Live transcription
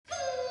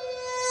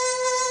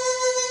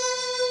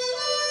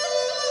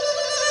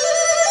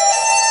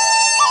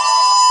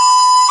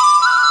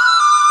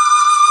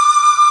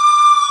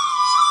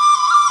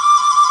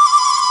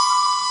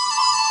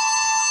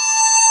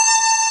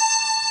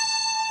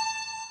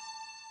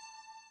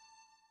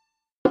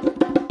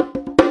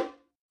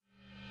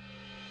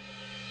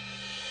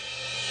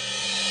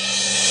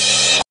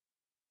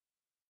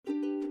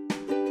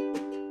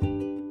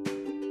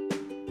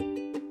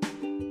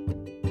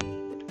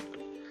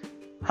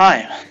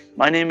Hi,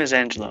 my name is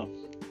Angelo,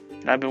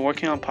 and I've been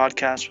working on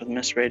podcasts with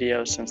Miss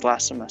Radio since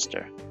last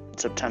semester, in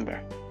September.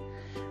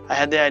 I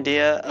had the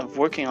idea of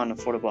working on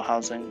affordable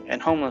housing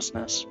and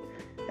homelessness,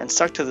 and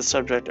stuck to the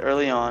subject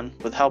early on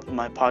with help of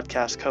my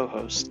podcast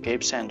co-host,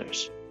 Gabe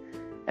Sanders,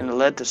 and it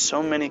led to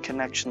so many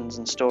connections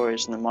and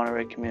stories in the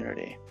Monterey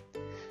community.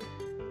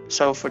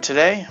 So for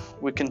today,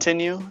 we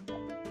continue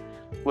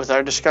with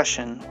our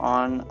discussion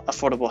on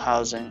affordable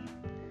housing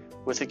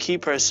with a key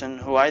person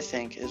who I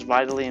think is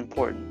vitally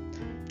important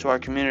to our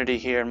community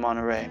here in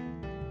Monterey,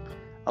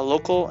 a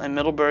local and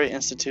Middlebury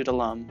Institute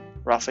alum,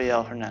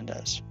 Rafael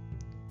Hernandez.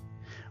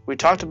 We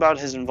talked about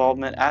his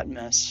involvement at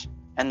MISS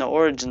and the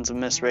origins of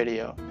MISS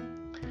Radio,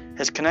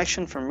 his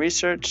connection from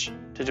research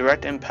to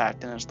direct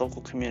impact in his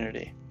local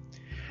community.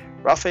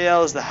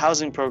 Rafael is the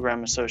Housing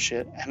Program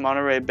Associate at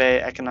Monterey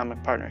Bay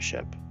Economic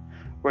Partnership,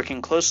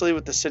 working closely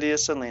with the City of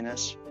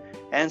Salinas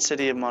and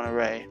City of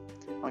Monterey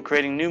on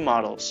creating new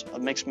models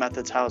of mixed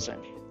methods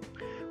housing,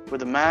 where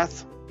the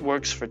math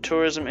works for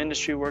tourism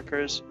industry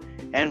workers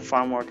and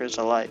farm workers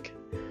alike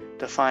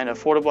to find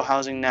affordable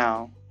housing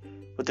now,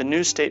 with the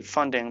new state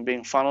funding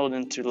being funneled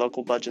into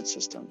local budget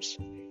systems.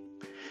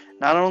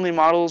 Not only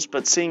models,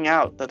 but seeing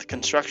out that the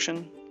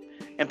construction,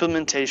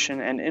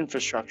 implementation, and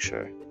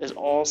infrastructure is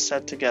all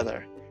set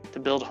together to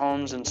build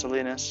homes in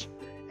Salinas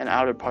and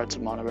outer parts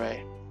of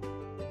Monterey.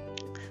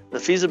 The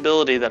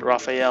feasibility that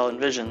Rafael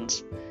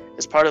envisions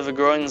is part of a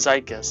growing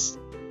zeitgeist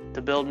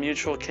to build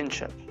mutual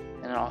kinship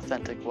in an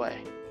authentic way.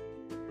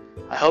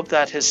 I hope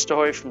that his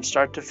story from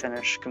start to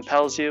finish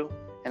compels you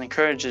and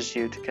encourages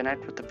you to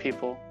connect with the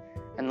people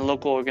and the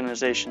local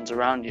organizations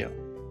around you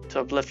to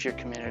uplift your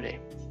community.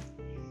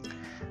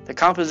 The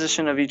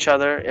composition of each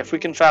other, if we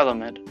can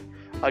fathom it,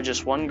 are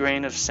just one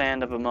grain of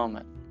sand of a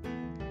moment.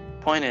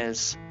 Point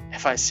is,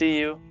 if I see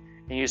you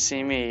and you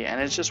see me, and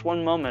it's just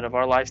one moment of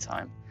our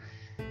lifetime,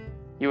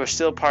 you are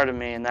still part of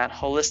me, and that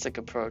holistic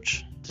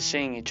approach to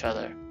seeing each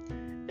other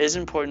is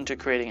important to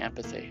creating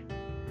empathy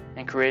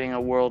and creating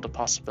a world of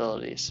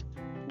possibilities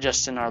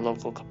just in our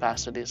local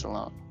capacities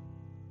alone.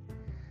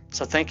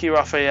 So thank you,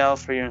 Rafael,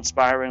 for your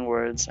inspiring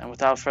words, and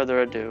without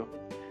further ado,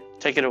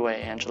 take it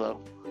away, Angelo.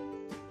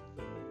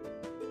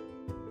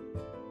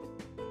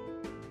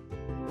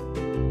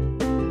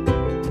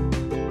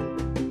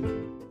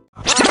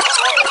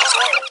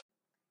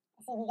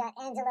 So we got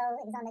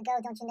Angelo, he's on the go,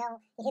 don't you know?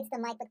 He hits the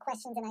mic with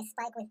questions and I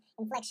spike with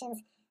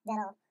inflections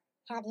that'll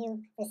have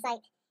you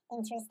recite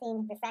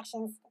interesting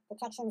refractions,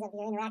 detections of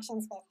your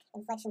interactions with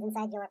inflections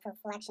inside your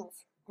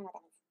reflections. I don't know what that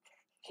means.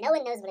 No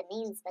one knows what it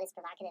means, but it's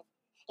provocative.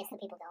 Gets the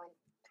people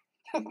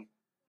going.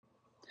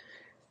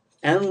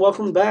 And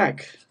welcome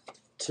back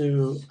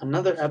to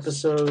another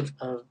episode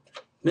of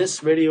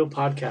Miss Radio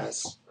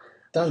Podcast.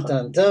 Dun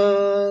dun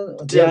dun.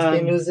 Do you have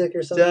theme music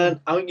or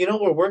something?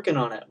 We're working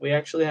on it. We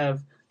actually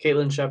have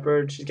Caitlin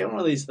Shepard. She's got one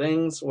of these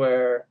things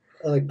where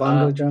like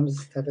bongo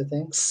drums type of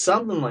thing?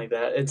 Something like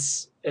that.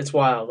 It's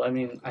wild. I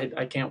mean,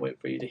 I can't wait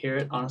for you to hear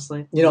it,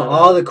 honestly. You know,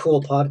 all the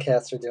cool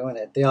podcasts are doing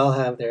it. They all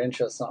have their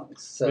intro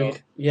songs. So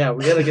we got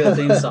to get a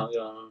theme song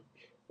going on.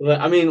 But,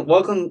 I mean,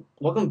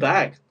 welcome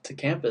back to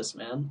campus,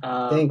 man.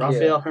 Thank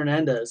Rafael you.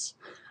 Hernandez,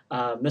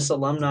 Miss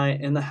Alumni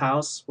in the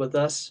house with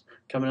us,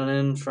 coming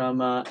in from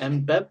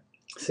MBEP.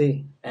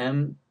 See.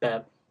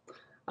 MBEP.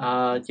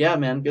 Yeah,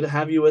 man, good to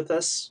have you with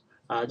us.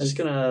 It's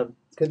good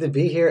to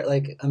be here.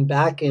 Like, I'm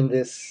back in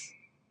this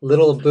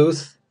little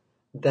booth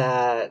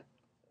that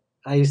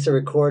I used to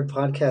record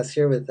podcasts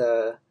here with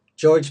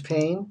George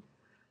Payne,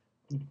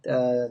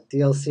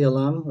 DLC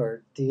alum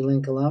or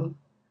D-Link alum.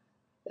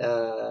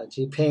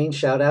 G. Payne,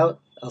 shout out.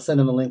 I'll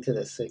send him a link to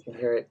this so you can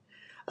hear it.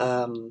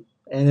 And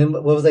then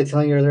what was I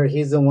telling you earlier?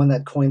 He's the one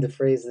that coined the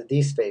phrase the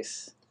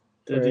D-space.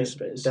 The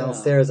D-space.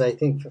 Downstairs, yeah. I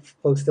think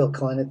folks still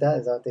calling it that.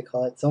 Is that what they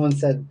call it? Someone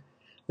said,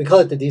 we call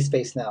it the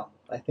D-space now.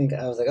 I think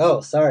I was like, oh,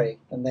 sorry.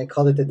 And they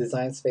called it the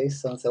design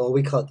space. Someone said, well,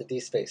 we call it the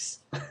D-space.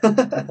 I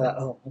thought,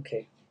 oh,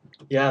 okay.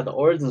 Yeah, the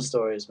origin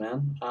stories,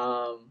 man.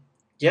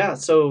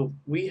 So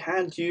we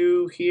had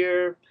you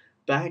here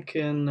back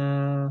in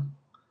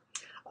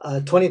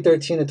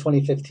 2013 to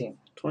 2015.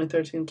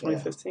 2013,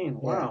 2015. Yeah.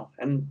 Wow.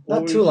 And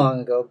not too long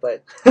ago,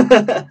 but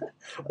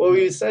what were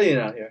you studying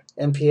out here?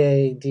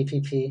 MPA,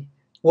 DPP.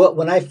 Well,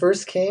 when I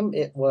first came,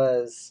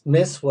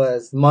 MISS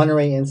was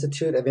Monterey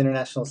Institute of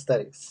International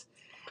Studies.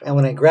 And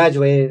when I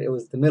graduated, it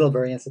was the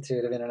Middlebury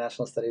Institute of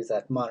International Studies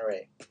at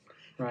Monterey.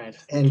 Right.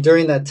 And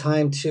during that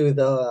time, too,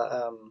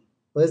 the,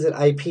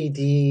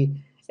 IPD,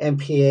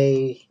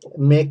 MPA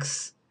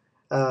mix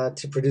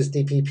to produce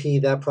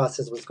DPP, that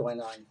process was going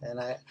on. And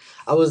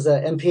I was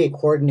an MPA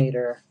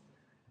coordinator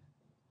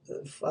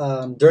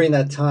during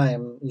that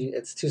time.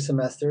 It's 2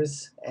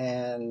 semesters,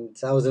 and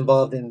I was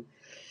involved in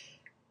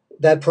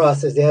that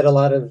process. They had a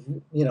lot of,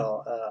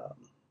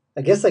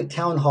 I guess like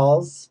town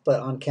halls, but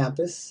on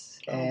campus.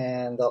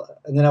 And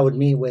then I would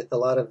meet with a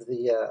lot of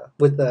the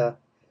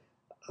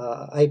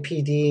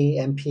IPD,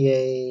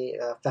 MPA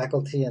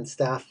faculty and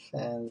staff,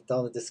 and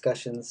all the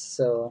discussions.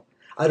 So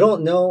I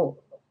don't know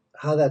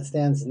how that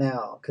stands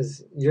now,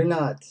 because you're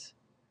not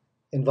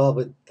involved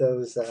with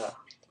those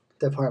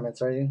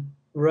departments, are you?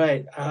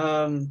 Right.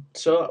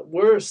 So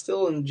we're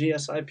still in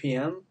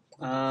GSIPM,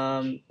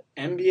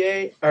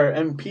 MBA or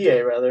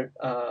MPA rather.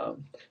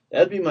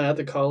 That'd be my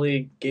other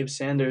colleague, Gabe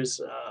Sanders.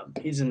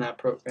 He's in that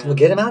program. We'll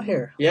get him out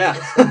here. Yeah.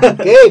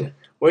 Gabe!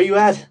 Where you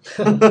at?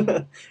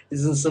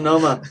 He's in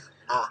Sonoma,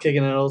 Ah.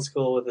 kicking it old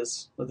school with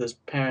his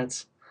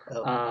parents,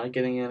 Oh,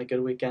 getting in a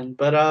good weekend.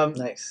 But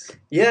nice.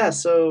 yeah.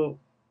 So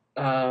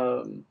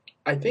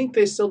I think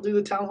they still do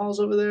the town halls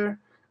over there.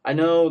 I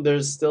know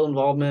there's still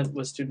involvement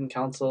with student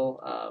council.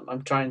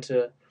 I'm trying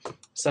to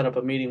set up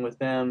a meeting with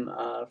them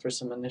for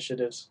some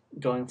initiatives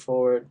going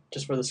forward,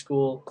 just for the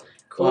school.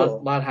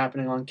 Cool. Lot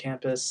happening on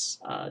campus.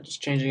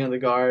 Just changing of the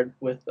guard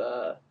with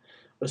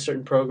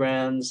certain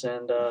programs,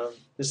 and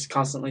this is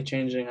constantly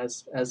changing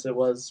as it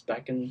was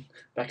back in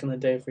the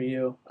day for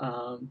you.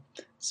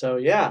 So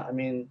yeah, I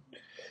mean,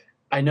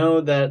 I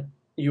know that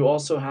you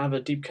also have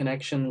a deep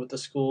connection with the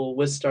school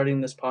with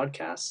starting this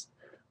podcast,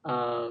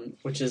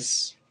 which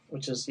is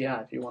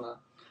yeah. If you want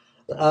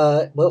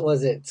to, What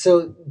was it?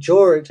 So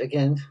George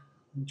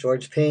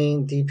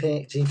Payne, G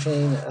Payne.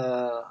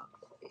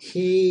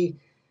 He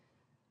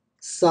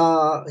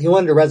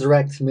wanted to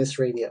resurrect Miss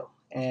Radio,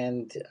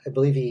 and I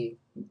believe he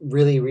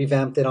really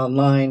revamped it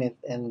online,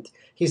 and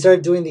he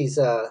started doing these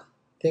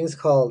things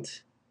called.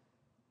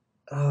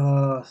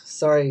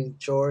 Sorry,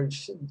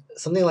 George.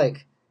 Something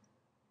like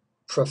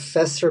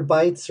Professor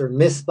Bites or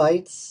Miss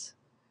Bites.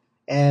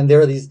 And there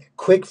are these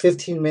quick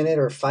 15-minute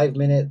or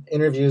 5-minute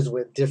interviews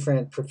with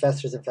different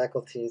professors and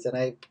faculties. And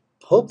I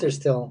hope they're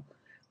still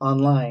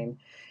online.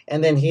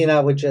 And then he and I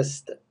would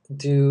just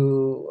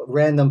do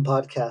random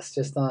podcasts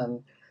just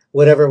on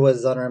whatever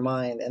was on our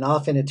mind. And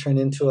often it turned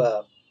into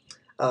a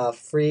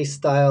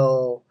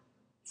freestyle,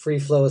 free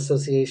flow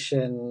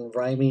association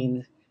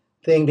rhyming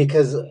thing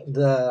because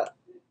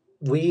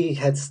we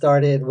had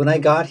started, when I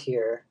got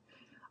here,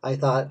 I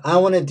thought, I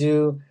want to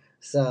do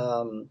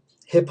some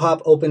hip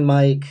hop open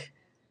mic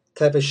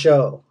type of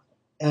show.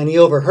 And he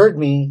overheard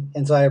me,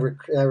 and so I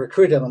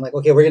recruited him. I'm like,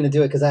 okay, we're going to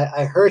do it because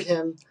I heard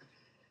him.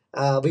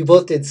 We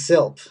both did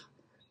SILP,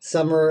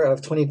 summer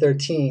of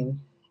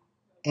 2013.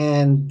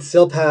 And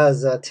SILP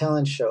has a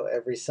talent show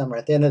every summer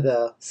at the end of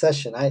the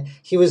session.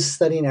 He was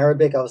studying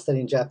Arabic, I was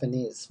studying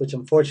Japanese, which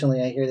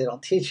unfortunately I hear they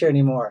don't teach here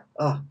anymore.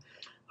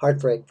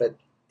 Heartbreak, but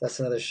that's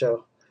another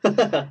show.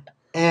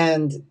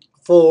 And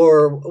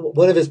for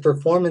one of his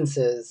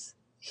performances,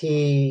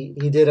 he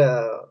did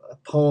a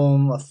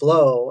poem, a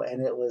flow,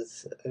 and it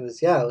was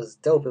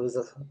dope.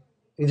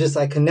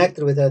 I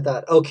connected with it. I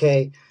thought,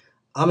 okay,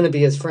 I'm gonna be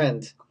his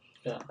friend.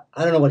 Yeah.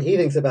 I don't know what he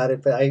thinks about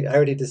it, but I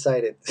already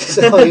decided.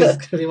 So he's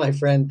gonna be my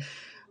friend,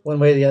 one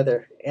way or the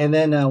other. And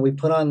then we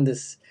put on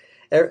this.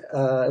 It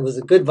was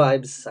a Good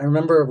Vibes. I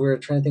remember we were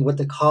trying to think what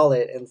to call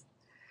it,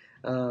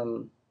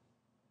 and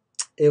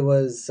it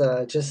was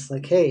just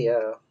like, hey,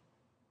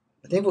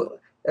 I think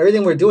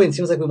everything we're doing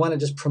seems like we want to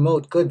just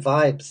promote good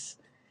vibes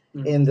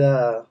in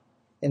the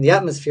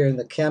atmosphere, in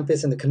the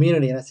campus, in the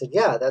community. And I said,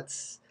 yeah,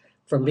 that's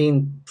from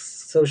being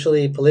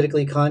socially,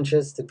 politically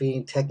conscious to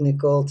being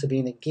technical, to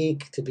being a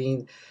geek, to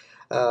being,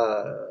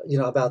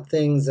 about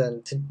things,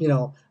 and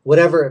to,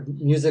 whatever,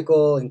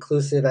 musical,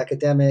 inclusive,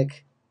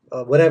 academic,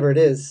 whatever it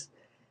is,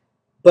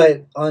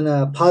 but on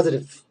a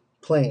positive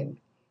plane.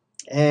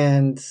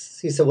 And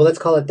he said, well, let's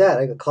call it that.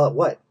 I could call it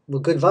what? Well,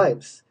 Good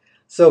Vibes.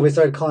 So we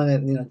started calling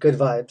it, Good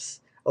Vibes,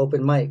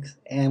 open mic.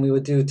 And we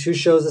would do 2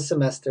 shows a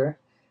semester.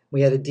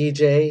 We had a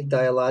DJ,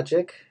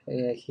 Dialogic.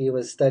 He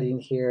was studying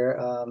here.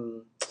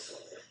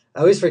 I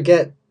always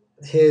forget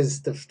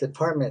the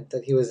department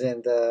that he was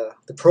in, the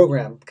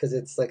program, because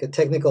it's like a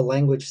technical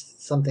language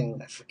something.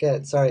 I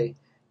forget. Sorry,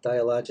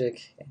 Dialogic.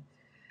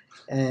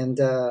 And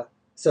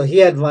so he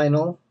had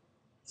vinyl.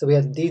 So we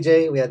had a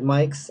DJ, we had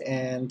mics,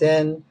 and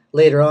then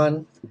later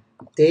on,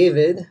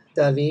 David,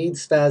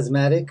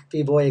 Spasmatic,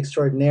 B-boy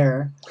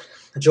extraordinaire,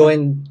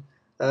 joined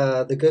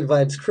the Good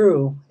Vibes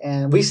crew,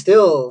 and we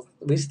still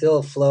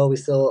flow, we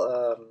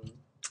still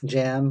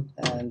jam,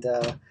 and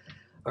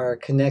are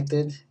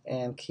connected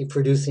and keep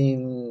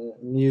producing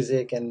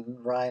music and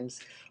rhymes.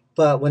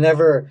 But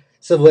whenever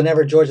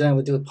George and I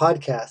would do a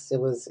podcast, it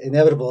was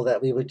inevitable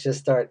that we would just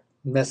start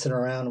messing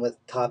around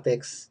with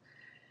topics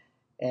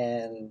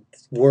and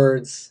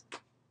words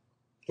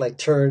like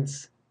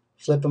turds,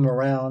 flip them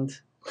around,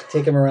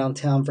 take them around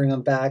town, bring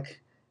them back,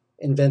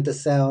 invent a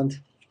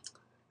sound,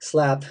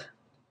 slap,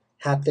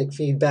 haptic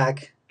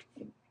feedback,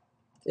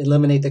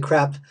 eliminate the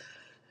crap.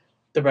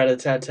 The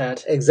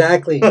rat-a-tat-tat.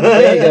 Exactly.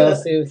 There you go,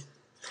 Sue.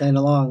 Playing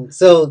along.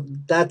 So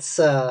that's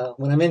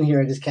when I'm in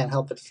here, I just can't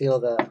help but feel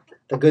the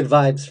good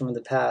vibes from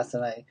the past,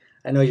 and I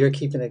know you're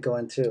keeping it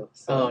going too.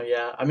 So. Oh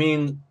yeah, I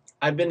mean,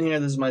 I've been here.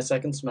 This is my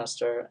second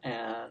semester,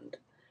 and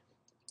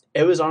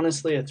it was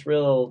honestly a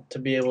thrill to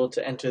be able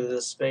to enter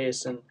this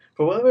space. And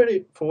for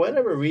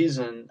whatever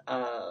reason,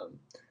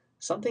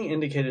 something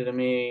indicated to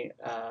me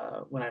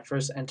when I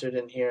first entered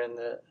in here,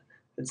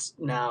 it's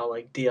now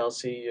like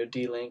DLC or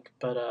D-Link,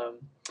 but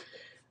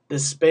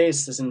this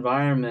space, this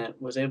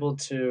environment was able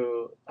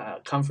to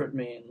comfort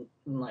me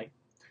and like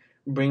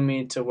bring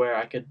me to where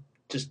I could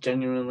just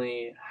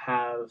genuinely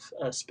have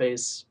a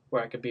space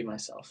where I could be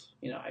myself.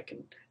 I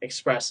can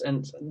express,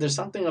 and there's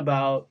something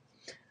about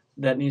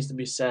that needs to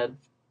be said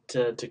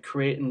to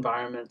create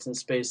environments and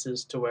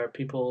spaces to where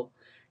people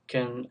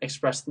can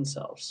express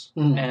themselves,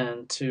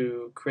 and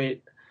to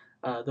create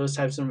those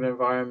types of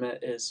environment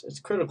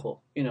is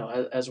critical.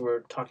 As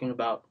we're talking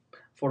about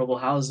affordable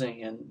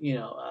housing and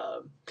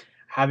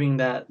having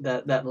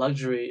that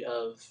luxury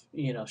of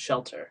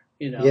shelter.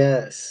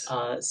 Yes.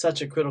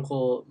 Such a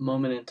critical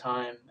moment in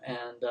time,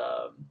 and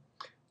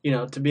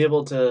to be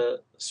able to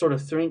sort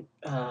of think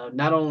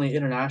not only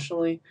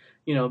internationally.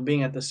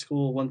 Being at the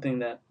school, one thing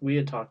that we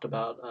had talked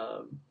about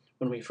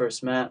when we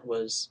first met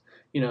was,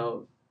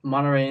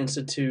 Monterey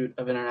Institute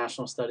of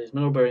International Studies,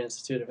 Middlebury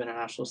Institute of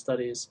International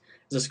Studies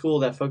is a school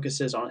that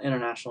focuses on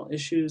international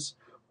issues,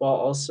 while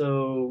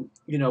also,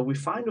 we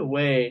find a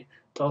way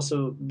to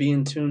also be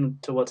in tune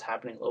to what's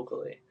happening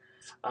locally.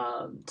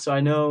 So I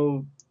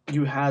know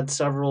you had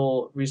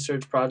several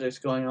research projects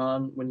going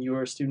on when you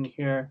were a student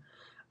here.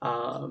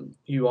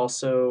 You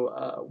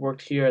also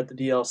worked here at the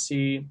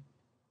DLC,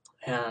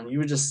 and you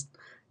were just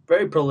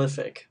very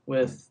prolific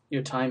with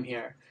your time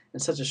here in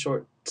such a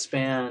short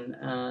span.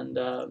 And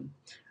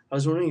I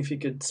was wondering if you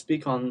could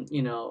speak on,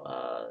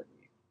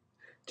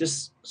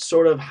 just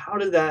sort of how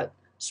did that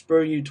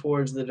spur you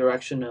towards the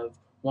direction of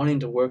wanting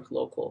to work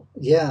local?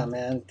 Yeah,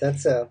 man.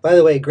 That's by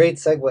the way, great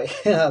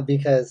segue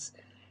because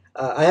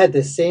I had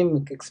the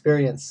same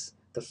experience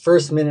the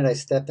first minute I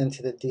stepped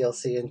into the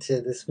DLC,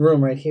 into this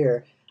room right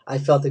here. I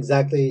felt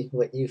exactly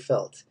what you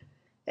felt,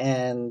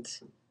 and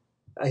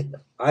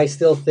I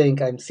still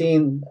think I'm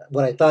seeing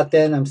what I thought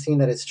then. I'm seeing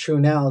that it's true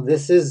now.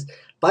 This is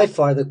by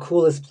far the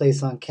coolest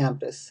place on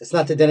campus. It's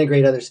not to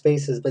denigrate other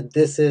spaces, but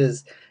this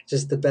is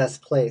just the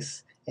best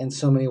place in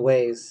so many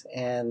ways.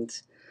 And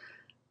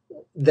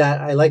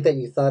that I like that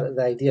you thought of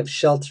the idea of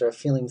shelter, of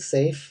feeling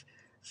safe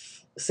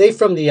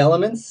from the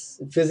elements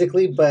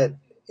physically, but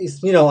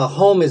it's, a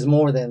home is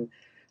more than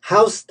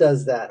house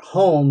does that.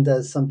 Home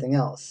does something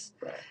else.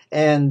 Right.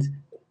 And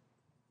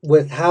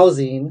with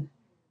housing,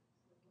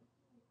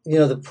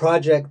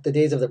 the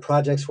days of the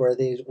projects where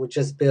they would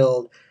just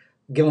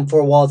give them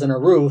four walls and a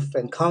roof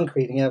and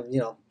concrete, and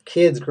you have,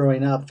 kids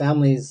growing up,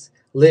 families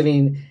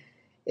living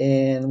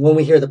in, when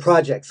we hear the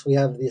projects, we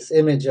have this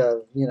image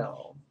of,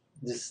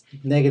 just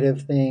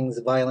negative things,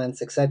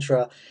 violence,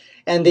 etc.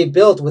 And they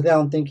built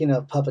without thinking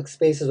of public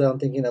spaces,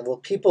 without thinking of, well,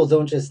 people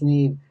don't just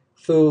need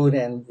food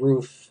and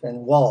roof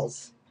and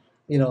walls.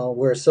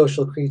 We're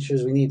social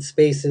creatures. We need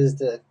spaces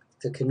to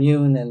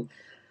commune, and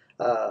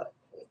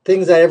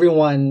things that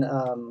everyone,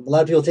 a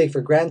lot of people take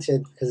for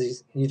granted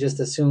because you just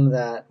assume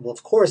that, well,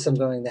 of course I'm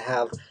going to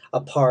have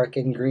a park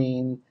and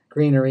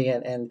greenery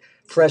and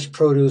fresh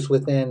produce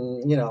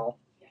within,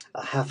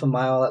 a half a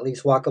mile, at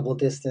least walkable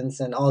distance,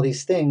 and all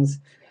these things.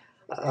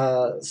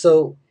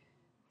 So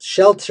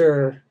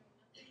shelter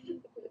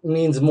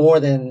means more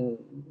than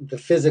the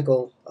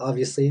physical,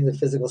 obviously, the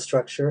physical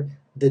structure.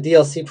 The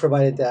DLC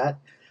provided that.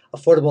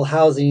 Affordable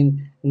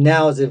housing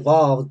now has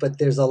evolved, but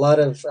there's a lot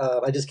of,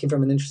 I just came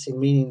from an interesting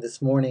meeting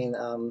this morning,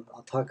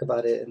 I'll talk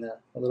about it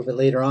a little bit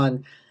later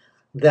on,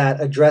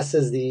 that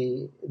addresses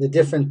the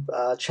different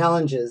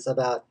challenges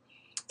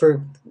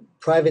for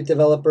private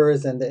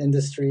developers and the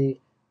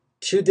industry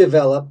to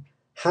develop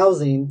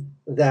housing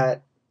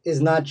that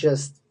is not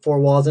just four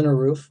walls and a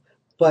roof,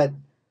 but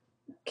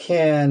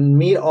can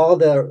meet all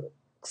the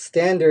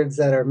standards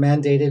that are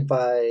mandated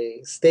by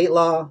state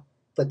law,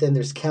 but then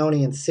there's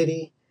county and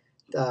city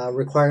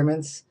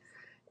requirements,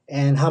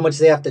 and how much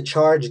they have to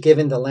charge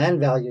given the land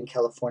value in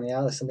California.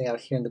 There's something out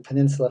here in the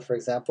peninsula, for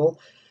example,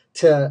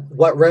 to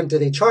what rent do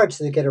they charge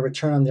so they get a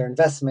return on their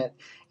investment.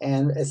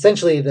 And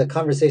essentially the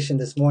conversation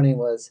this morning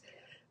was,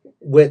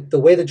 with the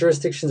way the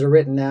jurisdictions are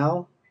written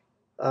now,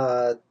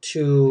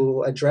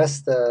 to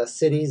address the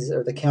city's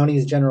or the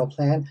county's general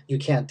plan, you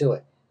can't do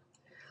it.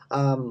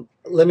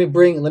 Let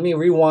me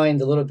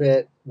rewind a little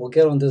bit. We'll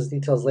get on those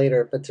details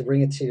later, but to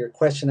bring it to your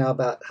question now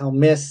about how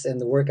MISS and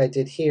the work I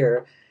did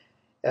here,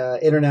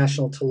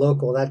 international to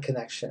local, that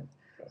connection.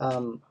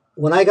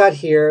 When I got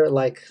here,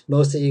 like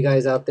most of you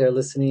guys out there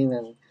listening,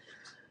 and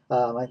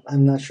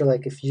I'm not sure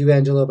like if you,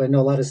 Angelo, but I know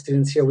a lot of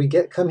students here, we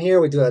come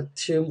here, we do a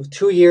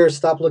two-year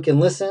stop, look, and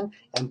listen,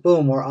 and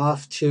boom, we're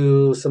off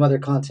to some other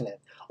continent,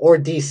 or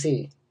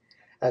DC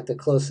at the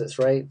closest,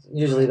 right?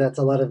 Usually that's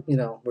a lot of,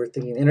 we're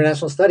thinking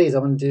international studies. I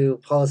want to do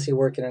policy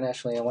work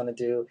internationally. I want to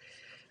do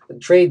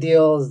trade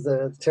deals,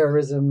 the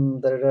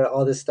terrorism,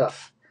 all this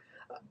stuff.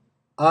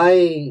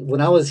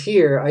 When I was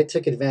here, I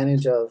took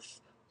advantage of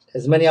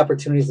as many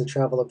opportunities to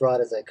travel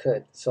abroad as I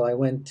could. So I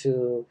went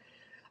to,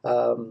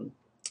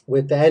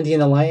 with the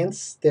Andean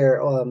Alliance,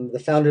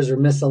 the founders are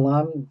Miss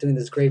Alam, doing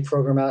this great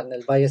program out in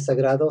El Valle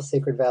Sagrado,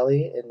 Sacred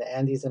Valley in the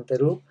Andes in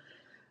Peru.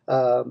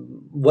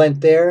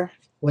 Went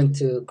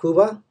to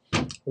Cuba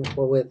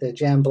with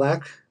Jan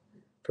Black,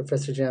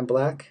 Professor Jan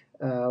Black.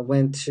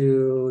 Went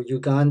to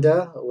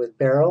Uganda with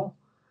Beryl,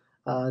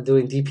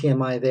 doing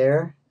DPMI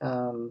there.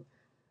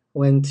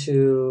 Went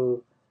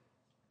to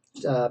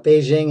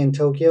Beijing and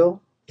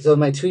Tokyo, So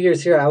my 2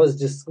 years here, I was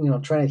just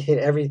trying to hit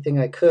everything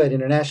I could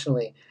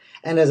internationally,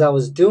 and as I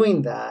was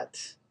doing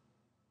that,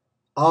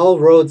 all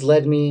roads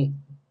led me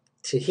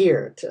to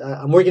here.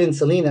 I'm working in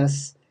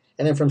Salinas,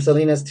 and then from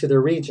Salinas to the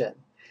region.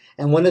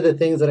 And one of the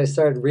things that I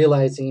started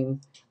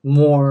realizing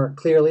more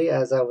clearly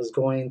as I was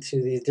going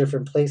to these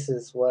different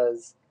places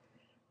was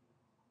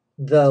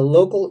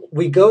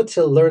we go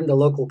to learn the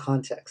local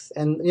context.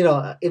 And,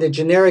 in a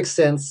generic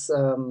sense,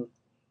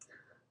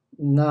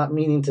 not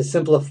meaning to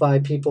simplify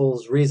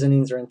people's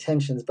reasonings or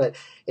intentions, but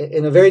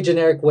in a very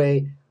generic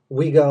way,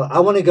 I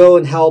want to go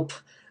and help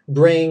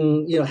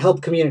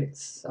help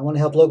communities. I want to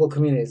help local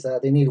communities.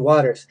 They need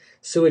waters,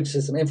 sewage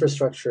system,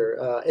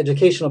 infrastructure,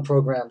 educational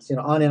programs,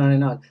 on and on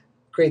and on.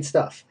 Great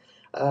stuff.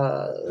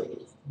 The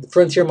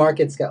Frontier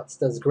Market Scouts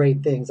does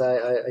great things.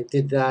 I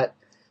did that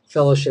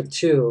fellowship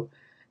too,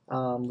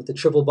 with the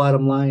triple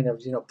bottom line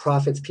of,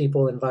 profits,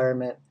 people,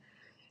 environment,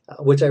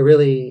 which I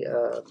really,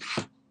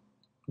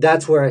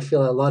 that's where I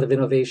feel a lot of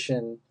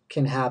innovation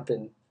can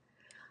happen.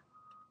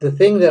 The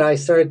thing that I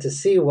started to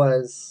see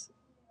was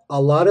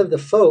a lot of the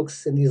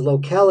folks in these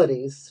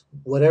localities,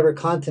 whatever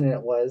continent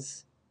it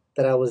was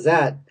that I was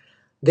at,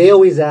 they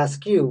always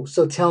ask you,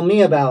 so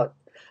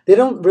they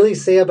don't really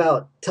say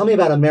tell me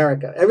about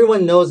America.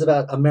 Everyone knows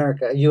about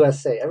America,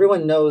 USA.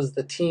 Everyone knows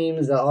the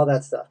teams, all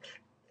that stuff.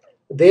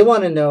 They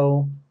want to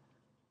know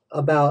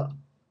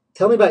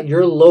tell me about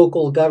your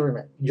local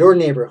government, your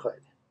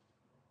neighborhood.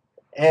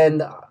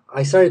 And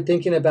I started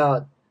thinking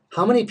about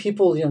how many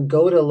people,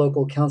 go to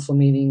local council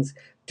meetings,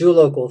 do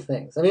local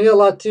things. I mean, a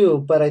lot do,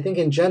 but I think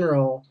in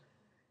general,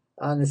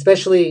 and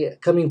especially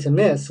coming to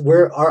Miss,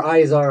 where our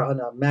eyes are on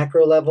a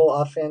macro level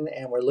often,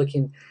 and we're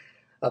looking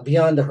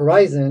beyond the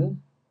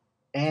horizon.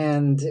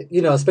 And,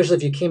 especially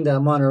if you came to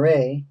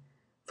Monterey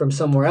from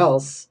somewhere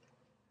else,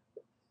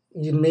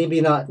 you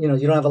maybe not, you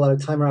don't have a lot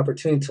of time or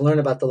opportunity to learn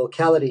about the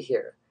locality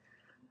here.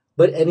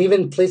 And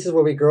even places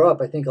where we grow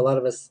up, I think a lot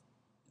of us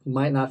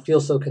might not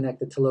feel so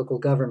connected to local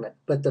government.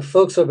 But the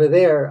folks over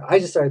there, I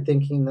just started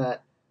thinking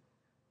that,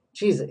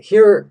 geez,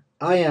 here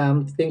I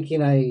am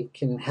thinking I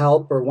can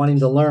help or wanting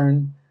to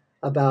learn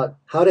about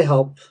how to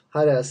help,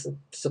 how to,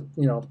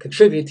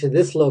 contribute to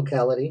this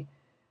locality.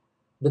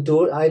 But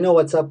do I know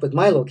what's up with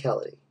my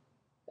locality?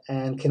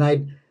 And can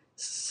I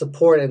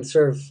support and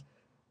serve,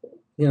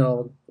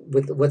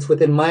 with what's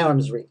within my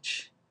arm's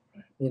reach?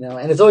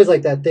 And it's always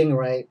like that thing,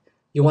 right?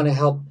 You want to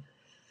help.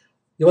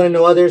 You want to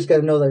know others, got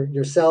to know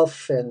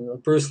yourself.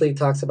 And Bruce Lee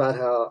talks about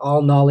how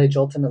all knowledge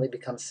ultimately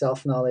becomes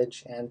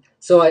self-knowledge. And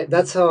so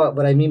that's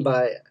what I mean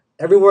by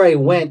everywhere I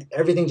went,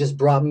 everything just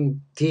brought me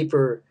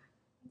deeper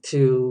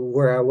to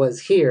where I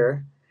was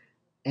here.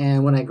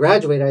 And when I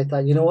graduated, I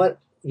thought, you know what?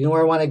 You know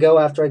where I want to go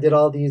after I did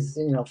all these,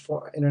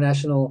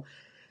 international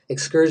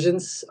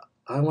excursions?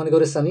 I want to go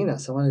to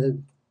Salinas. I wanted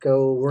to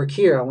go work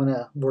here. I want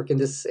to work in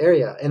this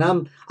area. And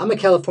I'm a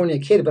California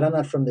kid, but I'm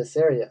not from this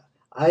area.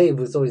 I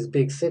was always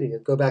big city.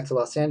 I'd go back to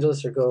Los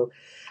Angeles or go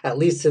at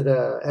least to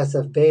the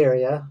SF Bay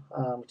Area,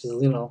 which is, a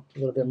little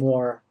bit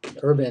more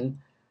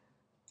urban.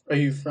 Are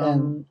you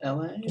from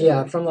LA?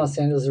 Yeah, I'm from Los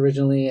Angeles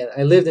originally. And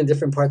I lived in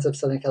different parts of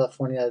Southern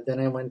California.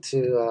 Then I went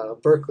to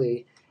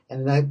Berkeley,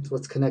 and that's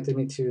what's connected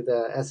me to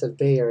the SF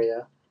Bay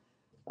Area.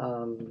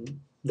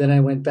 Then I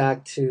went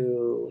back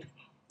to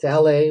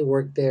LA,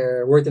 worked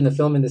there, worked in the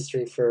film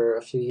industry for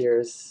a few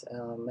years.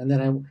 And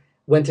then I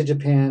went to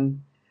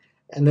Japan.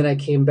 And then I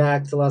came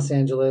back to Los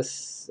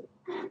Angeles,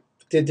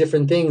 did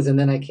different things, and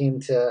then I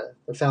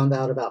found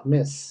out about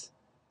Miss.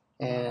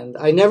 And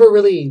I never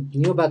really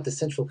knew about the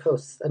Central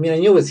Coast. I mean, I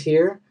knew it was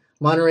here.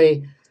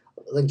 Monterey,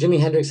 like Jimi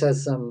Hendrix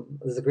there's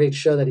a great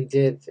show that he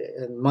did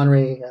in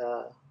Monterey,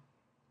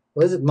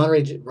 what is it,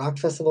 Monterey Rock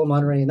Festival,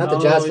 Monterey, not the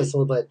Jazz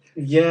Festival, but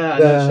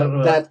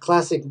that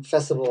classic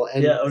festival.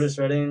 And Otis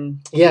Redding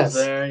was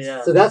there,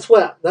 yeah. So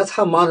that's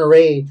how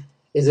Monterey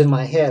is in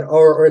my head,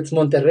 or it's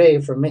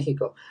Monterrey from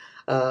Mexico.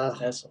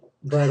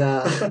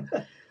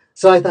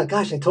 So I thought,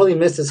 gosh, I totally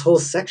missed this whole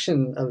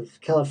section of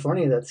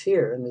California that's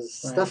here, and there's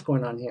stuff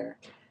going on here.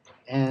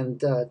 And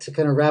to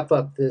kind of wrap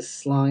up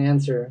this long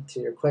answer to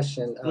your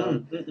question,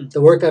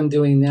 the work I'm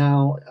doing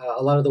now,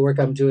 a lot of the work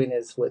I'm doing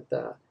is with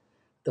the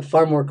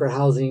Farm Worker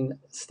Housing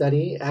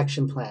Study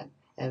Action Plan.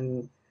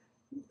 And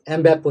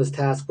MBEP was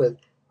tasked with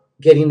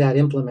getting that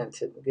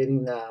implemented,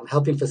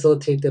 helping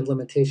facilitate the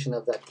implementation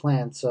of that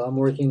plan. So I'm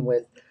working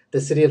with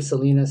the City of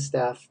Salinas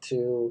staff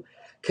to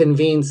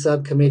convene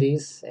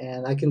subcommittees,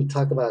 and I can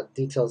talk about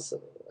details.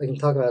 I can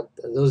talk about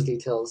those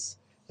details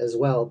as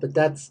well. But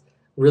that's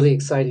really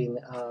exciting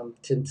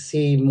to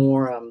see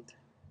more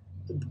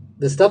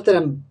the stuff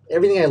that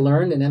everything I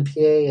learned in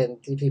MPA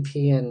and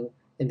DPP and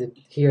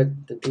here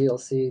at the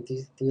DLC,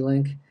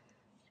 D-Link,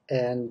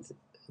 and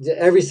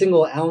every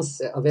single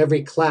ounce of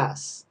every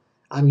class,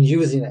 I'm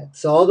using it.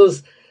 So all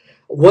those,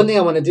 one thing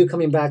I want to do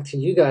coming back to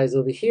you guys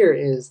over here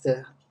is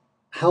to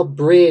help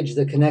bridge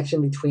the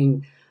connection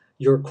between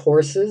your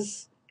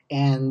courses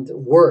and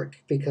work,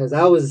 because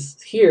I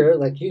was here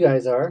like you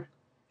guys are,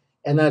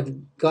 and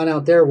I've gone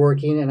out there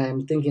working, and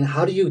I'm thinking,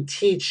 how do you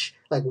teach,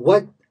 like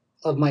what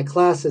of my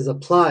classes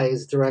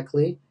applies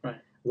directly, right,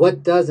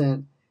 what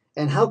doesn't,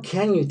 and how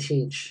can you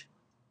teach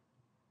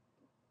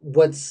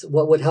what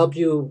would help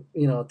you,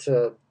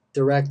 to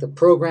direct a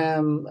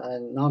program, a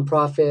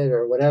nonprofit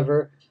or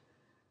whatever.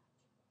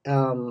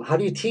 How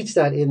do you teach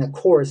that in a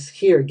course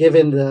here,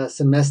 given the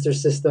semester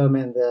system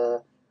and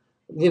the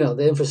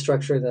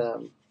infrastructure,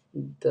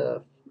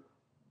 the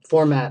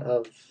format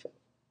of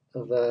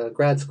a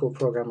grad school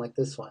program like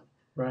this one?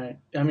 Right.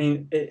 I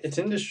mean, it's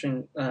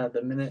interesting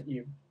the minute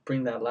you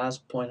bring that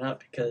last point up,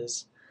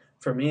 because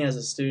for me as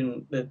a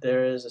student, that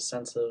there is a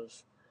sense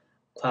of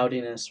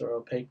cloudiness or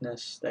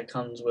opaqueness that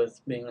comes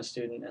with being a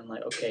student, and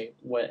like, okay,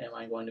 what am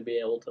I going to be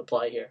able to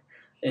apply here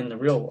in the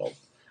real world?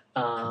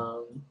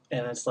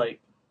 And it's like,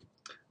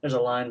 there's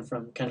a line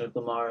from Kendrick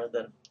Lamar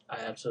that I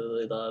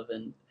absolutely love,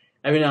 and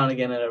every now and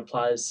again it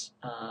applies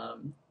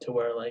to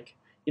where, like,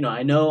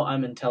 I know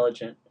I'm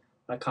intelligent,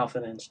 my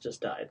confidence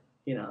just died.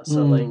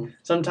 So like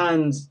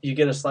sometimes you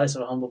get a slice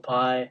of humble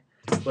pie,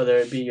 whether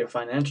it be your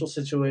financial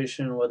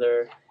situation,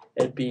 whether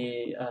it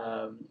be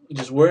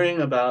just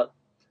worrying about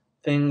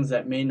things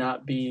that may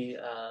not be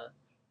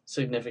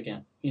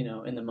significant,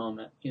 in the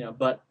moment,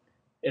 but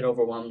it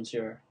overwhelms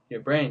your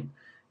brain.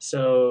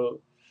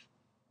 So,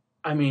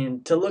 I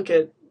mean, to look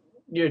at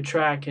your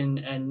track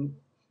and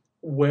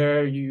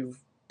where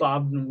you've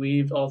bobbed and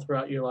weaved all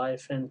throughout your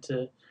life, and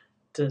to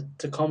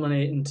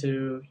culminate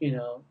into,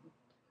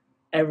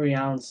 every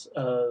ounce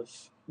of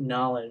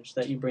knowledge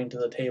that you bring to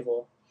the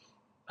table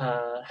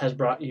has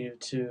brought you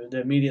to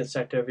the immediate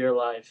sector of your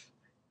life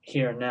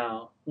here and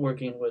now,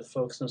 working with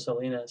folks in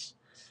Salinas,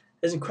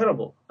 is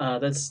incredible.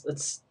 That's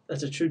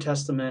a true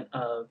testament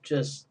of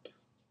just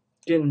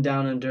getting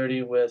down and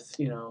dirty with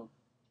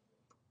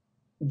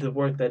the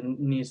work that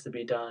needs to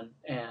be done.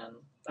 And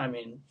I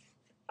mean,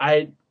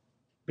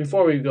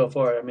 before we go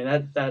forward, I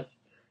mean that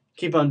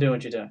keep on doing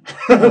what you're doing.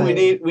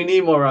 Right. we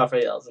need more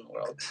Rafaels in the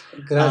world.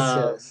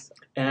 Gracias.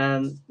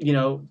 And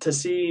to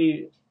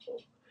see,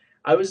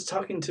 I was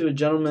talking to a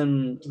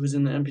gentleman who's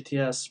in the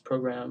MPTS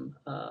program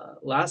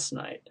last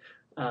night.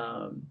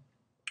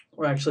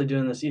 We're actually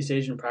doing this East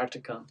Asian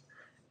practicum,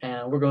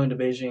 and we're going to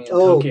Beijing and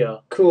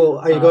Tokyo. Cool.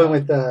 Are you going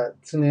with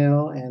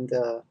Tsuneo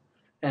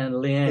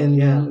and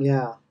Liang? and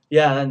Yeah.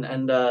 Yeah, and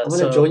I'm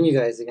gonna join you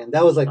guys again.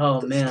 That was like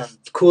man,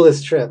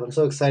 coolest trip. I'm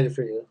so excited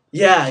for you.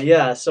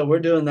 Yeah. So we're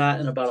doing that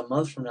in about a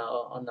month from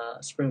now on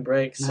spring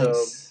break.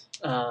 Nice.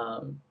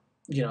 So,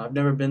 I've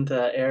never been to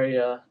that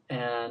area,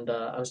 and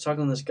I was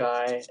talking to this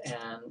guy,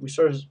 and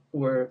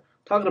we're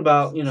talking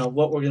about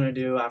what we're gonna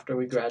do after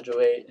we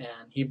graduate,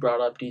 and he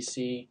brought up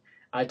DC.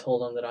 I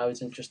told him that I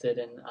was interested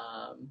in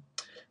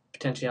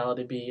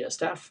potentiality to be a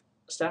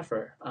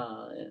staffer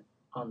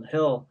on the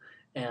Hill,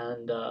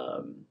 and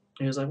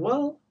he was like,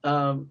 well,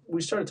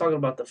 we started talking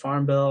about the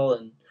Farm Bill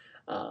and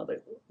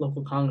the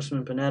local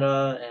Congressman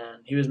Panetta,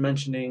 and he was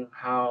mentioning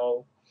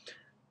how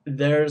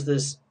there's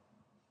this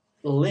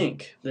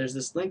link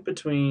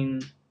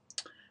between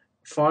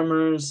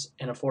farmers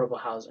and affordable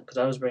housing, because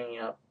I was bringing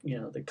up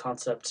the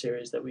concept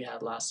series that we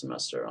had last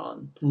semester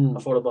on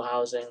affordable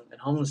housing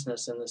and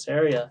homelessness in this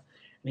area,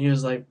 and he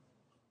was like,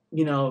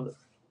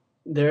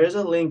 there is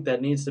a link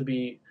that needs to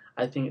be,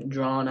 I think,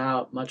 drawn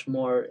out much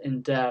more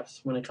in depth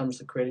when it comes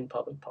to creating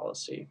public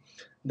policy.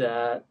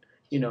 That,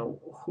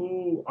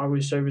 who are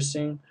we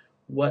servicing?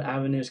 What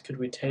avenues could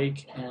we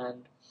take?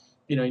 And,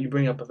 you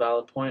bring up a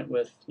valid point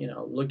with,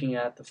 looking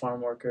at the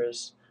farm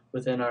workers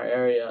within our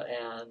area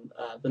and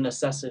the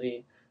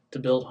necessity to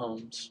build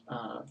homes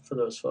for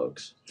those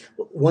folks.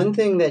 One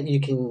thing that you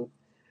can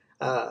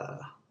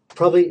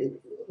probably,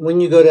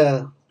 when you go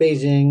to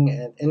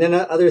Beijing and then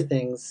other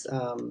things,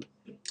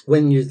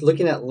 when you're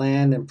looking at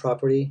land and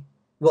property,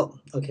 well,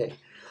 okay,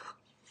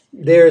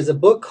 there's a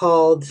book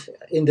called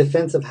In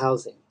Defense of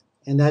Housing,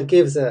 and that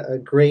gives a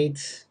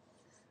great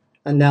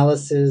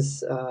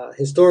analysis,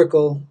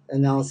 historical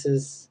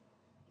analysis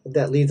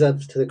that leads up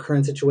to the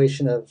current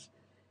situation of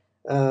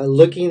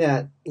looking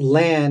at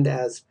land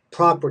as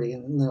property,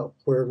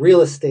 where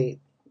real estate,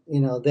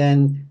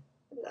 then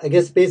I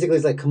guess basically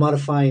it's like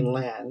commodifying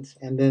land,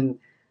 and then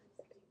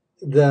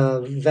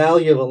the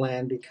value of a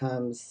land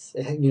becomes,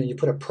 you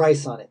put a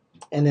price on it,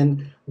 and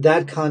then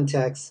that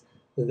context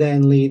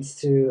then leads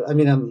to,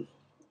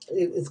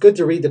 it's good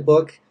to read the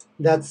book.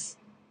 That's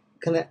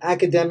kind of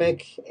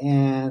academic,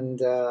 and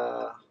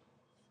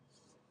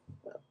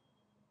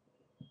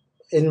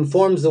it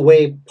informs the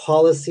way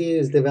policy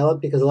is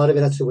developed, because a lot of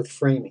it has to do with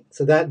framing.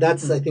 So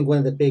that's I think one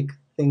of the big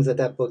things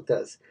that book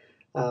does,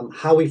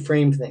 how we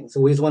frame things. So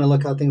we always want to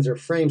look how things are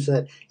framed, so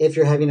that if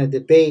you're having a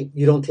debate,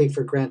 you don't take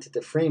for granted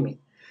the framing.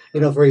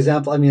 For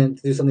example, to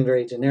do something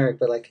very generic,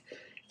 but like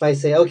if I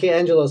say, okay,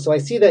 Angelo, so I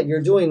see that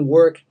you're doing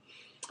work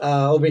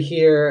over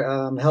here,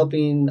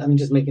 helping, I'm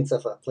just making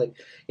stuff up, like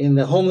in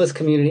the homeless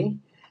community,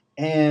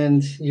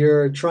 and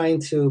you're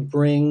trying to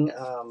bring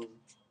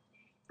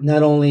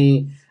not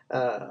only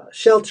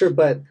shelter,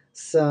 but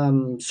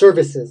some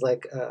services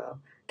like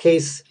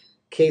case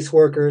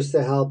workers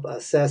to help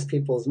assess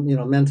people's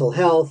mental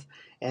health,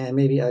 and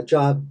maybe a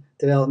job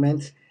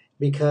development.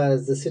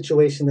 because the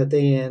situation that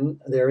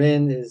they're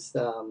in is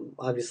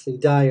obviously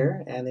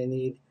dire, and they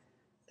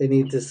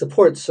need the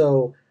support.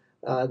 So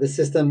the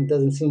system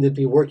doesn't seem to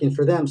be working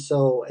for them.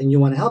 So, and you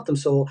want to help them.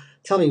 So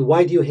tell me,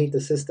 why do you hate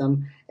the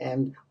system,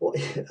 and what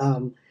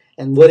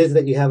is it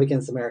that you have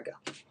against America?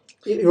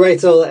 Right.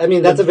 So, I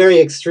mean, that's a very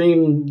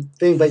extreme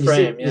thing, but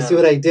Frame, you see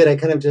what I did? I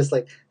kind of just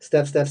like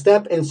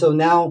step. And so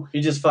now.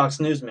 You just Fox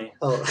News me.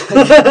 Oh,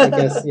 I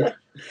guess, yeah.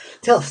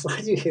 Tell us,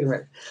 why do you hate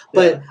America?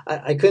 But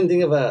I couldn't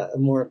think of a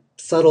more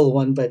subtle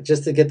one, but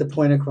just to get the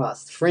point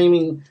across.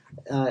 Framing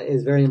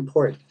is very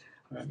important.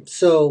 Right.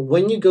 So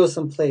when you go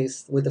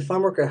someplace with the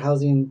farm worker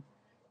housing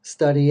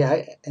study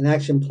and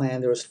action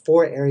plan, there was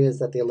 4 areas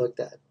that they looked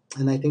at.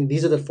 And I think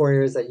these are the 4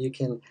 areas that you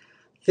can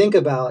think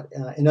about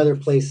in other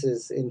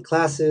places, in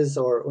classes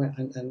or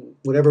and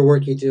whatever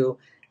work you do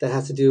that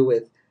has to do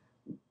with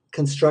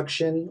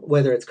construction,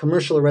 whether it's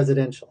commercial or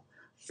residential.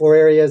 4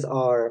 areas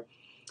are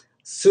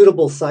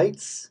suitable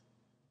sites.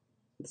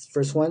 That's the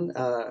first one.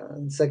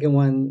 Second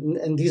one,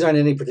 and these aren't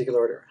in any particular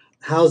order: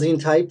 housing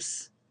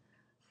types,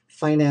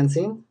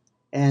 financing,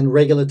 and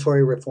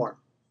regulatory reform.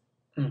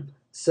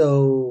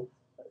 So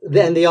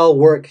then they all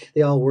work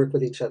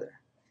with each other.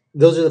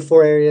 Those are the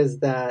 4 areas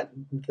that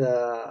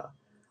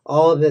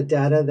all of the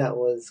data that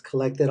was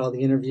collected, all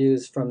the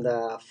interviews from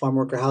the farm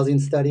worker housing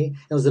study.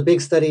 It was a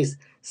big study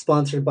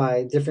sponsored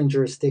by different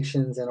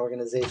jurisdictions and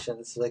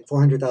organizations, like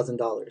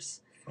 $400,000.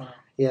 Wow.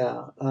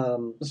 Yeah.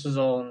 This was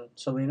all in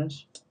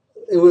Salinas?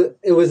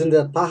 It was in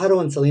the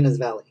Pajaro and Salinas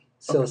Valley,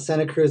 so Okay.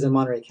 Santa Cruz and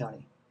Monterey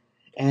County.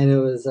 And it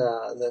was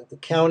the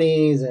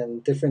counties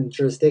and different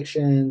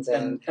jurisdictions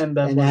and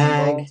MBEP was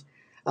ag. involved?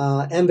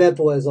 MBEP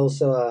was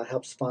also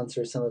helped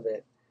sponsor some of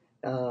it.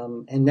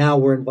 And now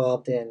we're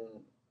involved in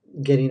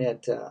getting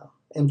it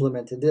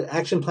implemented. The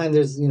action plan,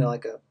 there's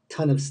like a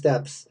ton of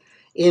steps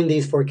in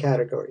these 4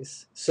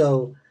 categories.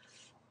 So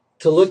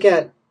to look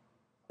at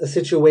a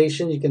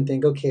situation, you can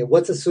think, okay,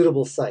 what's a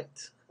suitable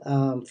site?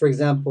 For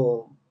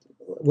example,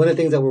 one of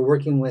the things that we're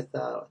working with,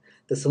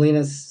 the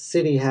Salinas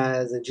City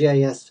has a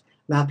GIS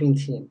mapping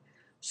team.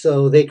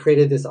 So they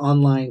created this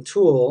online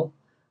tool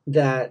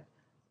that,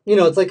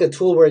 it's like a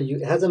tool where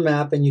it has a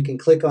map and you can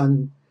click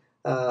on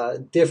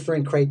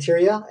different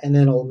criteria and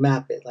then it'll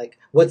map it. Like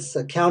what's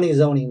county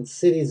zoning,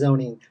 city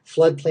zoning,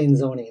 floodplain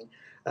zoning,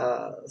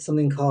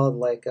 something called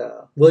like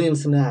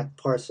Williamson Act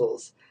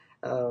parcels,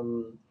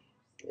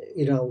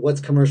 what's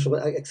commercial,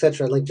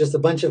 etc. Like just a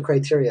bunch of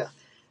criteria.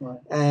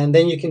 Right. And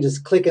then you can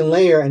just click and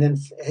layer, and then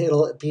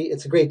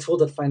it's a great tool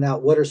to find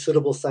out what are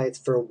suitable sites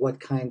for what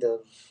kind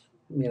of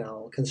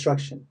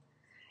construction.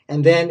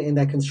 And then in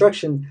that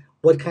construction,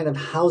 what kind of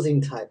housing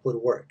type would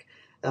work.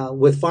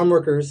 With farm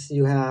workers,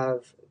 you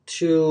have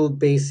 2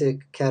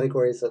 basic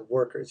categories of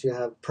workers. You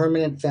have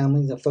permanent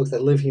families and folks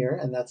that live here,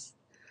 and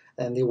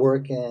they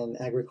work in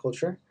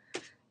agriculture,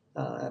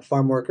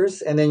 farm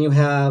workers. And then you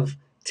have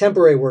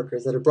temporary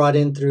workers that are brought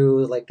in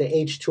through like the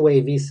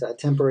H-2A visa,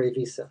 temporary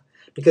visa,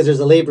 because there's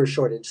a labor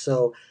shortage.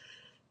 So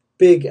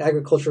big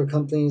agricultural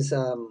companies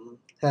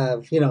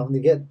have, they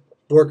get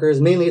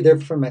workers, mainly they're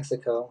from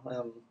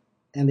Mexico,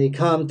 and they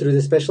come through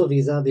the special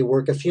visa, they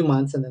work a few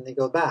months, and then they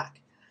go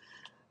back.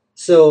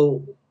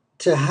 So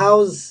to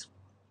house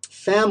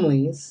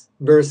families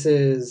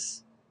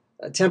versus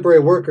temporary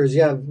workers,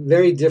 you have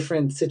very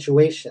different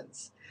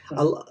situations.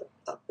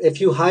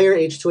 If you hire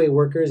H-2A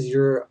workers,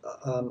 you're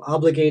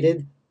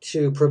obligated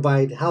to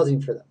provide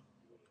housing for them.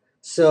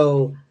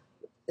 So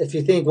if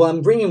you think, well,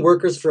 I'm bringing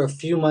workers for a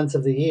few months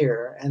of the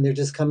year and they're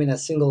just coming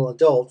as single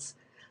adults,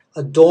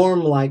 a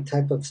dorm-like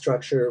type of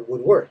structure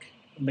would work.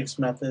 Mixed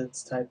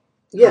methods type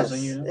Yes,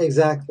 housing unit?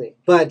 Exactly.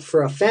 But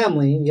for a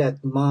family, you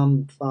got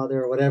mom,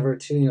 father, or whatever,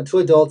 2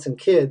 adults and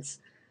kids,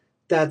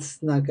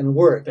 that's not going to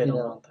work. They don't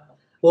want that.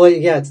 Well,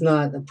 yeah, it's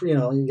not,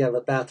 you have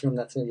a bathroom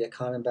that's maybe a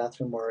common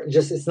bathroom, or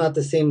it's not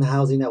the same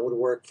housing that would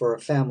work for a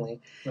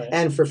family. Right.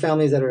 And for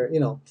families that are,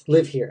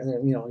 live here,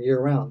 year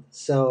round.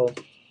 So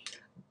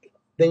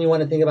then you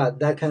want to think about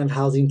that kind of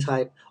housing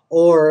type,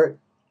 or,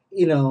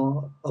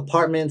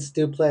 apartments,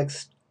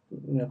 duplex,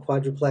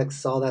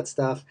 quadruplex, all that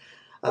stuff.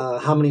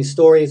 How many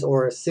stories,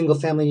 or single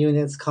family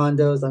units,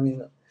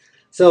 condos.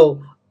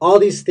 So all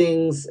these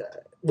things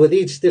with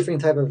each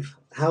different type of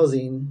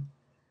housing,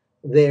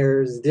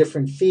 there's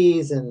different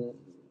fees and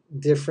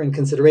different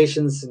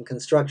considerations in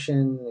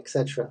construction,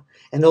 etc.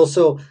 And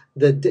also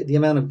the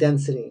amount of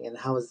density and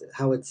how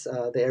it's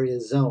the area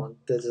is zoned.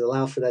 Does it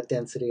allow for that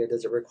density, or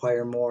does it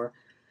require more?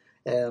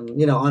 On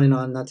and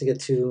on. Not to get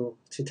too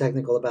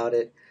technical about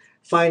it.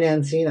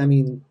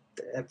 Financing.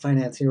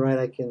 Financing, right?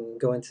 I can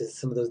go into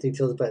some of those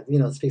details, but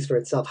it speaks for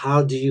itself.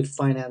 How do you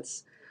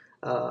finance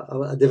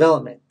a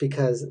development?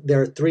 Because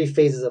there are 3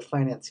 phases of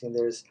financing.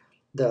 There's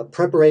the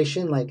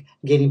preparation, like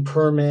getting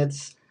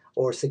permits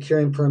or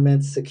securing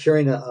permits,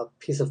 securing a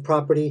piece of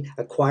property,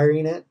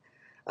 acquiring it.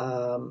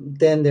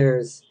 Then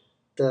there's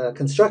the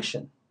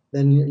construction.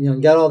 Then you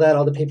got all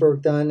the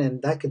paperwork done,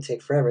 and that could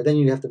take forever. Then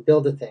you have to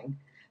build the thing.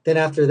 Then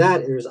after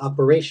that, there's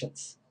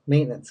operations,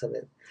 maintenance of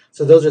it.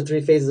 So those are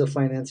 3 phases of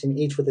financing,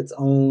 each with its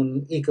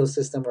own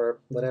ecosystem or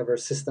whatever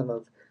system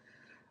of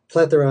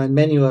plethora and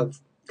menu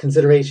of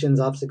considerations,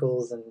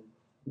 obstacles, and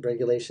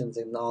regulations,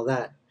 and all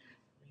that.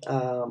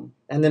 And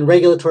then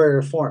regulatory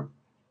reform.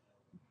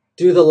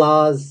 Do the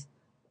laws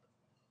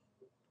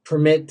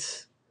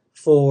permit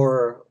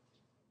for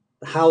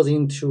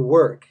housing to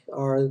work?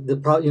 Or the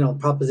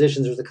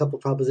propositions? There's a couple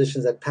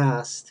propositions that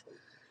passed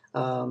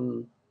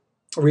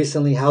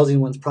recently, housing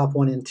ones, Prop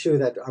 1 and 2,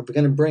 that are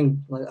going to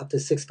bring up to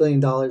 $6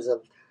 billion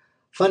of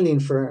funding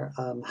for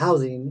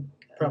housing.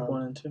 Prop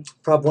 1 and 2.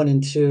 Prop 1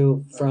 and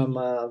 2, from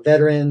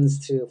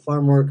veterans to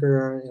farm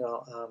worker,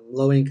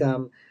 low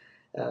income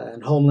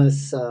and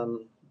homeless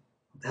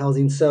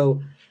housing.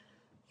 So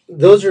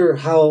those are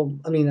how,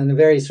 on a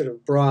very sort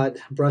of broad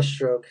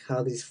brushstroke,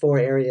 how these four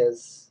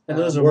areas and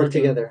those work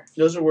together.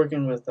 Those are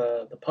working with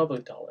the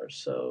public dollars.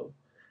 So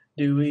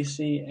do we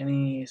see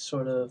any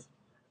sort of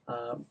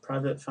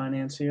private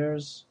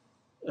financiers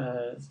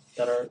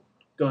that are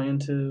going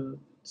into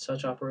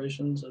such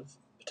operations of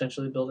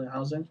potentially building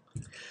housing?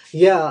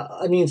 Yeah,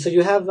 so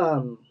you have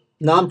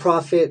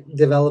nonprofit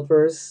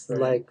developers, Right.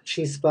 like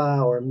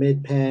Chispa or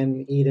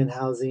Mid-Penn, Eden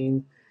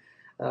Housing.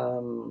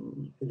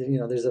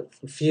 There's a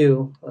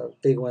few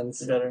big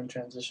ones. Veteran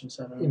Transition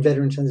Center.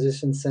 Veteran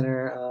Transition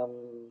Center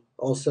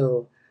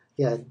also,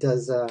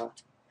 does.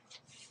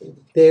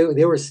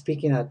 They were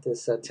speaking at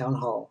this town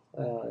hall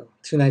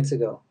 2 nights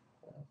ago.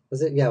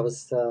 Was it? Yeah, it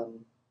was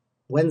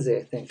Wednesday,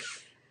 I think,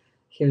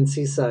 here in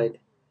Seaside.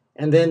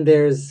 And then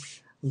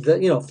there's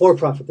the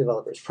for-profit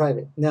developers,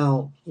 private.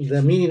 Now,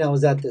 the meeting I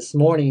was at this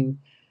morning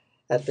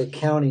at the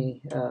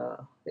county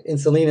in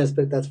Salinas,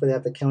 but that's where they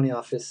have the county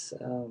office.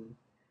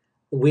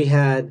 We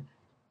had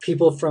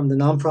people from the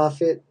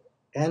nonprofit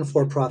and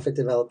for-profit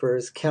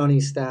developers, county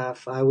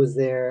staff. I was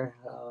there.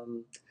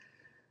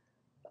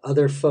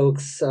 Other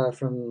folks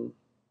from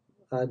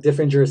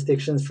different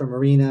jurisdictions, from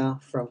Marina,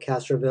 from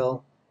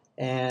Castroville,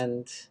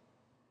 and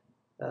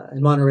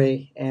in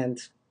Monterey. And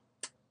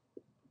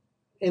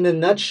in a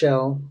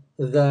nutshell,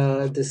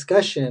 the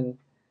discussion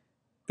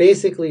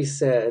basically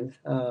said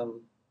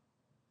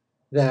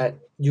that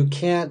you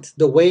can't,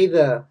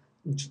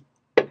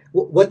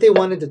 what they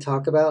wanted to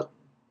talk about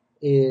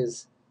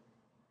is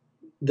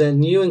the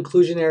new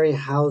inclusionary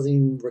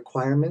housing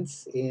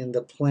requirements in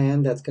the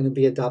plan that's going to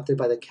be adopted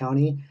by the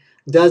county.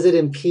 Does it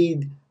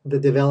impede the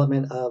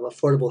development of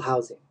affordable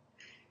housing?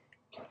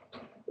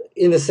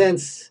 In a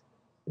sense,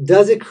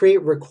 does it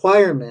create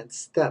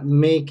requirements that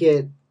make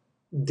it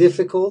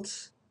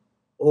difficult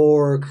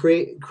or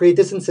create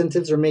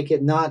disincentives or make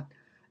it not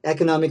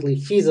economically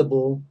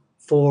feasible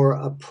for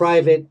a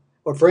private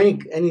or for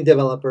any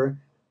developer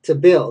to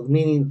build?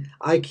 Meaning,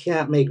 I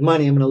can't make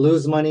money, I'm going to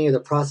lose money, or the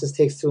process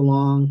takes too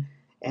long,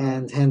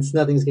 and hence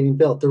nothing's getting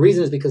built. The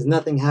reason is because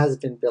nothing has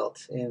been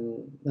built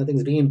and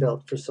nothing's being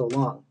built for so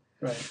long.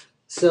 Right.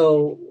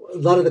 So a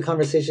lot of the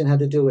conversation had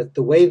to do with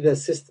the way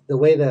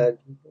the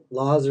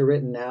laws are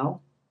written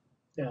now.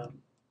 Yeah.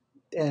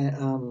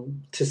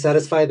 To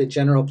satisfy the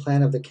general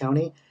plan of the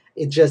county,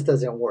 it just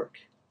doesn't work.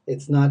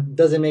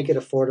 Doesn't make it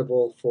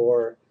affordable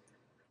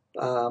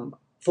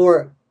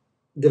for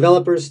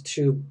developers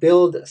to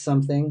build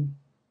something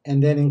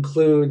and then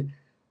include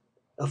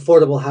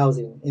affordable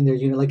housing in their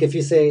unit. Like if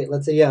you say,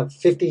 let's say you have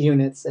 50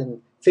 units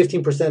and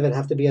 15% of it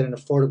have to be at an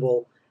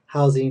affordable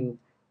housing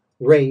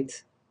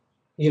rate,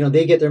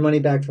 they get their money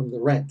back from the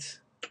rent.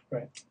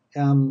 Right.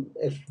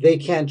 If they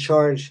can't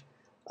charge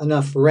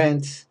enough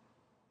rent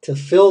to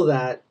fill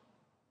that,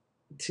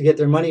 to get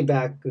their money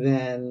back,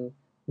 then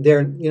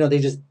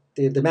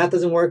the math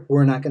doesn't work.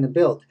 We're not going to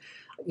build.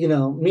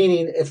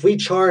 Meaning if we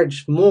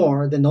charge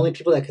more, then the only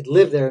people that could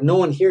live there, no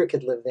one here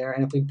could live there.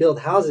 And if we build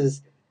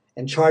houses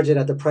and charge it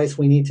at the price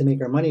we need to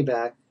make our money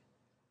back,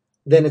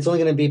 then it's only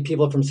going to be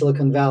people from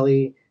Silicon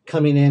Valley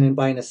coming in and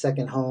buying a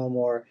second home,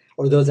 or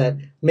those that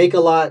make a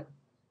lot,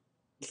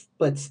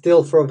 but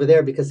still for over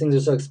there, because things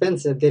are so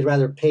expensive, they'd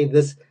rather pay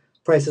this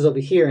prices over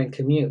here and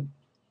commute.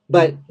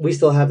 But we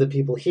still have the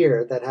people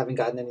here that haven't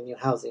gotten any new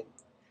housing.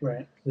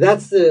 Right.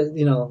 That's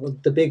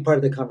the big part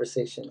of the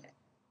conversation.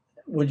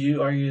 Would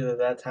you argue that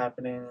that's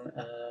happening,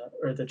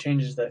 or the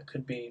changes that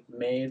could be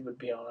made would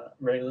be on a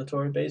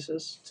regulatory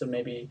basis to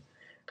maybe,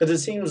 because it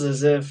seems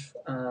as if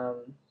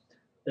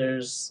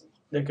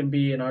there can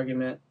be an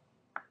argument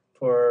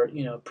for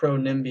pro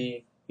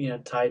NIMBY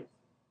type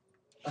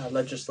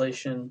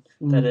legislation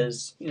that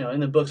is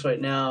in the books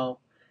right now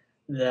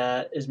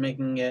that is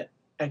making it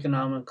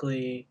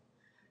economically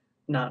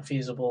not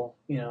feasible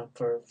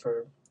for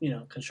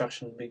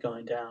construction to be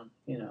going down.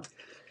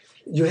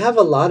 You have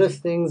a lot of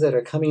things that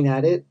are coming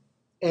at it,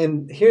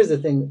 and here's the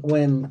thing: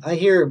 when I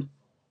hear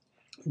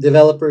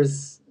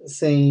developers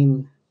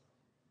saying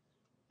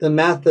the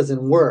math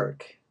doesn't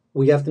work,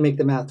 we have to make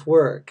the math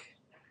work,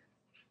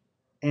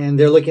 and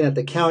they're looking at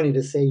the county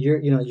to say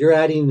you're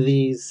adding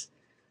these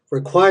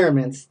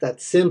requirements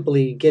that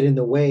simply get in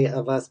the way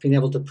of us being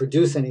able to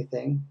produce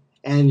anything,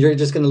 and you're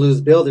just going to lose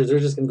builders. They're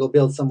just going to go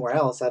build somewhere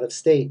else out of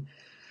state.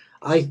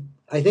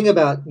 I think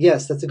about,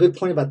 yes, that's a good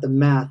point about the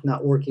math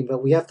not working,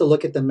 but we have to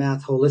look at the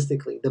math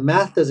holistically. The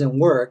math doesn't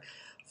work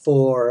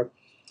for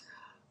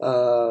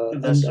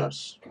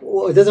Investors.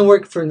 Well, it doesn't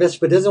work for investors,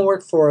 but it doesn't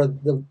work for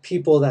the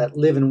people that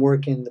live and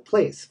work in the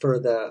place. For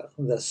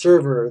the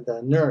server,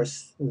 the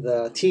nurse,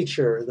 the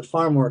teacher, the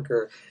farm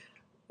worker,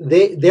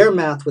 their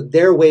math with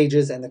their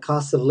wages and the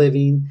cost of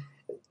living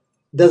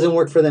doesn't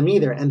work for them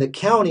either. And the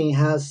county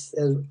has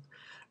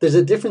there's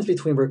a difference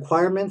between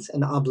requirements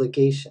and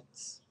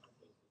obligations,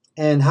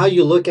 and how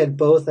you look at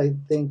both, I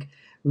think,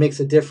 makes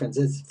a difference.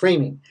 It's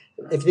framing.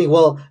 If you think,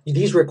 well,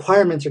 these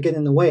requirements are getting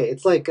in the way,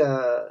 it's like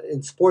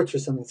in sports or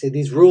something. Say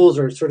these rules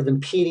are sort of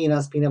impeding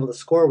us being able to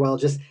score well.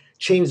 Just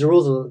change the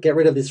rules. Or get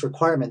rid of this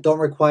requirement. Don't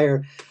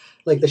require,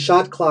 like the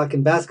shot clock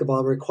in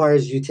basketball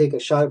requires you take a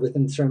shot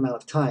within a certain amount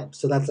of time.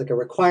 So that's like a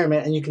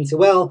requirement, and you can say,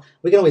 well,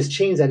 we can always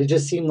change that. It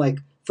just seemed like,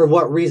 for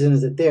what reason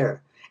is it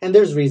there? And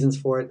there's reasons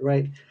for it,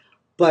 right?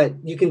 But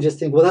you can just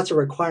think, well, that's a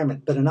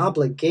requirement. But an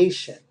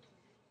obligation,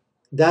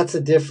 that's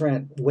a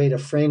different way to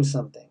frame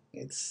something.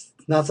 It's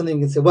not something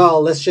you can say,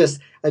 well, let's just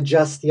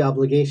adjust the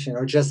obligation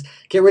or just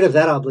get rid of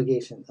that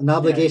obligation. An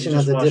obligation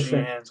has a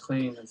different. Your hands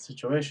clean in the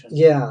situation.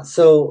 Yeah.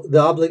 So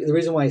the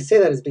reason why I say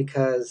that is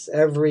because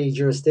every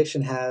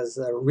jurisdiction has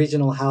a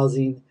regional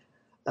housing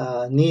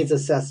needs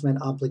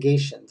assessment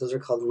obligation. Those are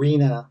called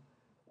RENA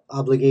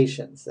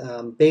obligations,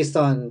 based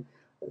on,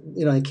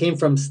 it came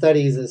from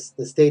studies. As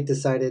the state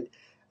decided,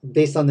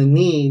 based on the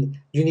need,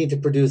 you need to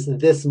produce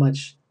this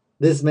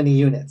many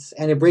units,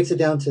 and it breaks it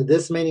down to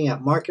this many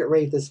at market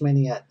rate, this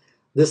many at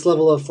this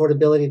level of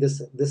affordability,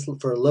 this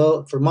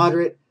for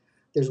moderate.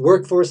 There's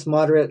workforce,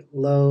 moderate,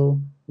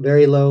 low,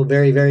 very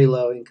very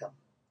low income,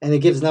 and it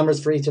gives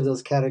numbers for each of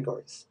those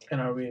categories.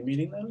 And are we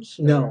meeting those?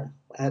 No,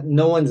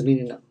 no one's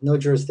meeting them. No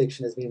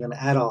jurisdiction is meeting them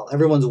at all.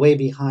 Everyone's way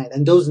behind,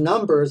 and those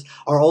numbers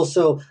are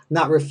also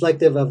not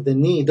reflective of the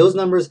need. Those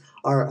numbers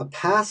are a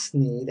past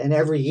need, and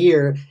every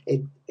year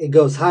it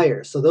goes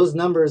higher. So those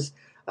numbers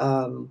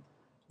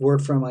were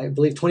from, I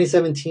believe,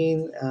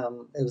 2017.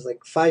 It was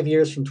like 5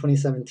 years from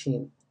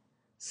 2017.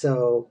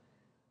 So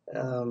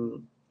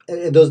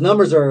those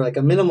numbers are like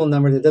a minimal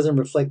number that doesn't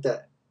reflect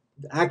the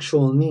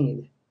actual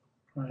need.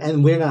 Right.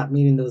 And we're not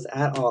meeting those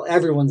at all.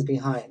 Everyone's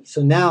behind.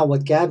 So now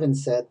what Gavin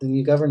said, the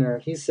new governor,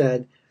 he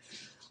said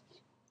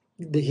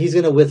that he's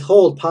going to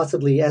withhold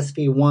possibly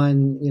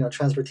SB1,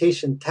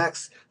 transportation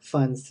tax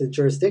funds to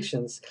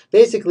jurisdictions.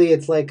 Basically,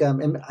 it's like,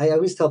 I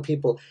always tell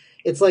people,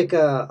 it's like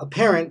a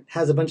parent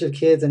has a bunch of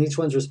kids and each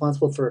one's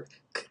responsible for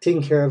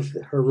taking care of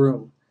her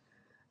room.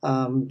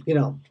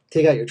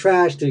 Take out your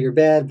trash, do your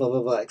bed, blah,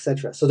 blah, blah,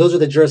 etc. So those are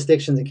the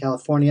jurisdictions in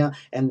California,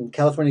 and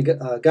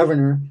California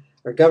governor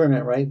or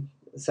government, right?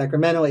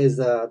 Sacramento is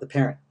the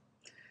parent.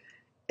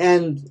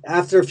 And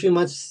after a few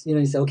months,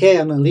 you say, okay,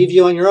 I'm going to leave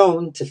you on your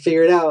own to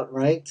figure it out,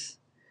 right?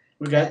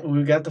 We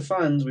got the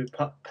funds. We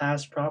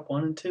passed Prop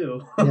 1 and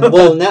 2. Yeah,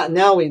 well,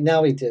 now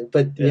we do.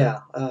 But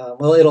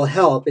well, it'll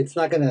help. It's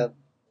not going to,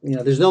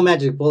 there's no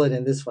magic bullet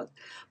in this one.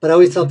 But I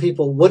always tell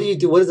people, what do you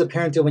do? What does a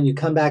parent do when you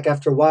come back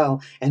after a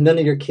while and none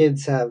of your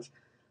kids have,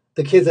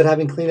 the kids that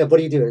haven't cleaned up, what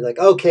do you do? You're like,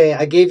 okay,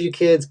 I gave you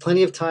kids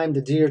plenty of time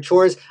to do your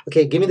chores.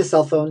 Okay, give me the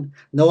cell phone.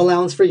 No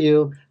allowance for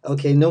you.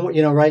 Okay, no more,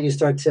 right? You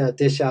start to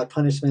dish out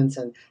punishments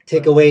and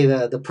take away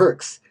the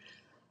perks.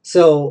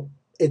 So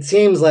it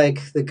seems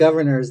like the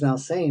governor is now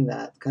saying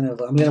that, kind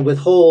of, I'm going to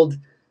withhold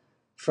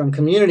from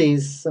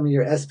communities some of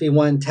your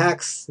SB1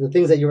 tax, the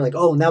things that you were like,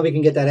 oh, now we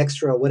can get that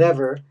extra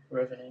whatever.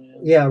 Revenue.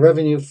 Yeah,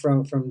 revenue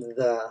from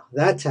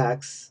that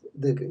tax.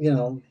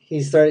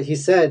 He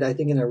said, I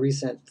think in a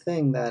recent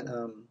thing that,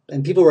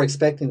 and people were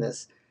expecting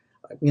this,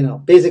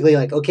 basically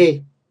like,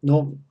 okay,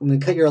 no, I'm going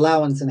to cut your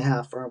allowance in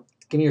half, or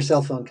give me your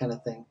cell phone kind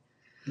of thing.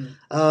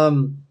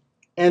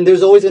 And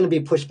there's always going to be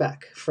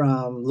pushback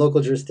from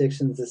local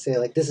jurisdictions to say,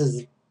 like, this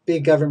is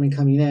big government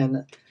coming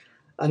in.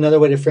 Another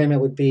way to frame it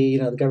would be,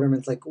 the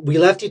government's like, we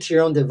left you to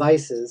your own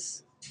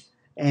devices,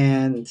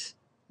 and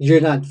you're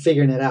not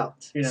figuring it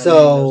out.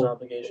 So,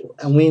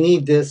 and we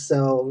need this.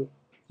 So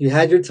you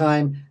had your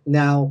time.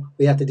 Now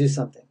we have to do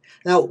something.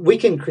 Now we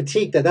can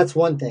critique that. That's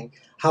one thing.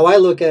 How I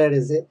look at it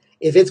is,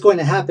 if it's going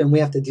to happen, we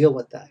have to deal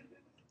with that.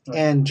 Right.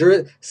 And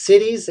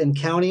cities and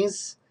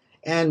counties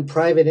and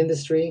private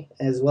industry,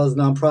 as well as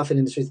nonprofit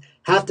industries,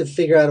 have to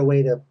figure out a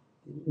way to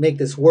make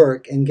this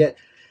work and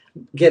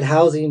get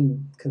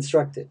housing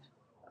constructed.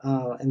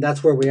 And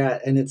that's where we're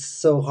at. And it's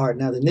so hard.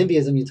 Now, the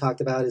NIMBYism you talked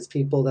about is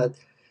people that,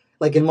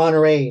 like in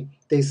Monterey,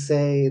 they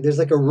say there's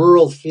like a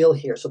rural feel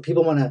here. So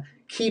people want to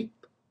keep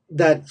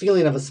that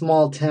feeling of a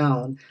small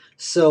town.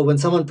 So when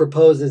someone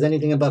proposes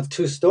anything above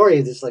 2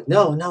 stories, it's like,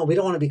 no, we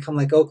don't want to become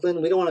like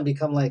Oakland. We don't want to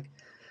become like,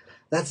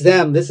 that's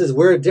them.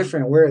 We're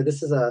different.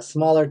 This is a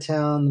smaller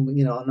town,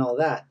 and all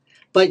that.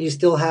 But you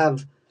still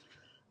have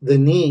the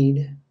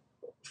need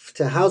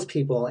to house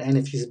people. And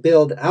if you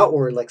build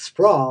outward like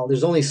sprawl,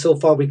 there's only so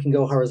far we can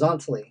go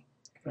horizontally.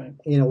 Right.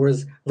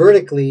 Whereas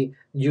vertically,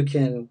 you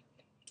can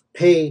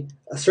pay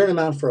a certain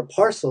amount for a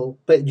parcel,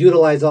 but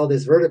utilize all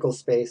this vertical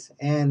space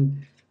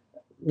and,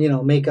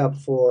 make up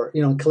for,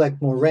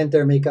 collect more rent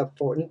there, make up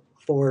for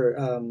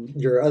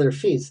your other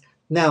fees.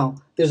 Now,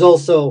 there's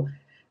also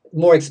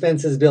more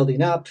expenses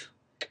building up,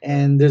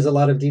 and there's a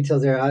lot of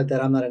details there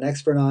that I'm not an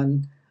expert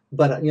on.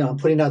 But I'm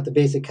putting out the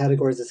basic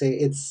categories to say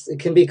it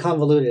can be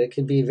convoluted. It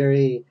can be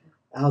very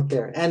out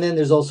there. And then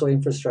there's also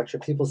infrastructure.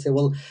 People say,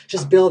 well,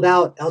 just build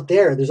out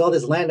there. There's all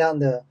this land out in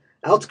the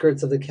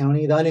outskirts of the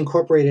county, the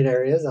unincorporated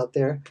areas out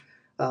there.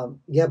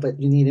 Yeah,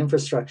 but you need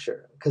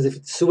infrastructure because if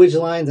it's sewage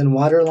lines and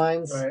water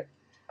lines, Right.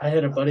 I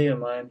had a buddy of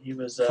mine. He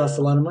was costs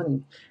a lot of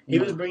money. He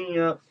was bringing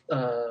up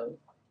a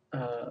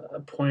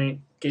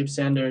point. Gabe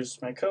Sanders,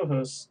 my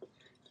co-host,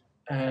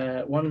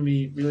 wanted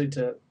me really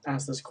to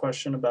ask this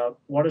question about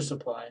water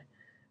supply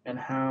and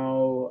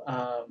how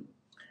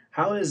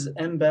is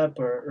MBEP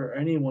or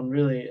anyone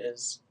really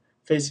is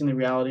facing the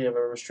reality of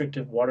a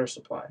restrictive water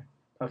supply,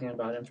 talking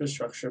about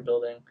infrastructure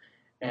building,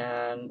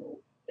 and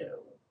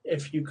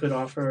if you could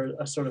offer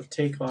a sort of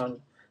take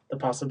on the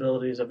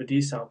possibilities of a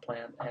desal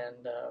plant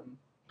and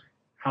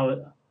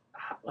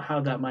how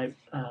that might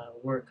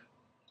work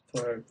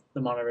for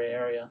the Monterey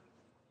area.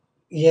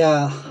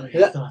 Yeah. What are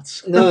your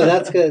thoughts? No,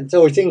 that's good.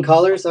 So we're taking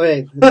callers?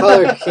 Okay. The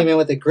caller came in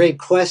with a great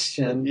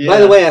question. Yeah.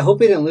 By the way, I hope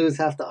we didn't lose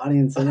half the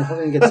audience. I hope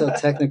we didn't get so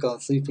technical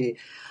and sleepy.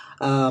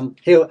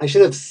 Hey, I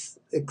should have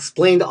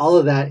explained all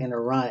of that in a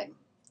rhyme.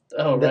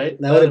 Oh,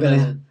 right. That would have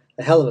been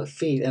a hell of a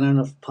feat. And I don't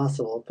know if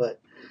possible, but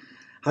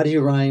how do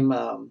you rhyme,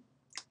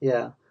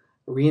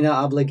 RENA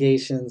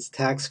obligations,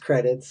 tax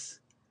credits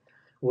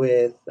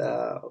with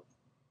the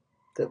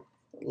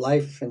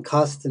life and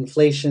cost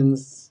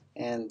inflations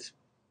and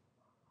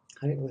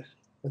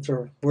what's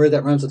a word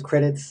that rhymes with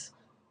credits?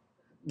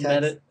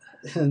 Met it.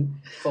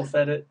 Full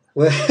fed it.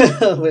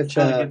 with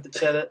Trying to get the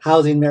cheddar.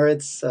 housing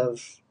merits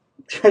of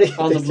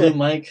On the blue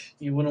mic,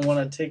 you wouldn't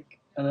want to take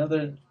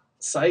another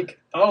psych.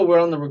 Oh, we're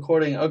on the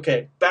recording.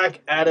 Okay,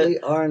 back at it. We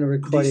are in a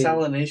recording.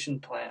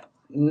 Desalination plant.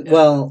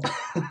 Well,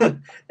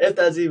 if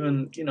that's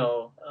even,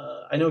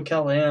 I know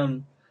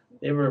Cal-Am,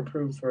 they were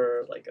approved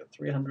for like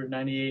a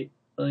 $398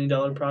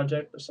 million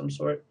project of some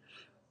sort.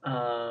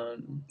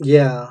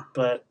 yeah.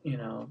 But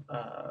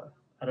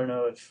I don't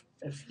know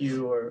if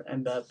you or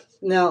MBEP.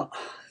 Now,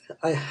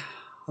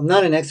 I'm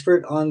not an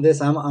expert on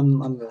this. I'm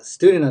a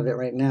student of it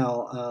right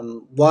now.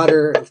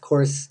 Water, of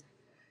course,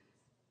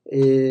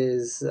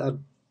 is a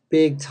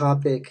big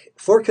topic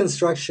for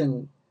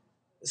construction.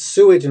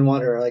 Sewage and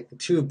water are like the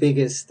two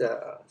biggest,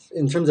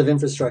 in terms of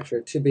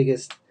infrastructure, two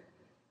biggest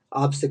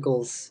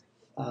obstacles.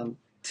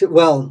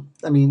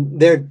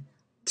 They're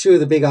two of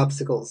the big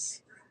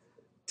obstacles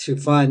to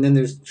fund. Then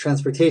there's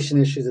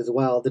transportation issues as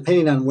well,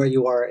 depending on where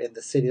you are in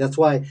the city. That's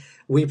why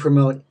we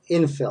promote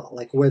infill,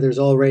 like where there's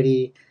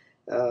already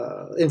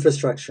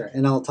infrastructure.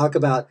 And I'll talk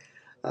about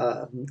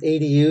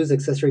ADUs,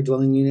 accessory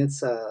dwelling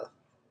units,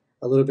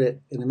 a little bit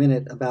in a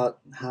minute about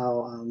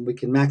how we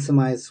can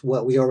maximize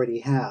what we already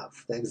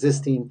have, the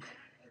existing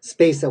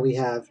space that we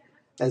have,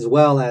 as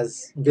well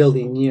as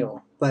building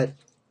new. But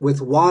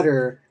with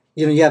water,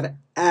 you have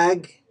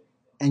ag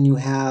and you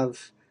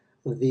have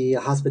the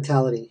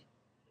hospitality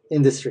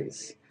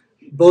industries.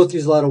 Both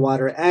use a lot of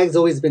water. Ag's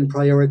always been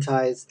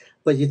prioritized,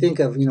 but you think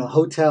of,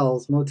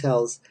 hotels,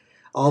 motels,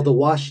 all the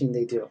washing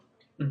they do.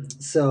 Mm-hmm.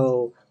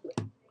 So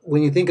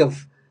when you think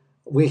of,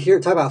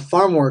 talk about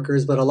farm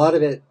workers, but a lot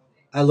of it,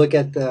 I look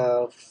at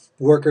the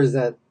workers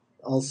that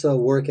also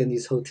work in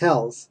these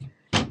hotels,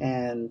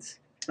 and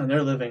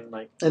they're living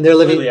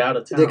completely out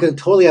of town. They're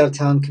totally out of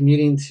town,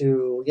 commuting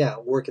to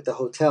work at the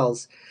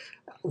hotels.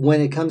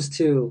 When it comes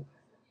to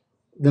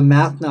the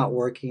math not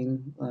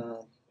working,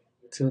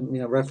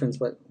 to reference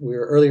what we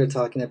were earlier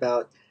talking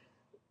about,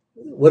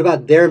 what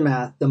about their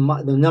math? The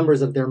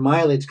numbers of their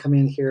mileage coming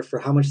in here for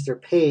how much they're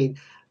paid,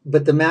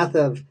 but the math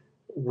of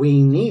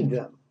we need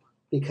them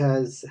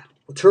because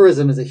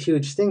tourism is a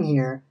huge thing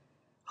here.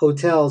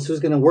 Hotels,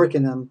 who's going to work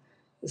in them?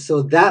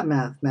 So that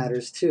math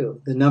matters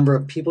too. The number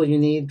of people you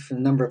need for the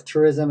number of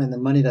tourism and the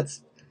money that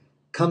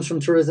comes from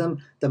tourism,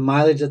 the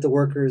mileage that the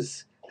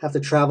workers have to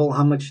travel,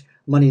 how much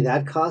money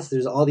that costs.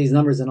 There's all these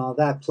numbers and all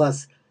that,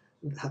 plus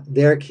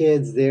their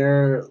kids,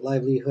 their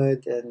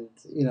livelihood, and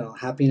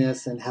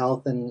happiness and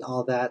health and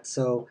all that.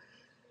 So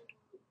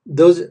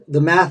the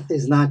math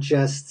is not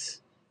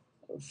just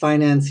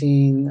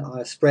financing a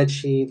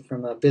spreadsheet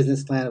from a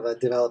business plan of a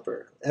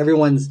developer.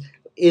 Everyone's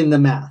in the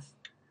math.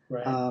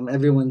 Right.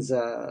 Everyone's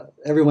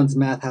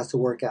math has to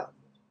work out.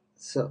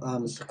 So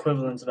it's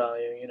equivalence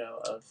value,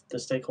 of the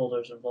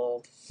stakeholders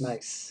involved.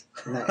 Nice,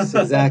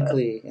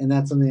 exactly, and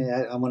that's something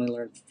I want to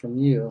learn from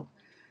you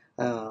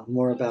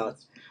more about.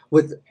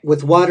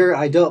 With water,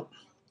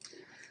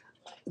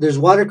 there's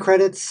water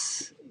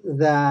credits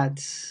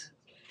that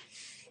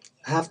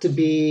have to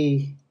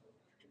be.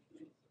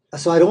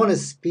 So I don't want to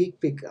speak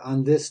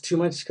on this too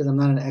much because I'm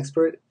not an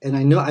expert, and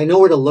I know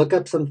where to look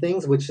up some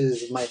things, which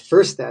is my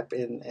first step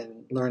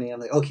in learning. I'm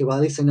like, okay, well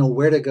at least I know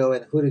where to go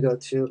and who to go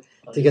to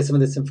get some of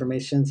this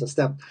information. So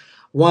step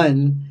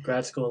one,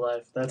 grad school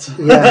life. That's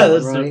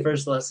that's right. The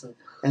first lesson.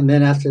 And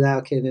then after that,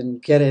 okay, then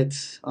get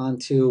it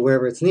onto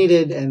wherever it's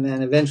needed, and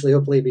then eventually,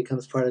 hopefully, it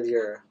becomes part of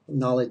your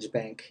knowledge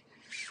bank.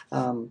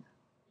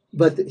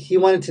 But he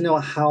wanted to know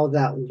how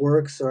that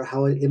works or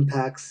how it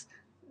impacts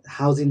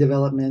housing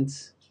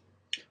development.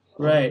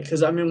 Right,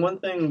 because one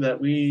thing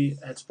that we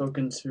had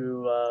spoken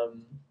to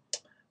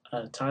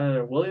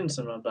Tyler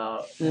Williamson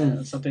about,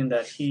 something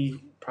that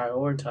he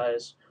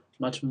prioritized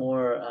much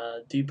more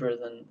deeper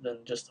than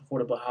just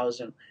affordable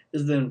housing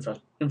is the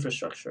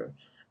infrastructure,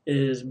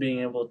 is being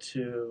able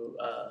to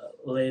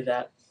lay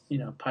that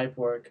pipe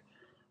work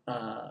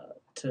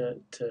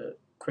to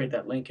create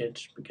that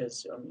linkage,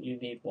 because you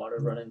need water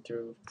running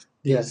through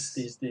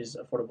these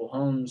affordable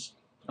homes.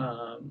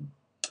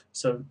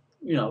 So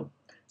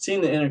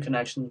seeing the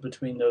interconnections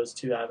between those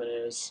two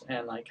avenues,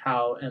 and like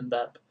how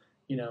MBEP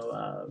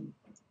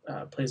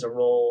plays a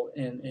role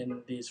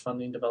in these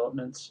funding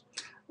developments.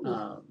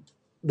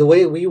 The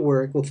way we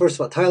work, well, first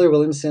of all, Tyler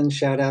Williamson,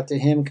 shout out to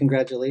him,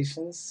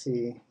 congratulations.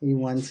 He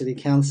won city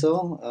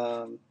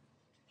council.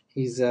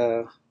 He's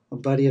a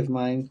buddy of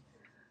mine.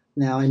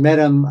 Now, I met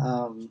him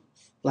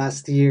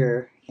last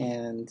year,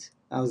 and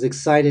I was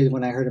excited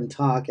when I heard him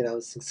talk, and I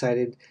was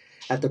excited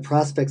at the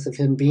prospects of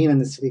him being on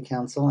the city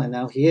council, and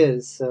now he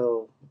is.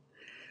 So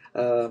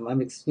I'm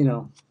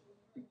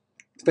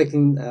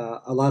expecting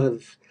a lot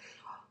of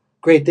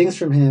great things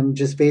from him,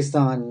 just based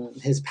on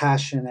his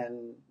passion and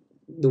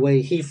the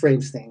way he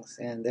frames things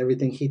and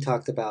everything he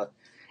talked about.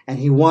 And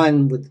he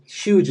won with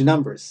huge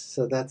numbers,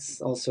 so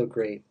that's also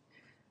great.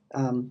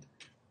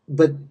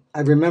 But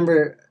I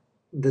remember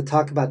the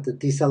talk about the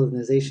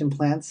desalinization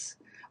plants.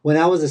 When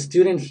I was a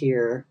student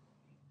here,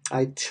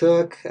 I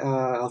took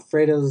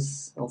Alfredo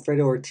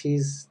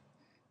Ortiz,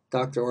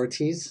 Dr.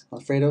 Ortiz.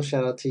 Alfredo,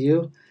 shout out to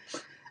you.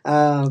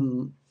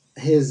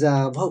 His,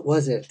 what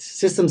was it?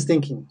 Systems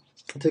thinking.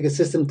 I took a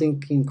system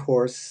thinking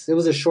course. It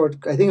was a short,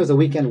 I think it was a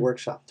weekend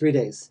workshop, 3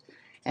 days.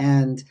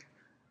 And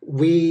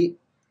we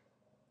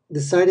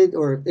decided,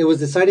 or it was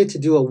decided to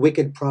do a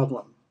wicked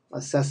problem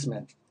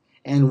assessment,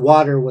 and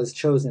water was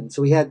chosen.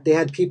 So they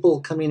had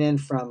people coming in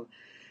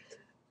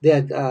they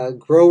had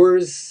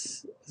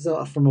growers,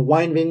 so from a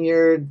wine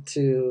vineyard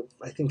to,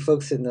 I think,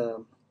 folks in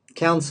the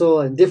council,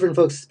 and different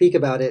folks speak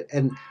about it.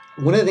 And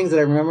one of the things that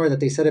I remember that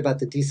they said about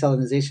the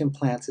desalinization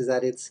plants is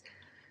that it's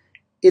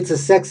a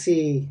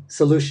sexy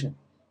solution.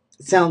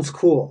 It sounds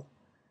cool.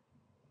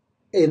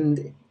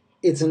 And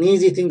it's an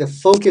easy thing to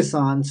focus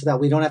on so that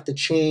we don't have to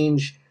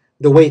change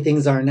the way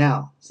things are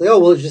now. So,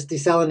 we'll just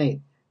desalinate.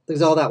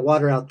 There's all that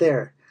water out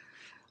there.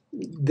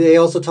 They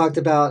also talked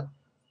about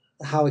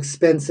how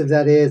expensive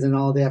that is and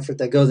all the effort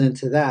that goes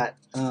into that.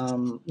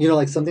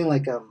 Like something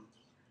like,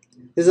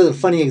 this is a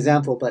funny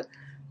example, but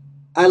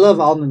I love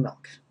almond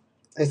milk.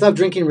 I stopped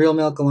drinking real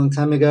milk a long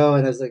time ago,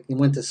 and I was like,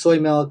 went to soy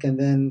milk and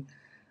then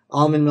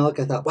almond milk.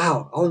 I thought,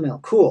 wow, almond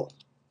milk, cool.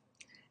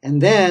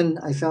 And then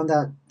I found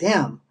out,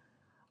 damn,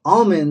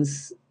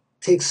 almonds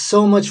take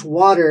so much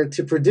water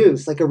to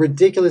produce, like a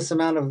ridiculous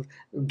amount of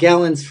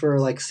gallons for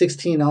like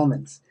 16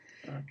 almonds.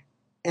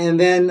 And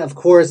then, of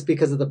course,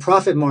 because of the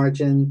profit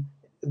margin,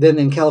 then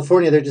in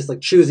California, they're just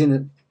like choosing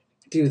to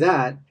do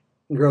that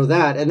and grow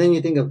that. And then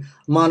you think of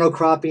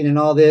monocropping and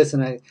all this,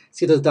 and I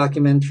see those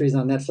documentaries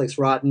on Netflix,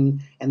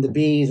 Rotten, and the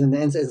bees and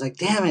the insects. It's like,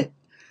 damn it,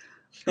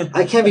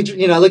 I can't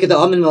be, I look at the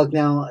almond milk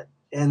now,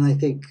 and I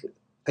think,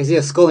 I see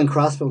a skull and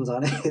crossbones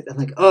on it. I'm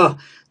like, oh,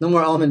 no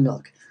more almond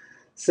milk.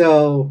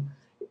 So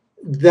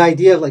the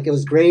idea of, like, it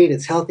was great,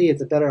 it's healthy,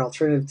 it's a better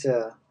alternative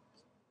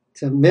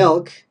to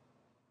milk,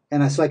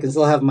 and so I can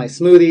still have my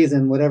smoothies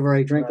and whatever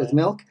I drink with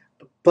milk,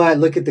 but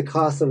look at the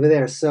cost over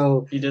there.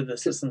 So you did the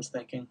systems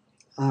thinking.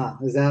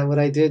 Is that what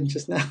I did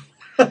just now?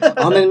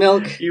 Almond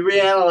milk? You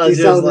reanalyzed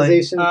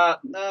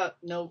desalinization?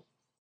 No.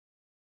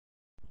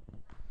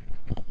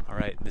 All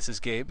right, this is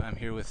Gabe. I'm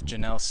here with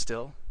Janelle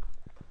Still,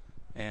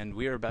 and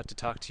we are about to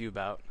talk to you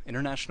about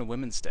International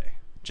Women's Day.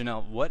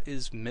 Janelle, what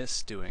is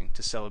MISS doing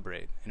to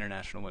celebrate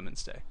International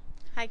Women's Day?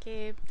 Hi,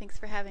 Gabe. Thanks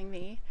for having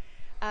me.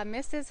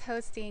 MISS is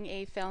hosting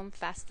a film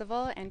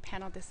festival and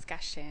panel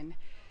discussion.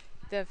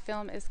 The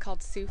film is called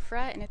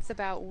Sufra, and it's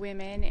about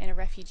women in a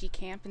refugee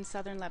camp in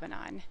southern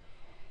Lebanon.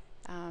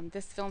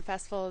 This film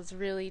festival is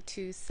really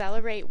to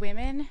celebrate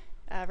women,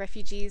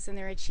 refugees, and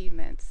their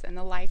achievements and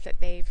the life that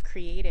they've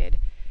created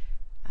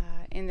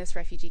in this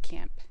refugee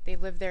camp.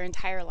 They've lived their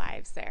entire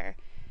lives there.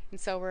 And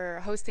so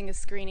we're hosting a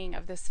screening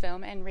of this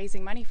film and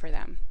raising money for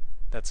them.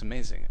 That's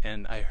amazing.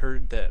 And I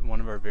heard that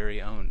one of our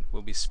very own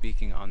will be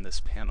speaking on this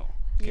panel.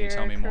 Can you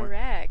tell me more? You're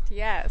correct,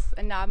 yes.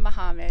 Anab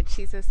Mohammed.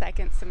 She's a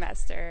second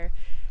semester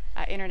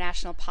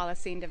international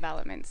policy and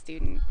development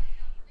student.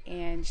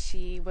 And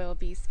she will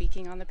be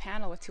speaking on the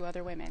panel with 2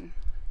 other women.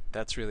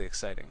 That's really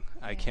exciting.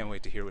 I can't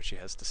wait to hear what she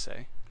has to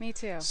say. Me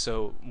too.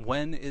 So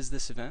when is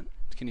this event?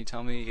 Can you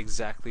tell me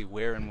exactly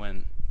where and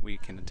when we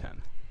can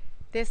attend?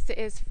 This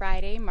is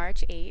Friday,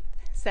 March 8th,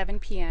 7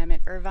 p.m. at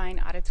Irvine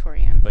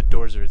Auditorium. But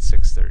doors are at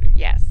 6:30.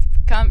 Yes.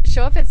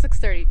 Show up at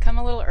 6:30. Come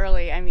a little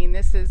early. I mean,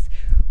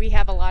 we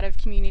have a lot of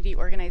community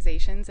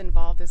organizations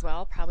involved as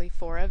well, probably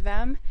 4 of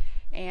them.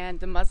 And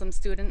the Muslim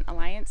Student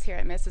Alliance here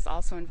at MISS is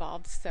also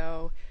involved.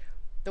 So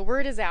the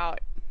word is out.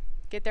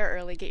 Get there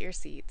early, get your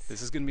seats.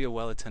 This is going to be a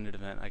well-attended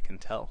event, I can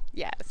tell.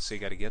 Yes. So you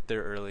got to get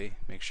there early.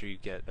 Make sure you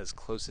get as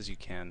close as you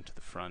can to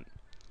the front.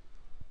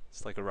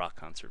 It's like a rock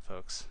concert,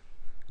 folks.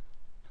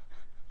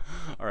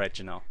 All right,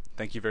 Janelle.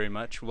 Thank you very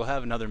much. We'll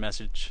have another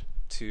message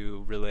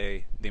to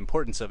relay the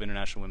importance of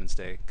International Women's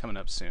Day coming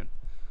up soon.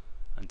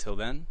 Until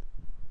then,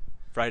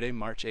 Friday,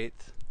 March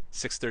 8th,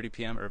 6:30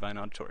 p.m., Irvine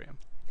Auditorium.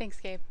 Thanks,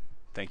 Gabe.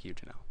 Thank you,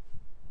 Janelle.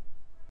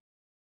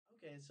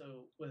 Okay,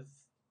 so with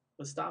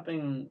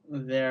stopping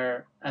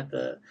there at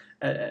the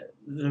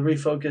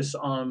refocus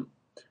on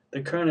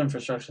the current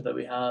infrastructure that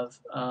we have,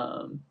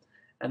 and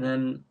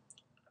then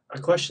a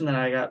question that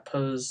I got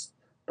posed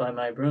by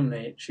my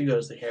roommate. She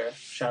goes to here.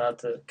 Shout out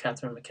to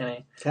Catherine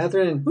McKinney.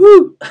 Catherine,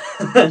 woo!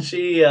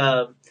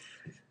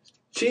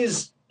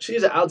 She's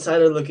an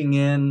outsider looking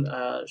in.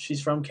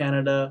 She's from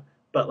Canada,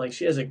 but like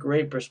she has a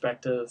great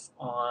perspective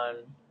on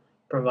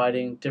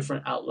providing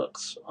different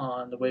outlooks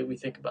on the way we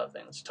think about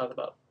things. Talk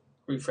about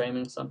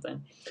reframing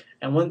something.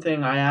 And one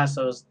thing I asked,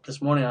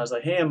 this morning, I was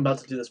like, hey, I'm about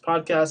to do this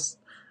podcast.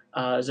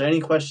 Is there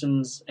any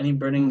questions, any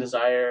burning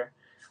desire?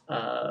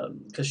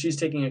 Because she's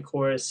taking a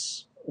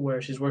course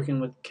where she's working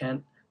with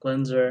Kent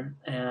Glenzer.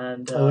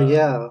 And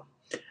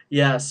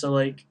yeah, so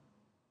like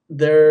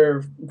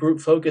their group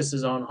focus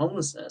is on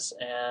homelessness,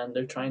 and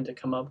they're trying to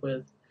come up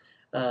with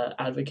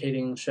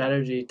advocating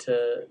strategy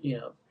to,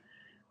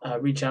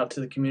 reach out to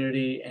the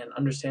community and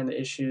understand the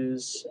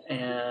issues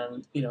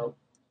and,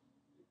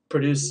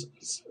 produce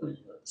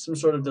some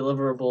sort of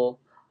deliverable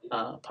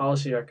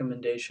policy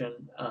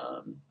recommendation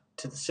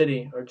to the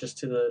city or just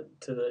to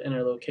the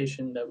inner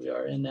location that we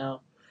are in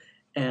now.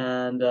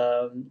 And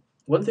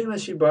one thing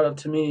that she brought up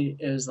to me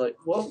is like,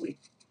 well,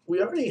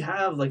 we already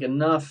have like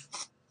enough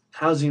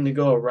housing to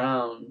go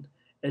around.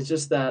 It's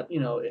just that,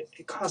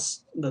 it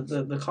costs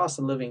the cost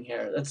of living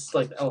here. That's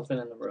like the elephant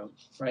in the room,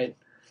 right?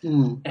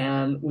 Mm.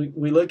 And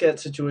we look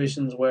at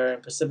situations where in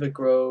Pacific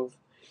Grove,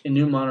 in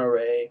New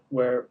Monterey,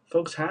 where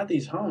folks have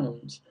these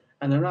homes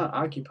and they're not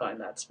occupying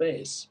that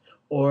space,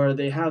 or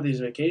they have these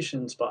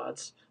vacation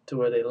spots to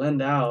where they lend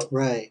out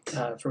right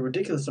for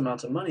ridiculous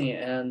amounts of money,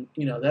 and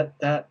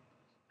that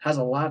has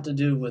a lot to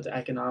do with the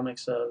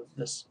economics of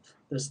this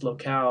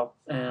locale,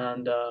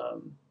 and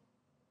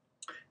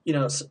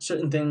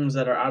certain things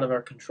that are out of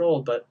our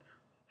control. But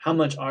how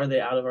much are they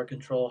out of our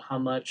control? How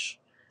much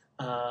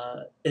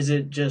is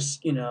it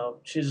just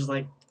she's just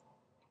like,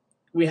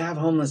 we have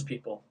homeless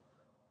people.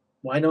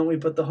 Why don't we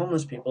put the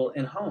homeless people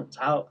in homes?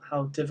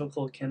 How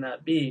difficult can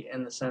that be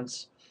in the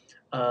sense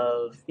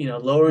of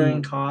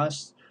lowering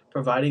costs,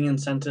 providing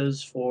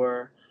incentives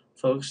for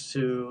folks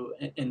to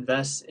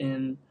invest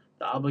in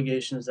the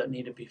obligations that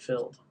need to be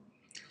filled?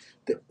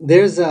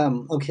 There's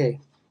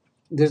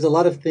there's a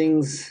lot of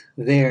things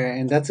there,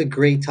 and that's a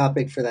great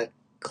topic for that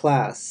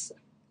class.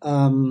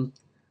 One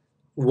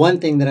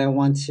thing that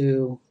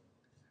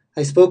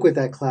I spoke with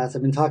that class.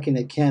 I've been talking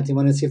to Kent. I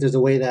want to see if there's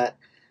a way that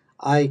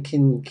I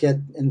can get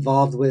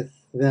involved with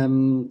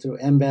them through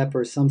MBEP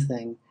or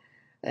something.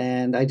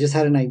 And I just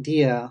had an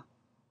idea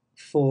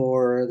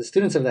for the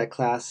students of that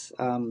class.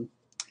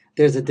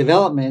 There's a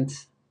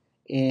development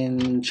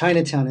in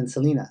Chinatown in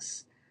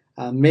Salinas.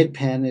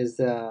 MidPen is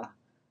the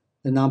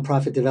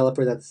nonprofit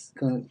developer that's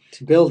going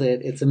to build it.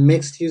 It's a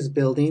mixed-use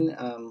building,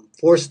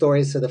 4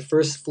 stories. So the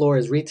first floor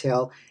is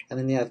retail, and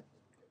then they have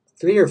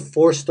 3 or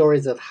 4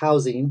 stories of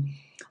housing,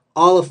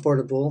 all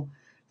affordable,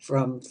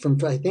 from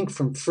I think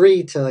from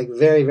free to like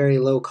very, very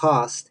low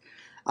cost.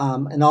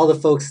 And all the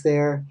folks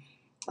there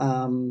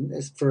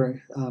is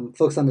for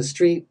folks on the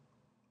street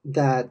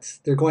that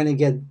they're going to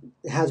get,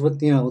 has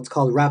what what's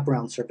called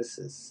wraparound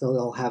services. So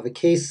they'll have a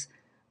case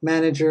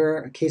manager,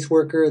 a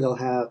caseworker, they'll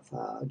have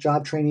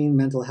job training,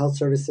 mental health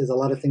services, a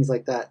lot of things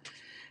like that.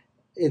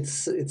 It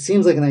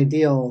seems like an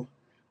ideal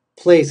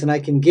place, and I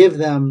can give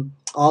them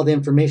all the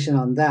information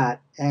on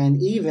that.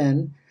 And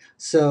even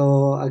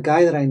so, a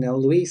guy that I know,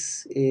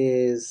 Luis,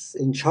 is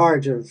in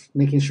charge of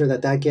making sure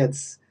that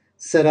gets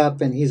set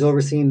up, and he's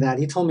overseeing that.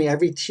 He told me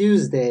every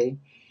Tuesday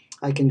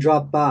I can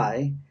drop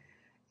by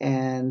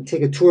and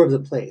take a tour of the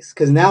place,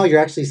 because now you're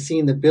actually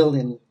seeing the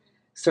building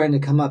starting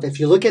to come up.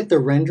 If you look at the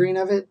rendering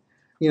of it,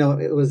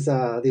 it was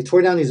they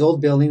tore down these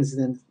old buildings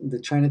in the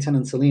Chinatown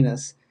and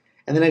Salinas,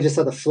 and then I just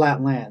saw the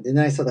flat land, and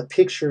then I saw the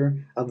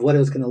picture of what it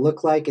was going to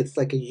look like. It's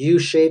like a U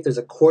shape. There's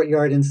a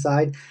courtyard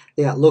inside.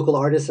 They got local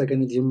artists that are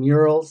going to do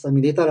murals. I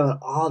mean, they thought about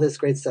all this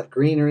great stuff: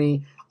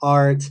 greenery,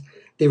 art.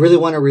 They really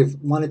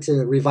wanted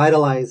to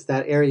revitalize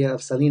that area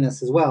of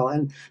Salinas as well.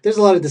 And there's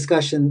a lot of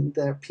discussion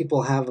that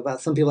people have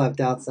about. Some people have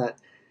doubts that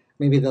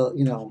maybe there's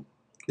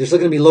still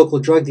going to be local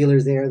drug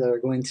dealers there that are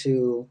going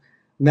to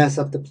mess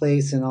up the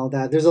place and all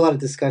that. There's a lot of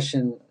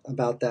discussion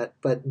about that.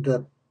 But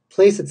the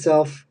place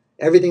itself,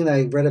 everything that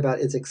I read about,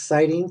 is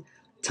exciting.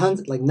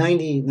 Tons, like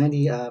 90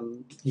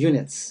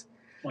 units.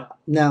 Wow.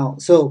 Now,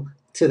 so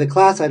to the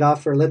class, I'd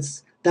offer,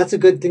 that's a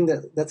good thing,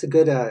 that's a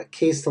good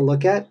case to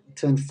look at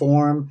to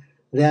inform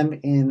them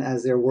in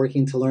as they're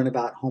working to learn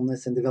about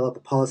homeless and develop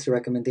a policy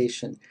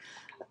recommendation.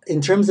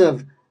 In terms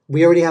of,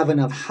 we already have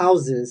enough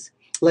houses,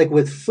 like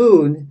with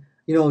food,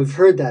 we've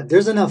heard that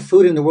there's enough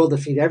food in the world to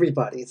feed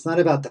everybody. It's not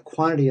about the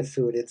quantity of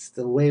food, it's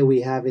the way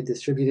we have it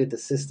distributed, the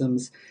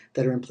systems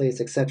that are in place,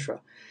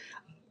 etc.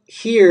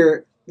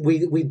 Here,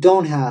 we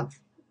don't have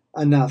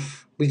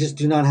enough. We just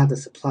do not have the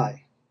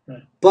supply.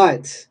 Right.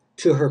 But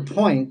to her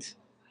point,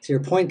 to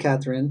your point,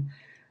 Catherine,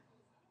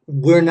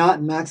 we're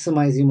not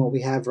maximizing what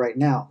we have right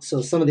now.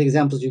 So some of the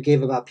examples you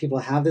gave about people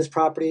have this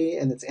property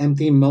and it's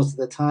empty most of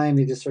the time,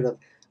 they just sort of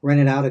rent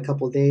it out a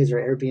couple of days or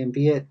Airbnb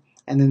it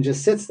and then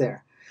just sits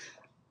there.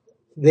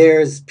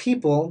 There's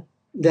people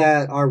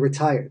that are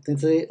retired.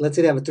 Let's say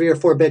they have a 3 or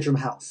 4 bedroom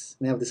house.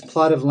 They have this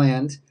plot of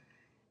land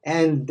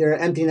and they're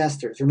empty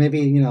nesters, or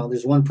maybe,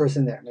 there's one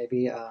person there.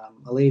 Maybe a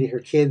lady, her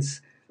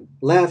kids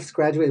left,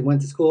 graduated,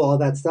 went to school, all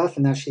that stuff,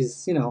 and now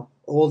she's,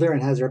 older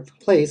and has her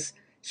place.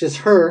 It's just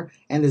her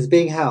and this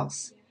big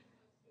house.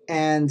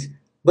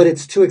 But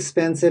it's too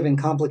expensive and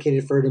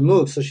complicated for her to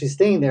move, so she's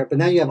staying there. But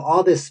now you have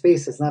all this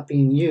space that's not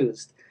being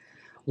used.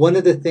 One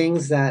of the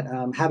things that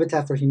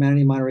Habitat for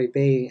Humanity Monterey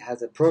Bay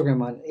has a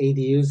program on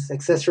ADUs,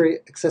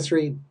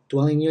 accessory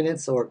dwelling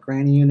units or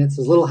granny units,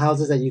 those little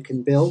houses that you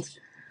can build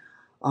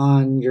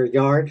on your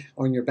yard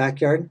or in your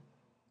backyard,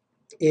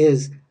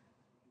 is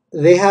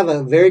they have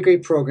a very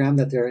great program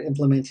that they're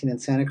implementing in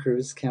Santa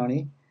Cruz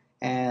County.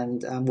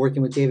 And I'm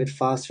working with David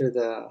Foster,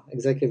 the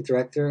executive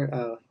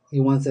director.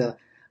 He wants to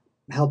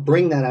help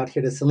bring that out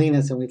here to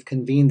Salinas, and we've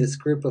convened this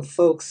group of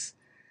folks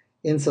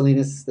in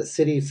Salinas, the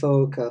city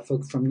folk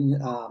from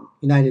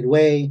United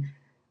Way,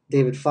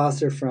 David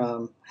Foster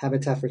from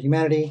Habitat for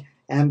Humanity,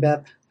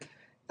 AMBEP,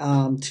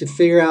 to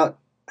figure out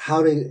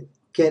how to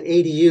get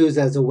ADUs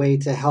as a way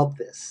to help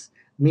this.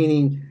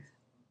 Meaning,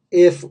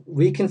 if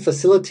we can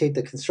facilitate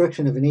the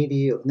construction of an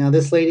ADU. Now,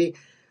 this lady,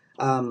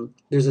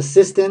 there's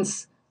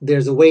assistance,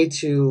 there's a way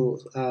to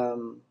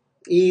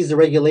ease the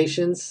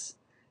regulations,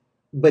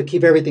 but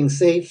keep everything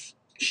safe.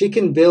 She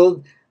can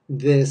build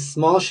this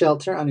small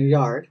shelter on her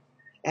yard,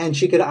 and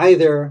she could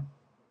either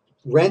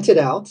rent it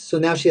out, so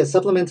now she has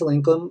supplemental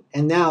income,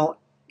 and now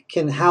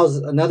can house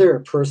another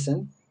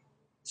person.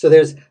 So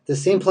there's the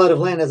same plot of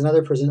land as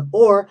another person,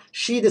 or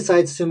she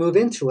decides to move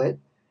into it,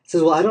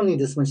 says, well, I don't need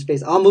this much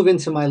space. I'll move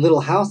into my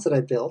little house that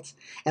I built,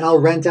 and I'll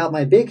rent out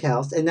my big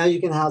house, and now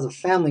you can house a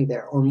family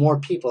there, or more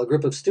people, a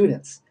group of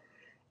students.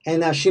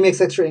 And now she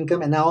makes extra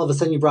income, and now all of a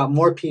sudden you brought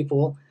more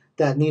people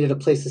that needed a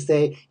place to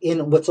stay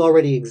in what's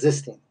already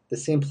existing, the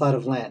same plot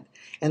of land.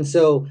 And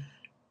so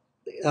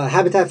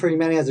Habitat for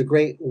Humanity has a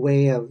great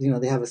way of,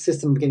 they have a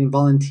system of getting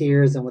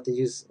volunteers and what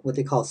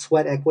they call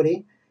sweat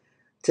equity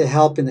to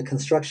help in the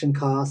construction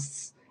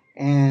costs.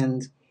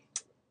 And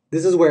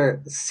this is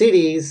where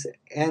cities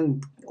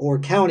or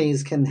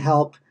counties can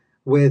help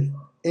with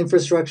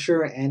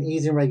infrastructure and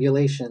easing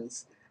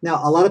regulations.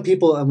 Now, a lot of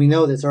people, and we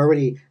know this, are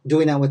already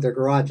doing that with their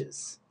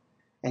garages.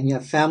 And you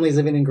have families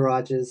living in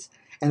garages.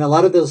 And a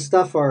lot of those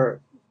stuff are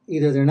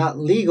either they're not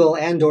legal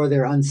and or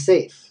they're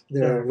unsafe.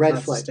 They're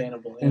red flag.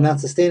 Sustainable. They're not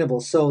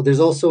sustainable. So there's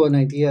also an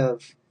idea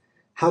of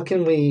how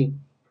can we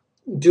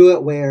do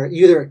it where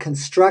you either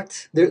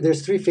construct,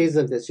 there's 3 phases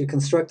of this. You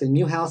construct a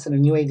new house and a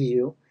new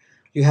ADU.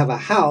 You have a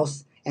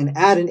house and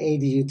add an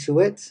ADU to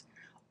it.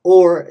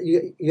 Or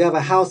you have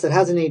a house that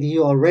has an ADU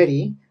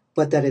already,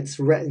 but that it's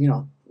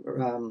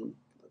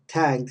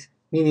tagged,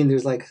 meaning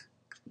there's like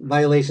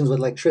violations with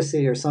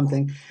electricity or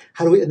something.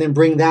 How do we then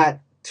bring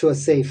that to a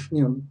safe,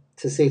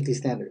 to safety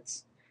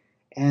standards?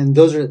 And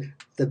those are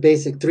the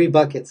basic 3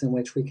 buckets in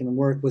which we can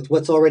work with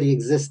what's already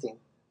existing.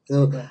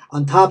 So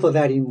on top of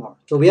adding more.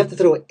 So we have to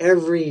throw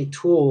every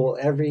tool,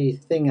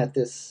 everything at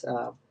this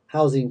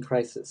housing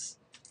crisis,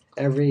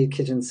 every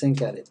kitchen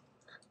sink at it.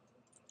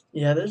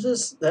 Yeah, there's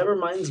this, that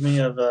reminds me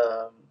of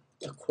a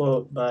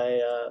quote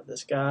by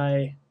this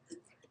guy.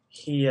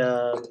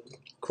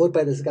 Quote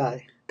by this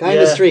guy. Guy in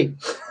the street.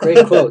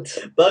 Great quote.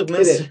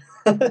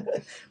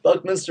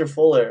 Buckminster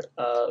Fuller,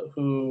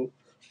 who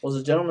was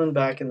a gentleman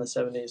back in the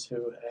 70s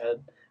who had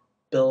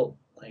built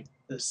like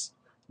this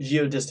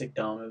geodesic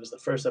dome. It was the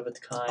first of its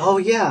kind. Oh,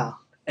 yeah.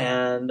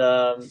 And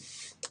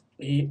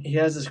he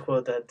has this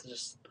quote that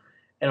just,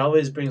 it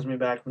always brings me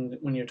back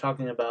when you're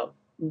talking about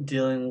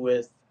dealing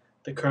with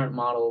the current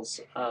models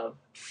of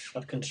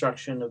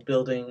construction, of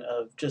building,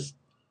 of just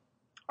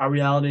our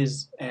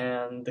realities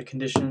and the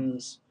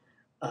conditions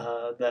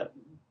that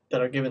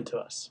are given to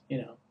us,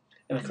 in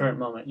the current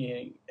moment.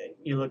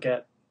 You look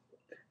at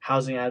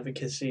housing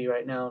advocacy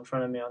right now in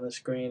front of me on the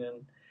screen,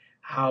 and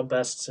how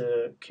best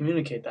to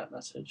communicate that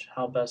message,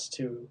 how best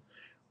to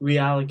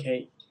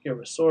reallocate your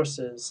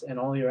resources and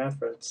all your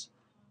efforts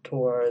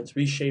towards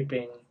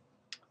reshaping,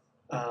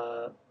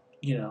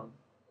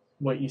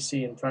 what you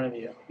see in front of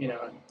you,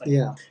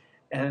 Yeah.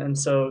 And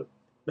so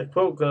the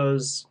quote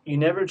goes, "You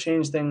never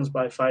change things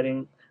by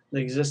fighting the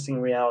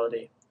existing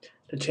reality.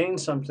 To change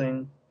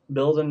something,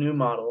 build a new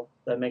model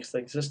that makes the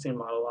existing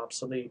model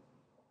obsolete."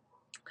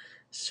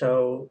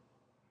 So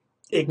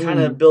it kind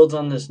of builds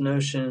on this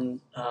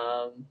notion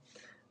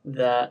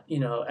that,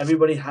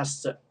 everybody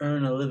has to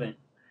earn a living.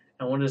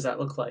 And what does that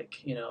look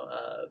like?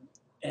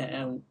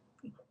 And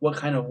what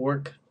kind of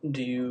work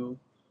do you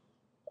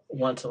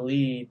want to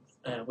lead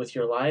with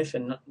your life,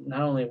 and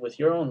not only with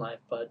your own life,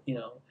 but,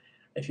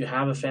 if you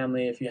have a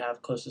family, if you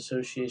have close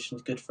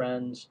associations, good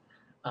friends.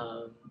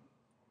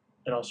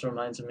 It also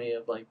reminds me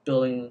of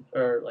building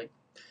or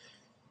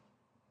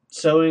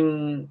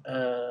sowing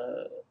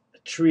a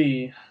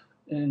tree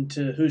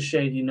into whose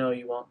shade you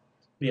won't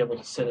be able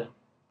to sit in.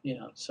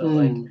 So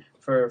like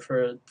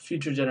for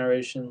future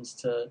generations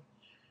to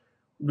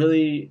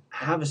really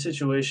have a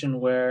situation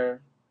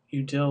where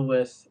you deal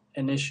with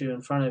an issue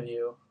in front of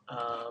you,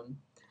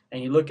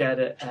 and you look at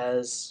it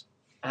as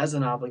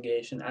an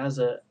obligation, as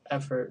an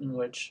effort in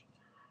which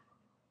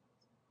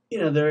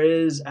there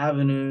is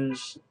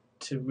avenues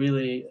to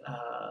really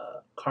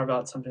carve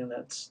out something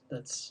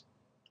that's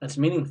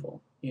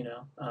meaningful.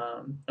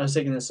 I was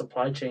taking a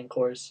supply chain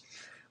course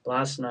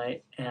last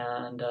night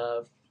and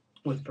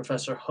with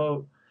Professor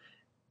Hope,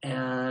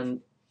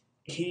 and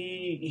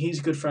he's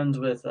good friends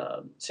with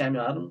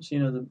Samuel Adams,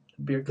 the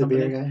beer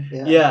company. The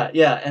beer guy,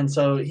 yeah. And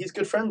so he's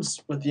good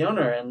friends with the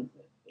owner, and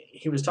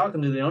he was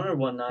talking to the owner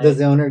one night. Does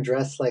the owner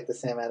dress like the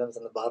Sam Adams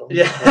in the bottle?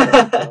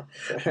 Yeah.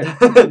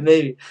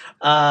 Maybe.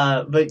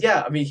 But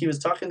yeah, I mean, he was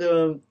talking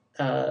to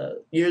him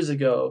years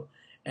ago,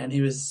 and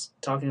he was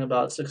talking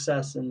about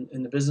success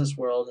in the business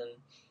world, and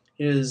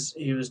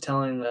he was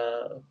telling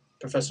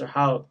Professor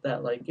Hout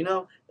that, like,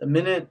 the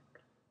minute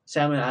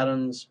Samuel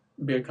Adams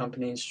beer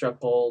company struck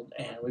gold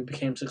and we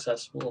became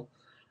successful,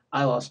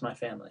 I lost my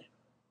family.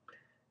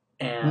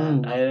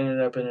 And I ended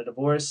up in a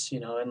divorce,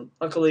 and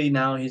luckily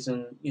now he's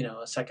in,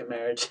 a second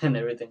marriage and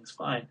everything's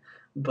fine.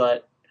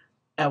 But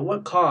at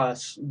what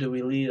cost do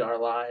we lead our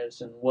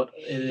lives and what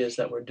it is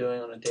that we're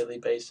doing on a daily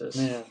basis?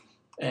 Yeah.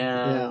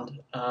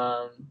 And,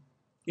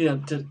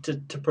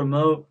 to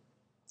promote,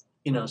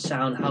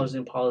 sound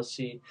housing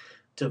policy,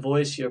 to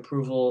voice your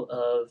approval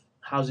of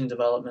housing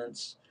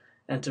developments,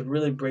 and to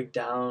really break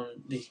down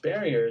these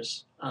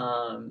barriers,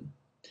 kind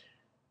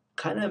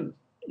of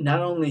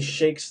not only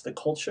shakes the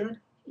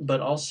culture, but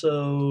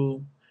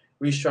also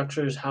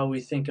restructures how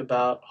we think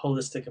about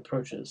holistic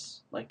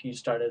approaches, like you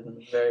started in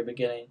the very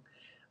beginning.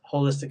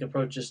 Holistic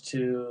approaches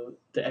to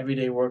the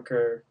everyday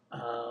worker,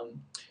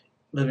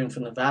 living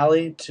from the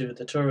valley to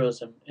the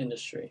tourism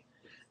industry,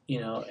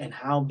 and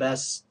how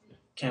best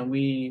can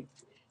we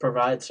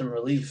provide some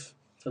relief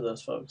for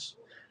those folks,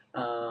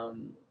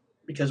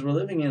 because we're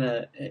living in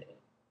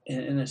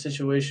a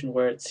situation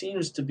where it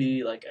seems to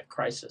be like a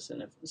crisis,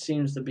 and it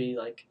seems to be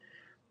like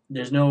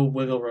there's no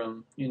wiggle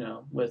room,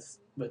 with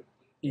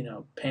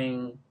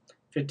paying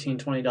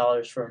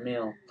 $15-$20 for a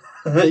meal.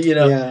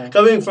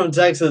 Coming from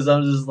Texas,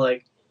 I'm just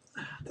like,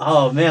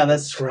 oh man,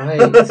 that's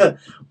right.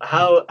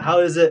 How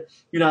is it?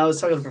 I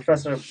was talking to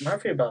Professor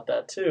Murphy about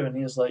that too, and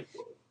he was like,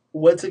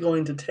 what's it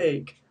going to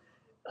take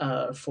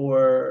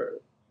for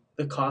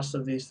the cost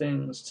of these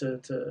things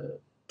to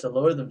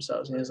lower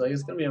themselves? And he's like,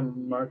 it's going to be a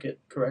market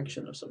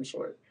correction of some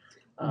sort.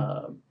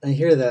 I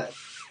hear that.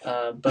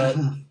 But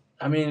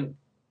I mean,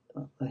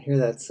 I hear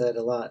that said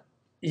a lot.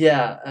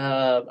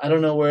 Yeah, I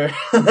don't know where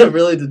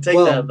really to take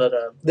that, but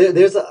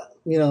there's a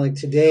like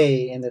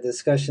today in the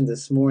discussion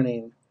this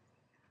morning,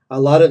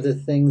 a lot of the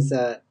things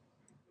that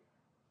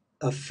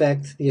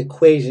affect the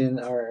equation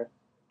are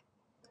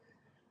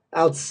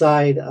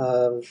outside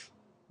of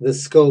the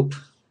scope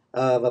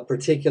of a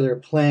particular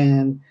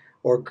plan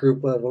or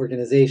group of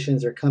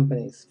organizations or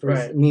companies.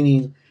 Right.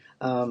 Meaning,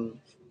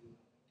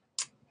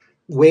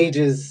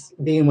 wages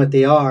being what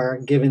they are,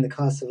 given the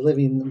cost of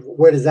living,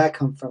 where does that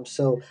come from?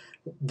 So,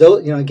 though,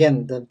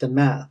 again, the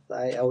math.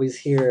 I always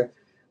hear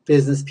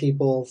business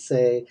people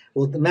say,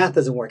 well, the math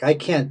doesn't work. I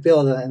can't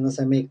build unless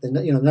I make the,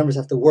 numbers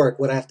have to work,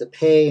 what I have to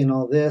pay and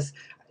all this.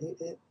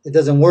 It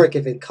doesn't work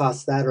if it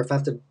costs that, or if I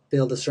have to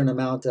build a certain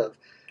amount of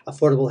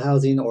affordable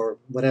housing or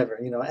whatever,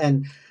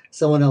 And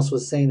someone else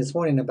was saying this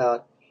morning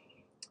about,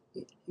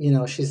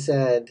 she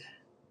said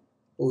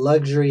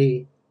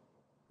luxury,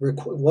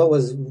 what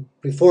was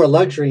before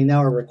luxury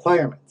now are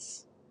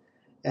requirements.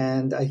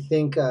 And I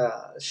think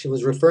she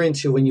was referring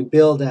to when you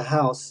build a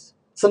house,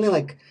 something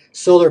like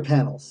solar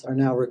panels are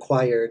now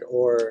required,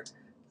 or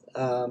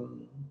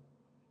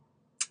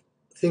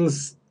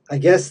things, I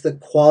guess the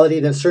quality,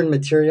 there's certain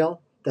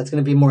material that's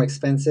going to be more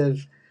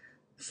expensive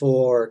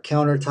for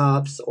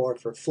countertops or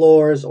for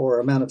floors or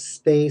amount of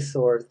space,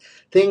 or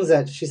things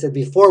that she said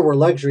before were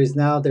luxuries,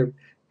 now they're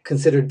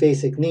considered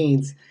basic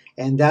needs.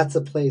 And that's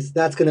a place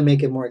that's going to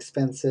make it more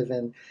expensive.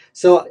 And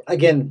so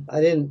again,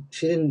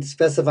 she didn't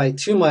specify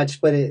too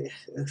much, but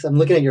I'm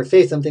looking at your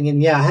face, I'm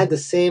thinking, yeah, I had the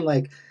same,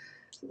 like,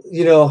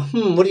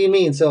 what do you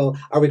mean? So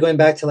are we going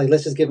back to, like,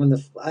 let's just give them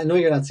I know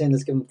you're not saying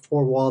let's give them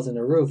 4 walls and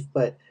a roof,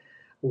 but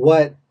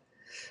what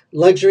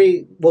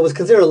was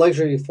considered a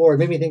luxury before, it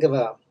made me think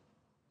of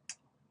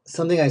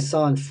something I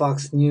saw on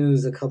Fox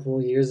News a couple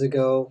of years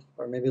ago,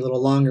 or maybe a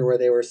little longer, where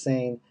they were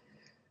saying,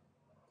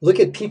 look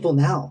at people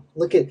now.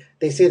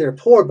 They say they're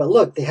poor, but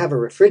look, they have a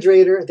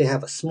refrigerator, they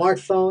have a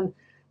smartphone,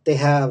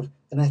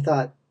 and I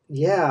thought,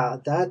 yeah,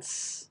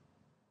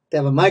 they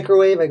have a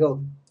microwave. I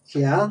go,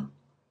 yeah,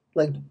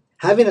 like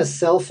having a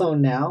cell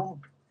phone now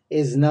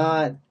is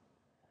not,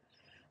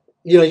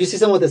 you see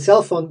someone with a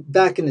cell phone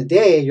back in the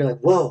day, you're like,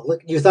 whoa,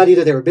 look, you thought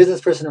either they were a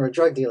business person or a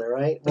drug dealer,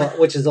 right? Well,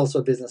 which is also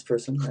a business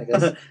person, I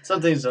guess.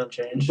 Some things don't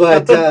change.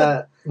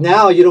 But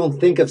now you don't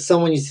think of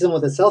someone, you see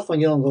someone with a cell phone,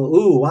 you don't go,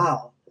 ooh,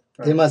 wow.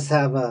 Right. They must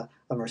have a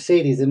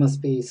Mercedes. It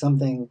must be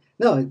something.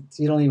 No,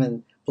 you don't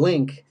even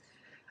blink.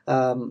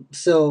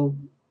 So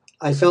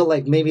I felt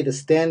like maybe the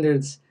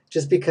standards,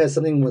 just because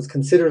something was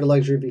considered a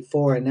luxury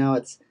before and now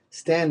it's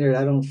standard,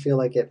 I don't feel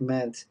like it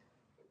meant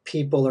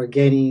people are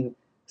getting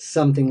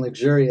something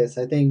luxurious.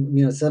 I think,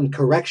 some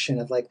correction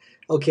of like,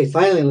 okay,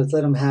 finally, let's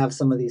let them have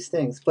some of these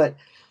things. But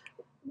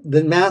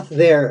the math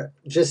there,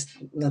 just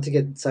not to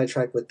get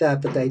sidetracked with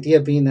that, but the idea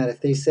being that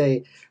if they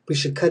say we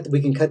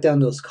can cut down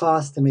those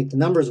costs to make the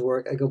numbers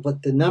work, I go,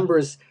 but the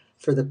numbers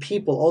for the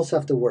people also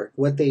have to work.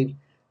 What they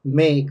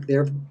make,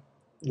 their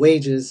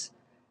wages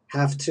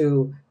have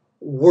to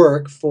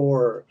work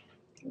for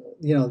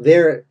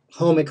their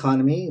home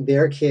economy,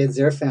 their kids,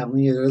 their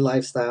family, their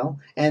lifestyle.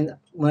 And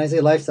when I say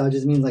lifestyle, it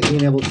just means like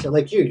being able to,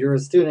 like you're a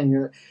student and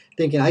you're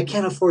thinking, I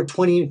can't afford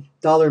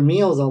 $20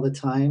 meals all the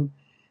time,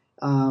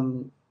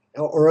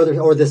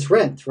 or this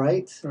rent,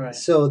 right? Right.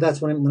 So that's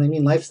when I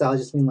mean lifestyle, I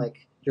just mean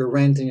like your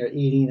rent and your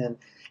eating,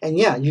 and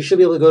yeah, you should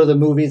be able to go to the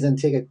movies and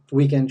take a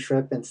weekend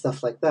trip and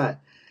stuff like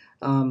that.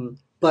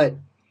 But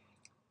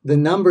the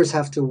numbers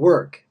have to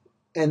work.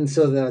 And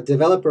so the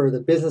developer or the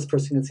business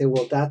person can say,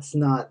 well,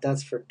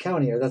 that's for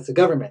county or that's the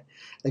government.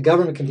 The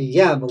government can be,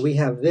 yeah, but we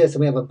have this and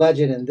we have a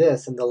budget and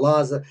this and the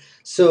laws.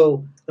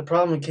 So the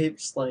problem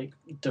keeps like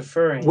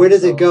deferring. Where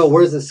does it go?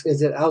 Where is this?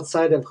 Is it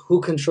outside of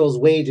who controls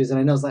wages? And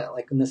I know it's not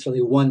like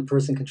necessarily one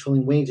person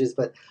controlling wages,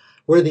 but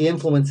where are the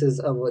influences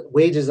of what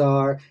wages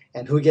are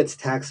and who gets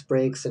tax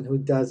breaks and who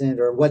doesn't,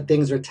 or what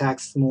things are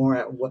taxed more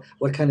at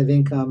what kind of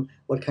income,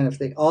 what kind of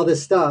thing. All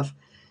this stuff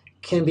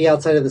can be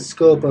outside of the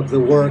scope of the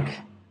work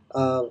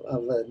of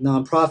a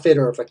nonprofit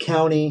or of a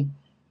county,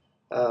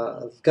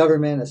 of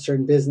government, a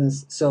certain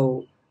business.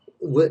 So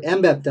what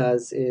MBEP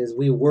does is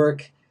we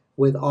work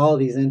with all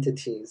these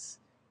entities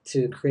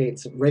to create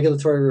some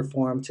regulatory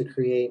reform,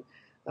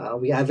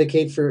 we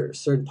advocate for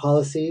certain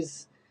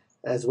policies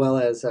as well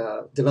as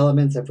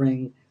developments that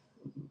bring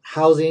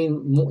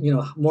housing,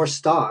 more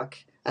stock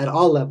at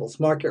all levels,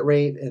 market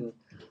rate and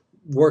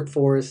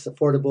workforce,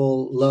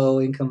 affordable,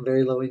 low income,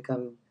 very low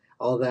income,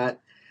 all that.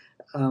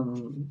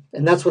 And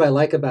that's what I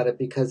like about it,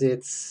 because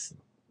it's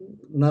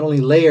not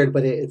only layered,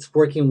 but it's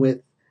working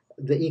with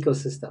the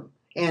ecosystem.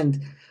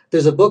 And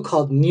there's a book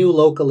called New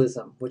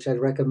Localism, which I'd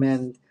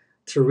recommend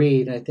to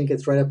read. And I think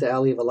it's right up the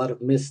alley of a lot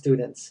of MIS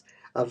students,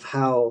 of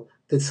how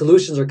the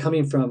solutions are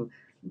coming from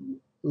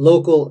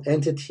local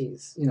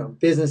entities,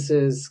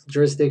 businesses,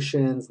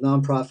 jurisdictions,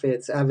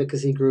 nonprofits,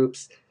 advocacy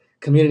groups,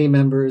 community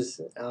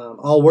members,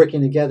 all working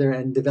together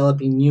and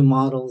developing new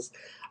models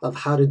of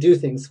how to do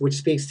things, which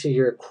speaks to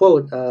your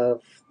quote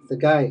of the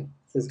guy.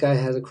 This guy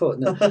has a quote,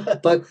 no,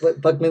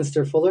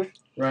 Buckminster Fuller,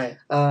 right?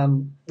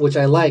 Which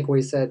I like, where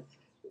he said,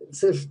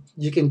 if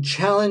you can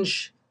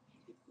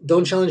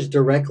don't challenge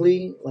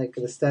directly, like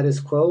the status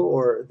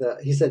quo,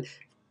 he said,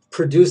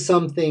 produce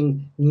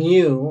something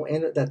new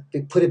and that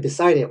put it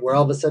beside it, where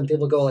all of a sudden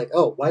people go like,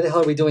 oh, why the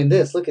hell are we doing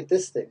this? Look at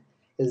this thing.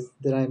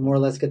 Did I more or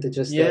less get the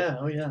gist? Yeah.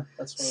 Oh yeah.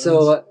 That's what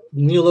so.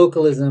 New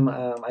Localism.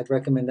 I'd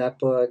recommend that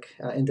book.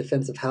 In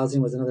Defense of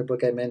Housing was another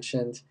book I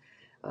mentioned.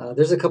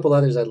 There's a couple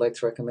others I'd like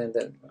to recommend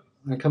that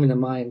are coming to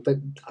mind, but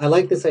I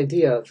like this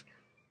idea of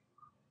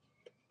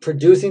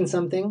producing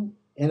something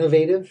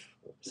innovative,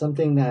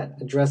 something that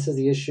addresses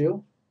the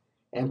issue,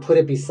 and put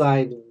it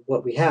beside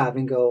what we have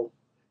and go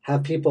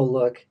have people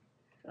look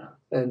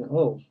and,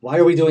 oh, why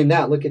are we doing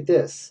that? Look at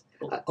this.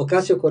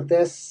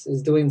 Ocasio-Cortez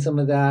is doing some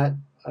of that.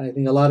 I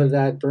think a lot of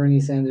that.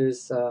 Bernie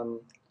Sanders,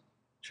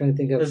 trying to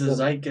think of. There's a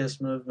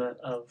zeitgeist movement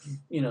of,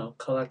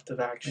 collective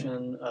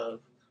action, of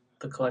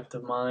the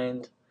collective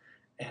mind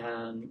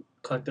and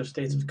collective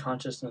states of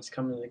consciousness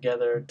coming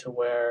together to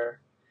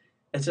where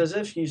it's as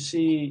if you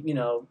see,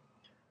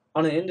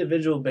 on an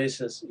individual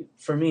basis,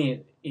 for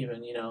me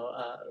even,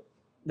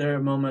 there are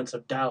moments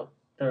of doubt.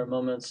 There are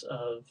moments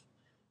of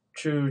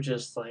true,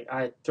 just like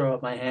I throw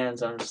up my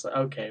hands. I'm just like,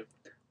 okay,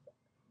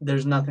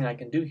 there's nothing I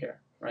can do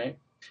here, right?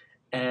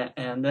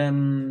 And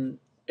then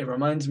it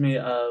reminds me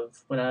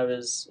of when I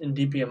was in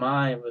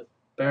DPMI with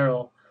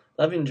Beryl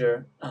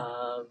Levinger.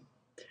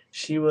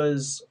 She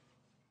was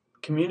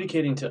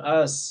communicating to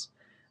us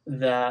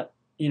that,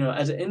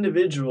 as an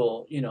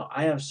individual,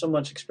 I have so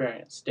much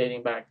experience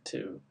dating back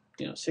to,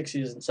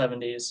 60s and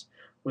 70s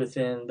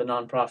within the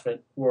nonprofit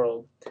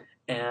world.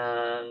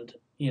 And,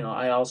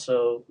 I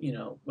also,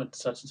 went to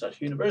such and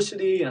such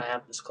university, and I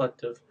have this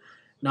collective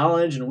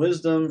knowledge and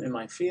wisdom in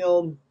my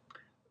field,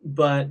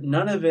 but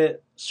none of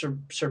it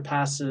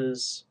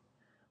surpasses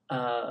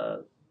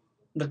the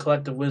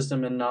collective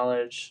wisdom and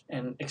knowledge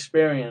and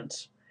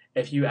experience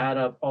if you add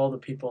up all the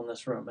people in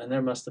this room. And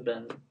there must have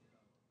been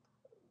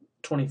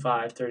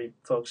 25, 30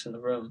 folks in the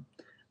room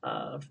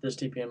for this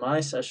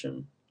DPMI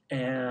session.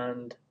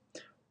 And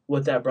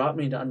what that brought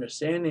me to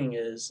understanding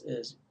is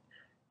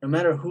no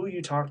matter who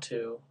you talk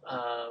to,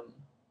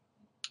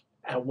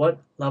 at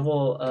what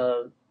level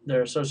of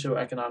their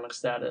socioeconomic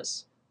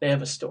status, they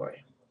have a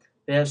story.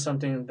 They have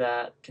something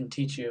that can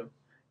teach you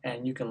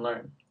and you can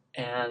learn.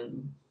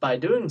 And by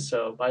doing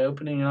so, by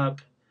opening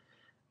up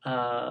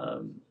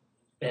and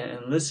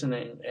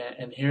listening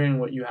and hearing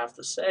what you have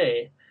to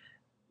say,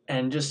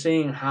 and just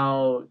seeing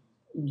how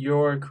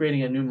you're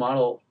creating a new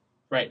model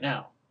right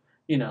now.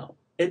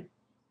 It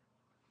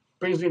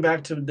brings me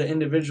back to the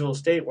individual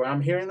state where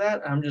I'm hearing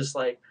that. I'm just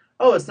like,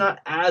 oh, it's not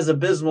as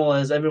abysmal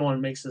as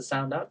everyone makes it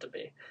sound out to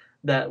be.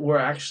 That we're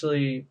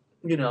actually,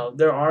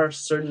 there are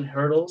certain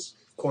hurdles,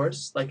 of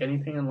course, like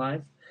anything in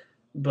life.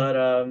 But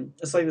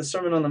it's like the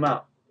Sermon on the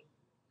Mount.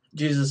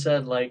 Jesus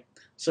said, like,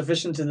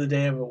 sufficient to the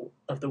day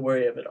of the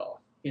worry of it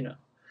all.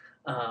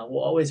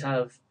 We'll always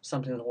have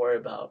something to worry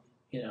about.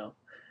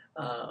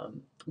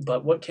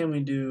 But what can we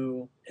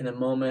do in a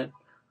moment?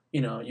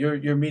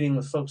 You're meeting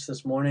with folks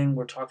this morning.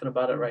 We're talking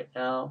about it right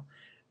now.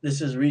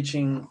 This is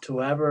reaching to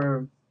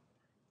whoever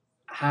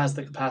has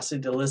the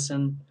capacity to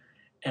listen.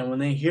 And when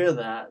they hear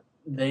that,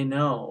 they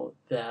know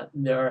that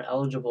there are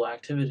eligible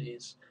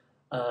activities.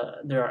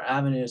 There are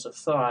avenues of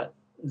thought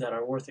that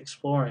are worth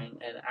exploring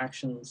and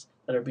actions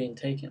that are being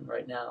taken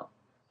right now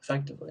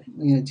effectively.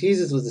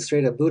 Jesus was a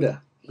straight up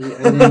Buddha. He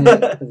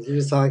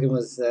was talking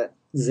was that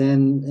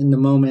Zen in the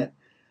moment,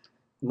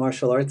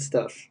 martial arts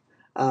stuff.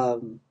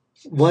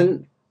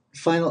 One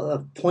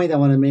final point I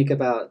want to make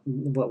about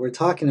what we're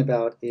talking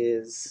about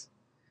is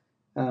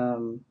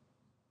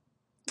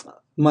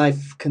my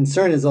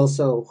concern is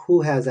also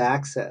who has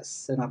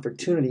access and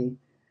opportunity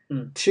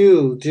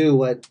to do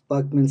what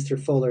Buckminster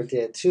Fuller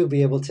did, to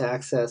be able to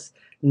access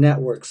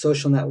networks,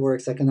 social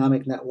networks,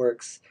 economic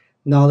networks,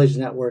 knowledge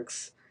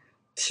networks,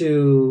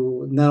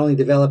 to not only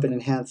develop and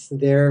enhance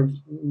their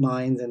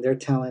minds and their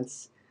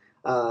talents,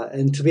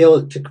 and to be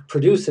able to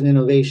produce an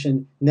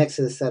innovation next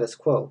to the status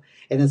quo.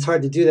 And it's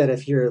hard to do that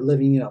if you're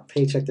living,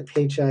 paycheck to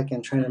paycheck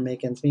and trying to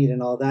make ends meet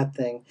and all that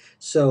thing.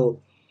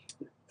 So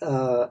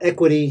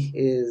equity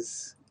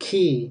is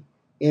key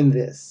in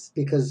this,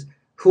 because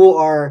who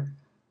are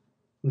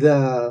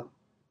the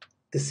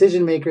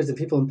decision makers and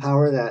people in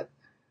power that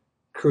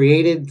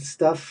created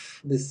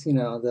stuff, this,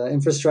 the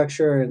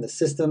infrastructure and the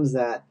systems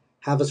that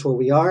have us where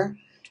we are?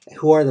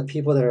 Who are the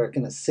people that are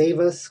going to save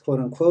us, quote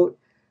unquote?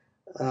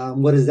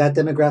 What does that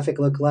demographic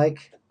look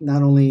like?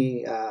 Not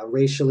only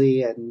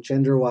racially and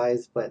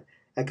gender-wise, but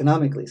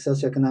economically,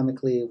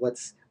 socioeconomically,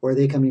 where are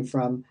they coming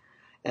from?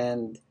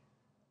 And,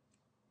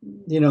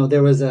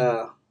 there was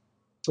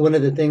one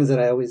of the things that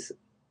I always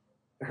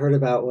heard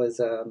about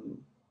was,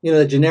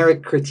 the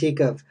generic critique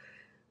of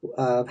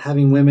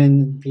having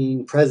women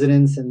being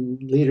presidents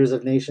and leaders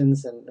of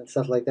nations and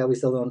stuff like that. We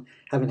still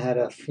haven't had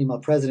a female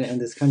president in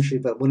this country,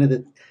 but one of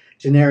the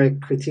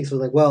generic critiques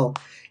was like, well,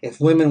 if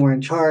women were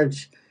in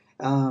charge,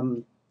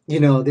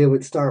 they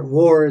would start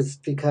wars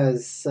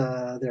because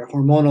they're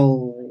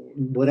hormonal,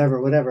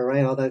 whatever,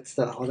 right? All that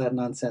stuff, all that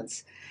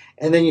nonsense.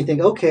 And then you think,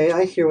 okay,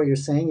 I hear what you're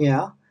saying,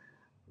 yeah.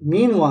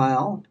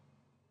 Meanwhile,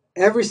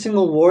 every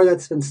single war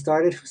that's been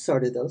started, who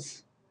started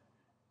those?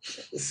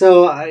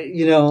 So,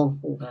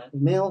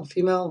 male,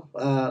 female.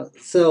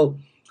 So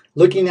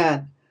looking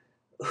at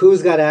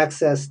who's got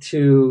access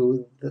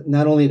to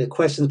not only the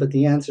questions, but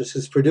the answers,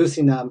 who's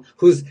producing them,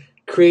 who's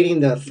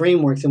creating the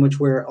frameworks in which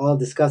we're all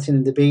discussing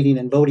and debating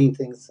and voting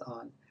things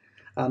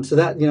on. So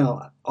that,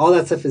 all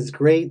that stuff is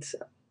great.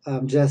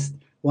 Just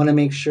want to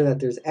make sure that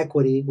there's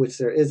equity, which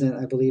there isn't,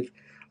 I believe,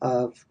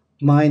 of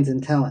minds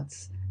and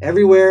talents.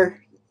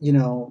 Everywhere,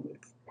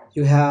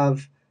 you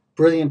have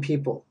brilliant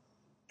people,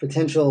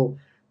 potential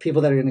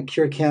people that are going to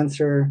cure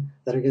cancer,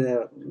 that are going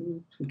to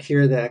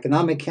cure the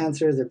economic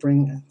cancers, that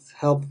bring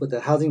help with the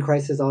housing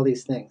crisis, all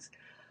these things.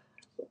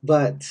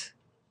 But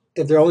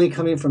if they're only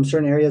coming from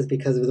certain areas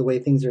because of the way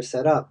things are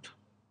set up,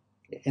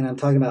 and I'm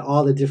talking about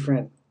all the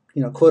different,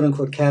 quote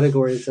unquote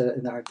categories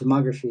in our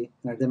demography,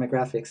 in our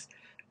demographics,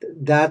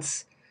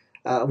 that's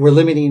we're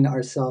limiting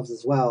ourselves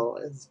as well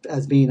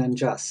as being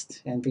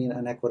unjust and being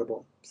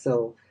unequitable.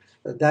 So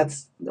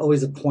that's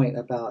always a point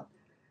about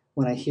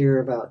when I hear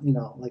about,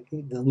 like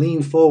the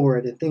lean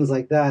forward and things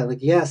like that. Like,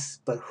 yes,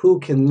 but who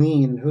can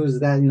lean? Who's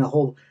that?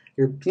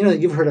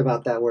 You've heard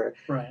about that where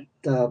right.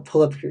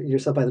 Pull up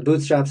yourself by the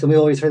bootstraps. And we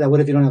always heard that.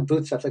 What if you don't have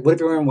bootstraps? Like, what if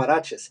you're wearing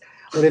huaraches?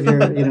 What if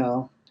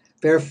you're,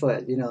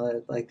 barefoot?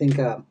 I think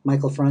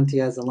Michael Franti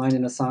has a line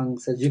in a song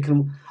that says,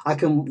 I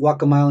can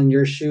walk a mile in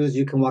your shoes.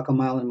 You can walk a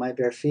mile in my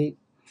bare feet.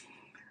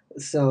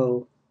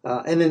 So,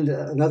 and then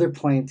another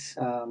point,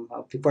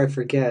 before I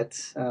forget,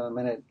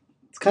 and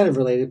it's kind of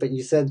related, but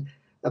you said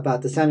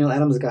about the Samuel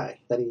Adams guy,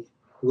 that he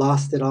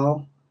lost it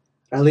all,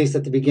 or at least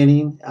at the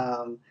beginning.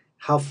 And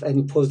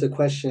he posed a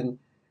question,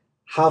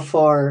 how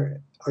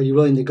far are you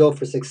willing to go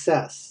for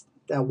success?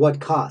 At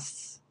what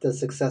costs does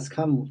success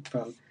come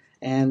from?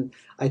 And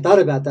I thought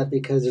about that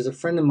because there's a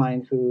friend of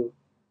mine who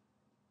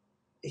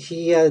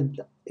he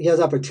has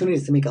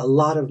opportunities to make a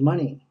lot of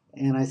money.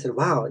 And I said,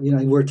 wow,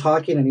 we're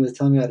talking and he was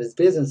telling me about his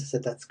business. I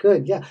said, that's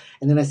good. Yeah.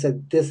 And then I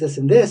said, this,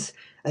 and this,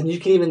 and you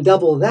can even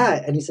double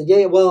that. And he said,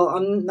 yeah, well,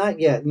 I'm not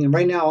yet.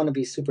 Right now I want to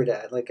be super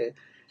dad,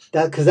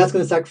 because that's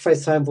going to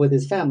sacrifice time with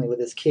his family, with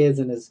his kids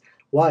and his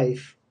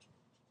wife.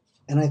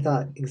 And I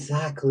thought,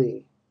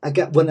 exactly.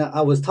 When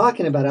I was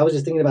talking about it, I was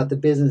just thinking about the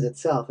business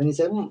itself. And he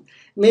said,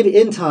 maybe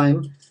in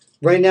time.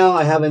 Right now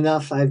I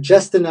have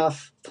just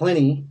enough,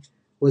 plenty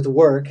with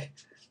work,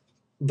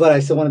 but I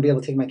still want to be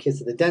able to take my kids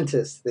to the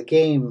dentist, the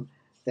game,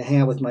 to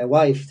hang out with my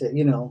wife, to,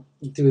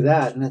 do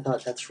that. And I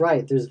thought, that's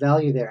right, there's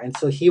value there. And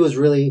so he was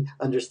really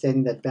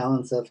understanding that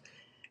balance of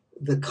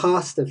the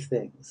cost of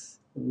things.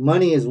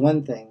 Money is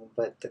one thing,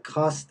 but the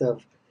cost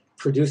of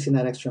producing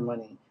that extra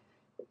money,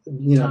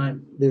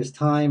 Time. there's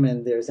time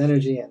and there's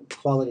energy and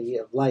quality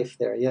of life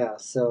there. Yeah.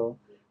 So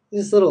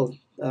this little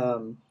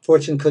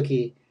fortune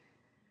cookie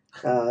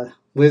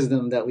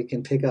wisdom that we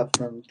can pick up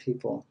from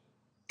people.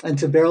 And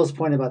to Beryl's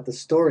point about the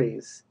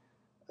stories,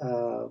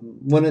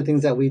 one of the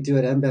things that we do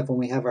at MBEF when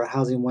we have our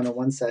housing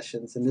 101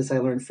 sessions, and this I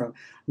learned from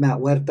Matt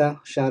Huerta,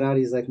 shout out,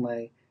 he's like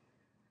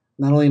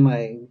not only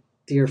my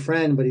dear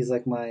friend, but he's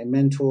like my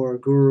mentor,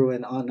 guru,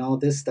 and on all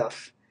this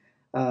stuff.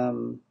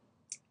 And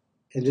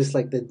just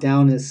like the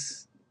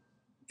downest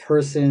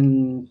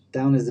person,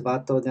 downest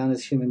vato,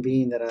 downest human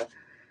being that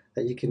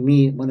you can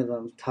meet, one of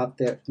them top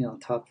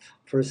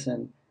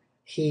person.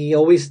 He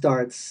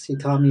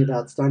taught me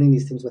about starting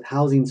these things with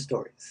housing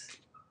stories.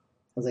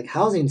 I was like,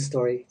 housing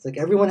story? It's like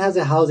everyone has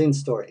a housing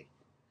story.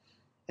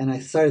 And I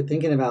started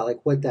thinking about like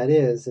what that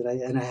is.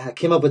 And I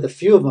came up with a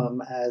few of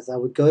them as I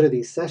would go to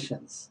these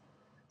sessions.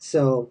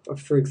 So,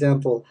 for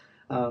example,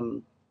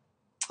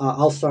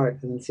 I'll start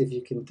and then see if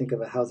you can think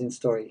of a housing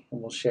story,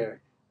 and we'll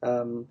share.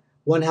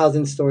 One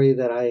housing story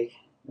that I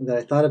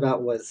thought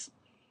about was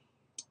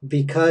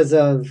because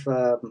of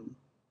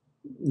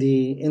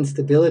the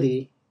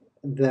instability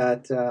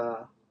that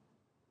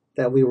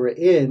we were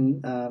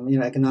in,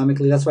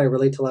 economically. That's why I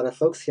relate to a lot of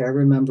folks here. I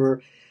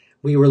remember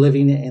we were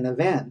living in a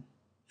van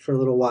for a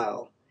little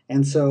while,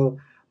 and so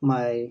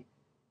my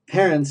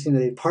parents,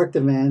 they parked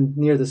the van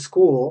near the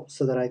school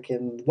so that I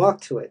can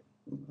walk to it.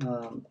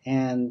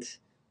 And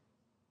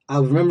I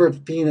remember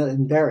being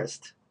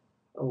embarrassed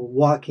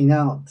walking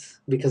out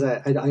because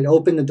I'd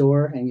open the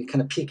door and you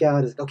kind of peek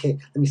out. It's, okay,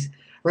 let me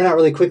run out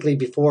really quickly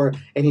before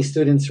any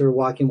students who are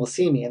walking will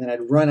see me. And then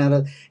I'd run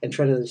out and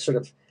try to sort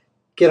of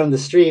get on the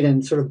street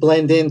and sort of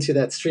blend into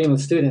that stream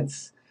of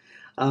students.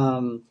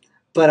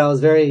 But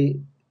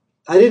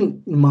I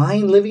didn't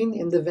mind living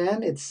in the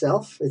van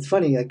itself. It's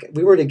funny, like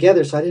we were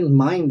together, so I didn't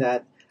mind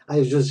that. I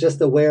was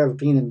just aware of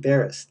being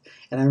embarrassed.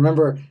 And I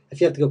remember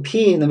if you have to go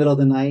pee in the middle of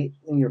the night,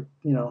 and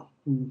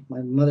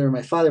my mother or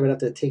my father would have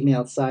to take me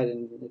outside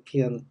and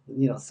pee on,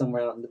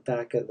 somewhere out in the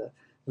back of the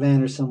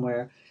van or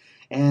somewhere.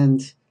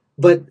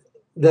 But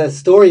the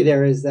story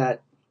there is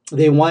that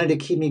they wanted to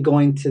keep me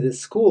going to this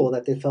school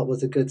that they felt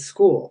was a good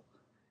school.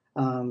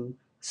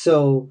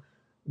 So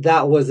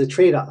that was a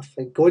trade-off,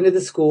 like going to the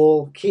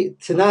school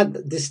to not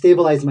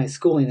destabilize my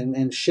schooling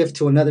and shift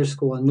to another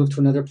school and move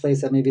to another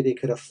place that maybe they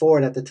could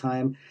afford at the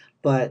time,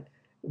 but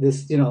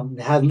this,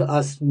 have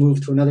us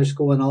move to another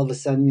school and all of a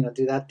sudden,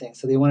 do that thing.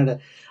 So they wanted to,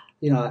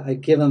 I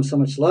give them so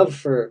much love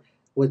for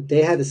what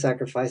they had to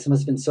sacrifice. It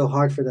must have been so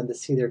hard for them to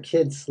see their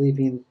kids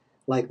sleeping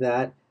like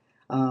that.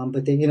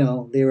 But they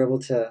were able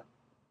to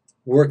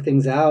work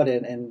things out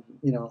and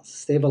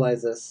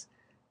stabilize us.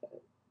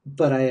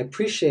 But I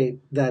appreciate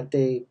that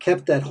they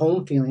kept that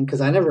home feeling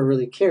because I never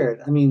really cared.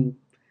 I mean,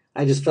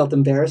 I just felt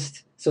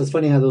embarrassed. So it's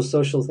funny how those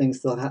social things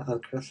still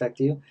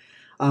affect you.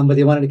 But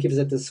they wanted to keep us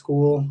at the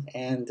school,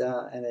 and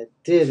it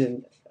did,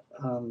 and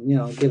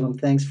give them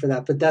thanks for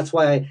that. But that's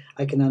why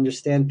I can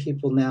understand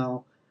people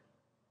now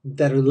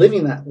that are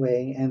living that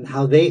way and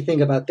how they think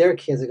about their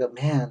kids. I go,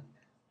 man,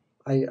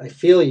 I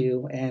feel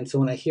you. And so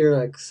when I hear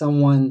like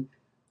someone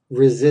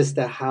resist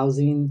a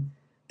housing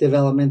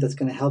development that's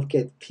going to help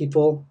get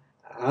people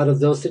out of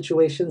those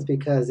situations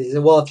because they say,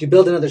 well, if you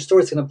build another store,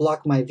 it's going to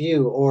block my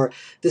view, or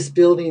this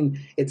building,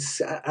 it's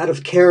out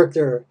of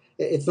character.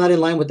 It's not in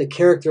line with the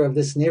character of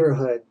this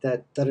neighborhood,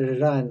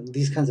 and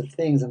these kinds of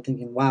things. I'm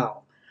thinking,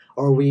 wow,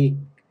 or we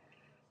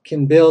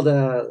can build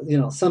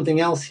something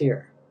else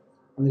here.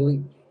 I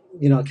mean,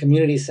 a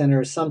community center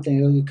or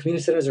something.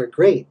 Community centers are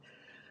great.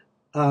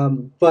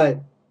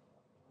 But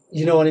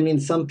you know what I mean?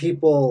 Some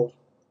people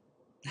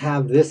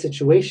have this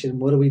situation.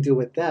 What do we do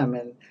with them?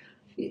 And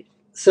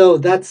so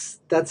that's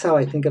how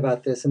I think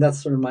about this, and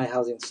that's sort of my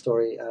housing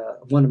story.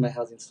 One of my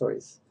housing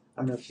stories.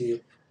 I don't know if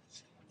you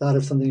thought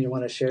of something you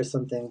want to share.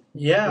 Something.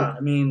 Yeah, I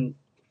mean,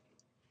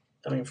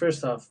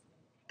 first off,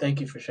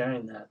 thank you for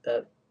sharing that.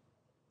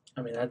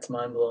 That's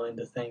mind blowing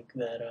to think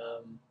that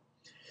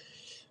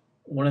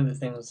one of the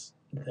things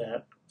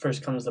that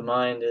first comes to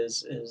mind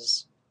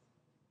is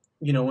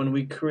when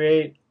we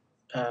create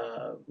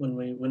when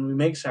we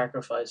make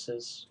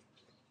sacrifices,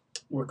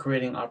 we're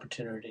creating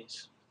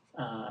opportunities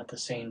at the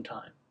same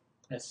time.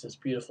 It's this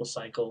beautiful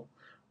cycle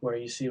where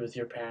you see with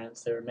your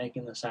parents, they were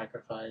making the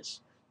sacrifice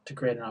to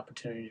create an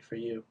opportunity for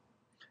you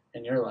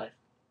in your life,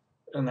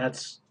 and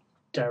that's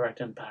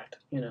direct impact.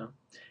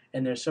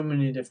 And there's so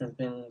many different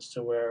things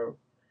to where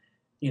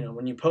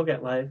when you poke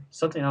at life,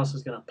 something else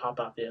is going to pop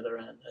out the other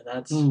end, and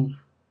that's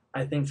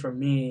I think for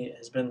me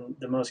has been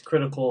the most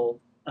critical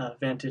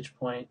vantage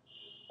point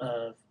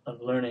of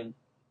learning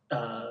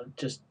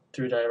just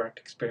through direct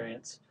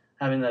experience,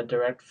 having that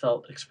direct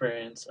felt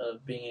experience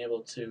of being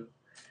able to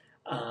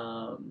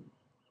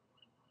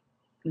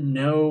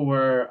know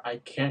where I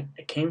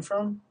came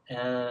from,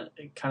 and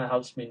it kind of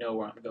helps me know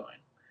where I'm going.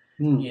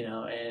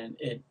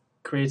 And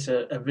creates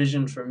a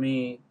vision for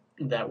me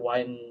that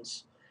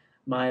widens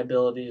my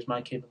abilities,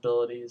 my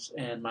capabilities,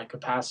 and my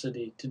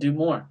capacity to do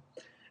more.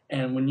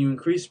 And when you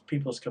increase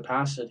people's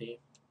capacity,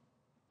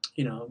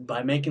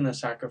 by making the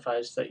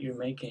sacrifice that you're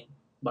making,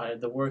 by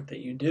the work that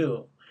you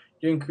do,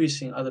 you're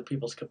increasing other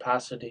people's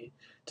capacity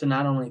to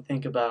not only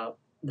think about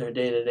their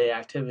day-to-day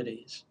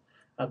activities,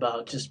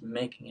 about just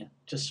making it,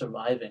 just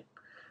surviving,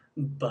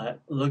 but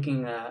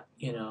looking at,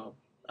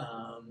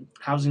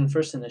 housing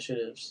first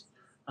initiatives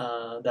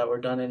that were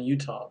done in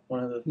Utah.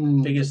 One of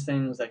the biggest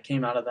things that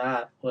came out of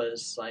that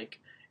was like,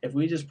 if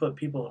we just put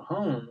people in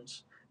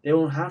homes, they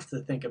won't have to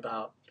think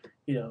about,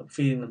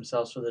 feeding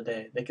themselves for the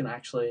day. They can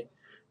actually,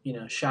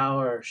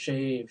 shower,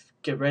 shave,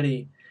 get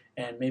ready,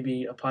 and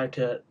maybe apply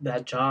to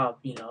that job,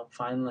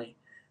 finally,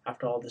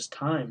 after all this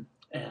time.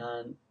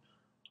 And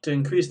to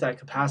increase that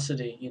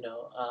capacity,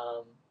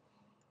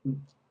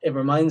 it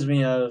reminds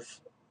me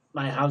of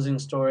my housing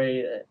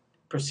story. It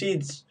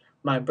precedes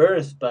my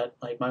birth, but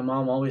like my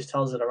mom always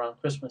tells it around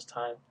Christmas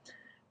time.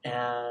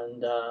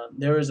 And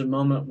there was a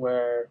moment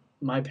where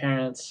my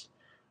parents,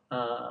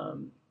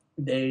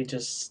 they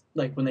just,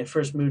 like when they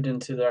first moved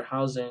into their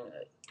housing,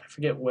 I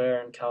forget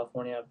where in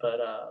California, but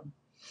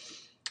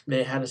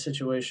they had a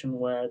situation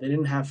where they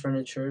didn't have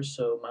furniture,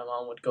 so my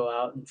mom would go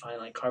out and find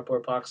like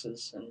cardboard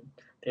boxes, and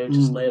they would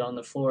just lay it on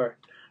the floor,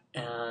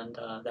 and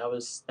that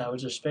was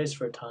their space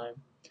for a time.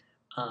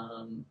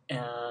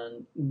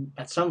 And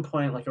at some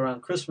point, like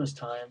around Christmas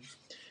time,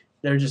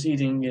 they're just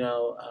eating,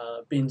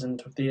 beans and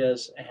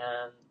tortillas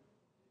and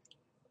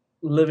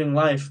living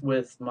life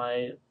with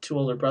my two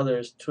older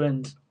brothers,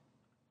 twins.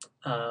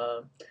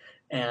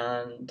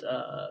 And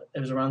it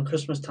was around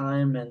Christmas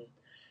time, and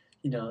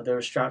they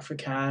were strapped for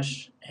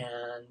cash,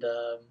 and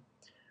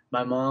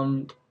my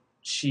mom,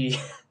 she,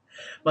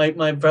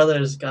 my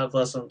brothers, God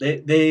bless them,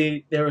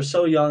 they were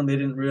so young they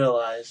didn't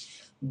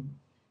realize,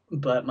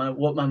 but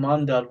what my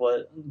mom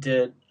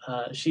did,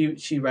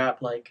 she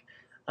wrapped like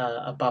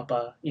a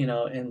papa,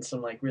 in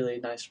some like really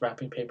nice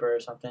wrapping paper or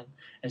something,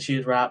 and she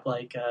would wrap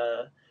like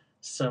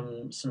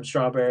some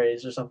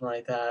strawberries or something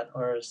like that,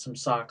 or some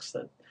socks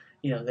that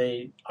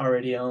they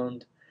already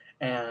owned,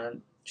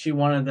 and she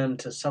wanted them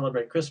to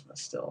celebrate Christmas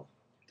still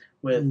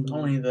with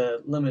only the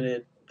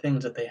limited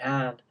things that they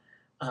had,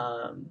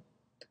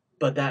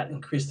 but that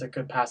increased their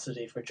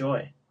capacity for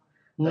joy.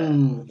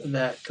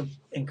 That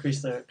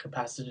increased their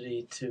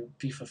capacity to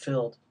be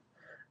fulfilled.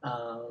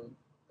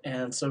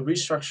 And so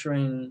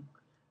restructuring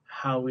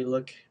how we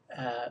look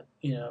at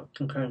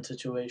concurrent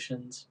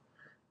situations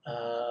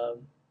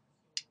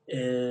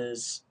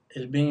is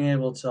being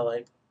able to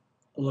like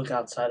look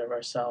outside of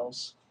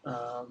ourselves.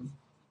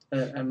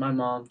 And my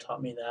mom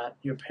taught me that.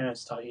 Your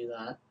parents taught you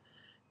that,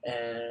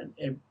 and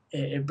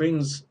it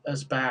brings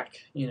us back.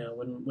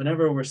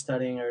 Whenever we're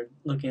studying or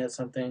looking at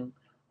something,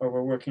 or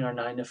we're working our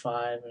 9 to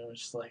 5, and we're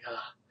just like,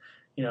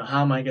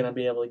 how am I going to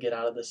be able to get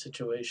out of this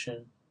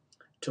situation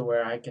to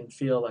where I can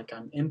feel like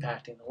I'm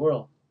impacting the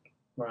world,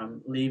 where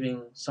I'm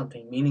leaving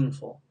something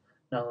meaningful,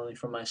 not only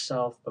for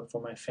myself, but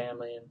for my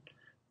family and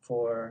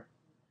for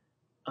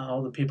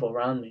all the people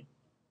around me.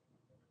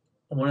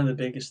 And one of the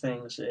biggest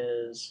things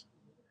is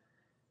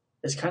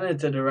kind of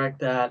to direct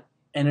that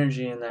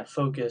energy and that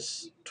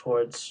focus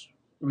towards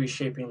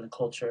reshaping the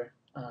culture,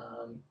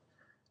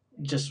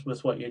 just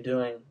with what you're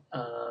doing.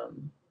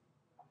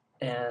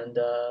 And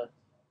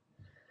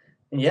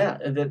yeah,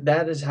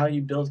 that is how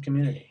you build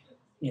community,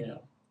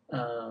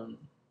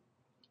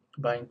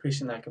 by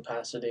increasing that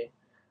capacity.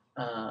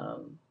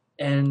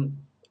 And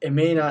it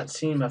may not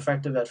seem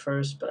effective at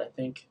first, but I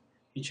think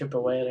you chip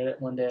away at it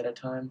one day at a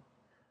time.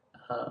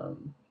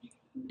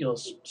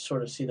 You'll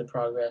sort of see the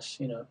progress,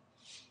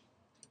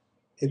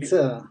 It's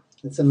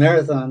a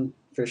marathon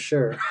for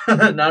sure.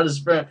 Not a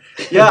sprint.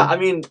 Yeah, I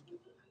mean,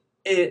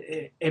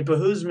 it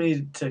behooves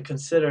me to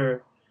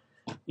consider,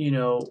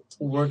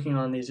 working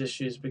on these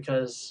issues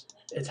because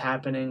it's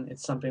happening.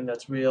 It's something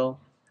that's real,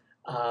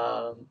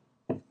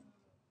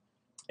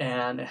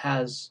 and it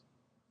has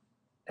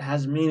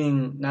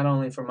meaning not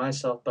only for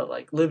myself, but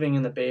like living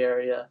in the Bay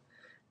Area,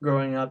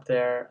 growing up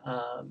there,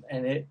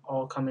 and it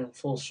all coming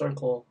full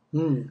circle,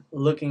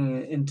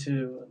 looking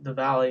into the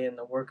valley and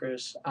the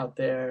workers out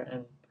there,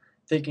 and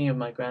thinking of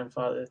my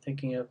grandfather,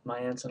 thinking of my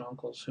aunts and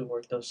uncles who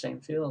worked those same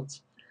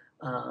fields.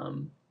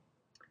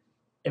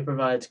 It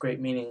provides great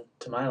meaning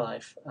to my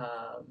life,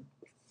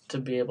 to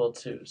be able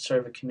to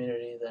serve a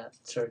community that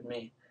served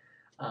me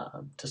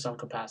to some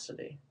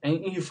capacity.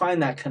 And you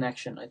find that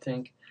connection, I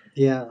think.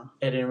 Yeah.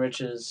 It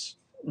enriches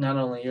not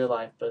only your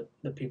life, but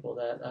the people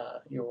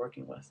that you're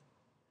working with.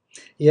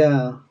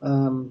 Yeah.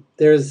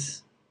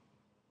 There's,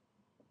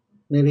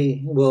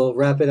 maybe we'll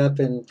wrap it up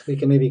and we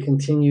can maybe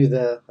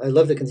I'd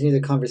love to continue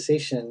the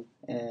conversation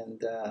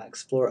and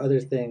explore other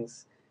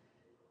things.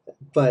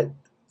 But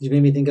you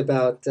made me think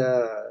about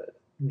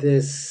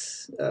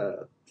this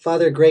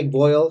Father Greg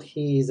Boyle.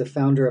 He's a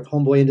founder of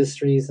Homeboy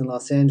Industries in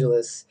Los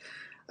Angeles.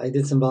 I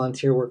did some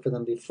volunteer work for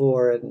them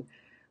before and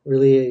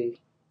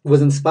really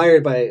was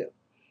inspired by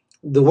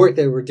the work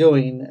they were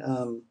doing.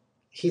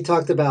 He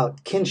talked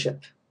about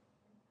kinship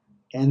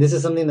And this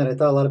is something that I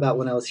thought a lot about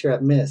when I was here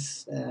at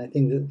Miss. And I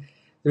think that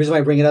the reason why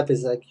I bring it up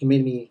is like you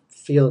made me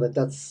feel that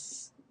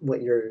that's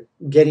what you're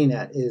getting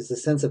at, is the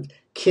sense of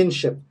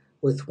kinship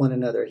with one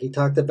another. He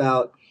talked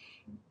about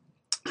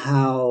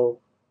how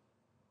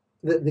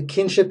the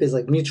kinship is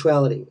like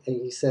mutuality.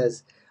 And he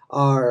says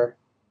our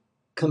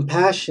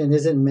compassion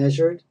isn't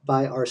measured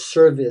by our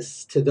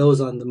service to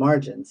those on the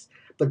margins,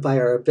 but by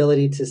our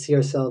ability to see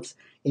ourselves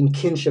in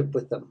kinship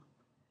with them,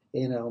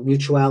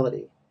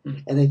 mutuality.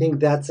 And I think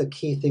that's a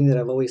key thing that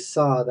I've always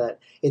saw, that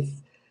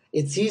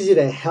it's easy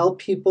to help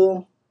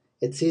people.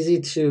 It's easy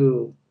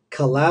to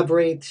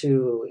collaborate,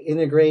 to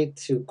integrate,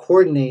 to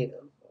coordinate.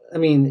 I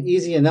mean,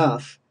 easy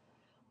enough,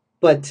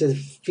 but to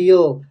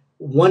feel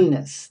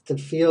oneness, to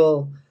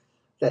feel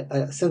that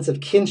a sense of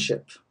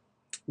kinship,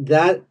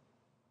 that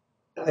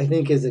I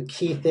think is a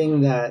key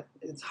thing. That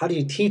how do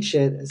you teach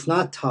it? It's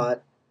not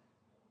taught,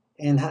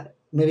 and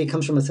maybe it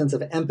comes from a sense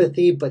of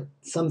empathy, but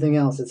something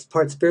else. It's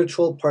part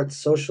spiritual, part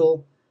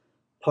social,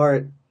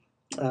 part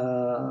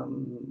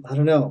I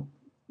don't know.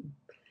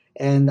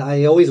 And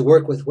I always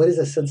work with what is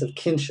a sense of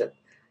kinship.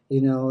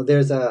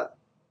 There's a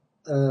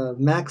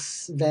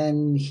Max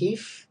van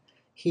Heef.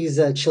 He's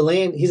a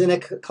Chilean. He's an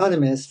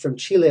economist from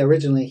Chile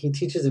originally. He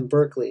teaches in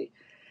Berkeley,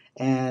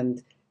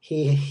 and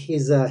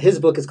his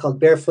book is called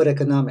Barefoot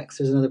Economics.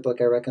 There's another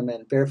book I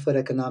recommend, Barefoot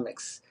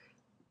Economics.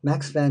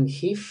 Max van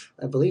Heef,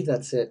 I believe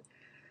that's it.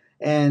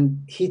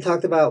 And he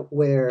talked about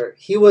where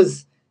he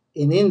was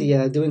in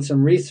India doing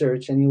some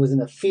research, and he was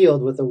in a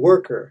field with a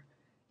worker,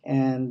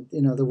 and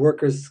the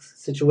worker's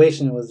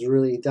situation was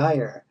really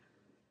dire.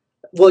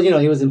 Well,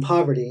 he was in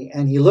poverty,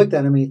 and he looked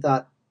at him and he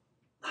thought,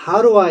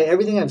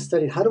 everything I've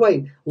studied, how do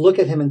I look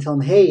at him and tell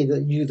him, hey,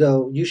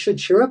 you should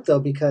cheer up though,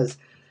 because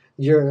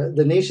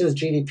the nation's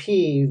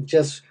GDP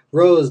just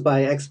rose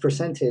by X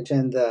percentage,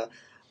 and the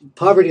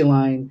poverty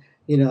line,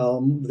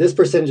 this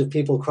percentage of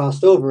people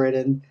crossed over it.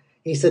 And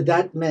he said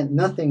that meant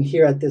nothing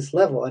here at this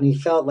level. And he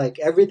felt like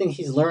everything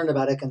he's learned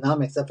about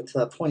economics up until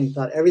that point, he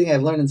thought everything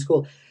I've learned in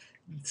school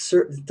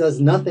does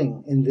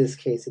nothing in this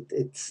case.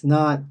 It's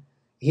not,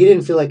 he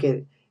didn't feel like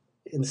it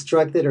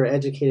instructed or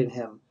educated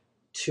him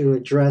to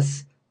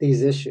address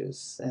these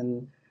issues.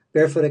 And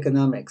Barefoot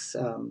Economics.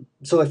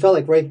 So I felt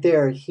like right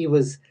there he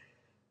was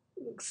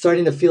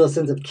starting to feel a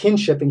sense of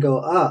kinship and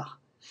go,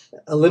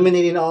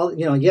 eliminating all,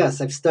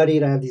 yes, I've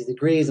studied, I have these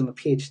degrees, I'm a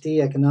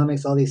PhD,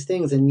 economics, all these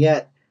things, and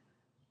yet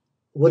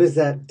what does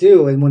that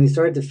do? And when he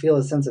started to feel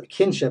a sense of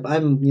kinship,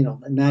 I'm,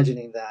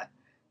 imagining that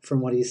from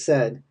what he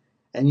said,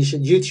 and you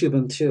should YouTube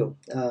him too.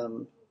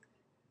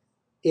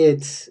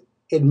 It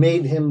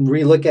made him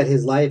relook at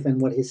his life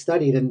and what he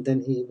studied, and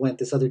then he went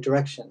this other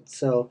direction.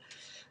 So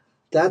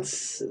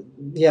that's,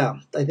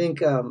 I think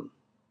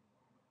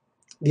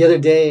the other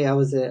day I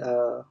was at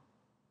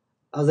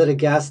a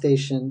gas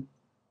station,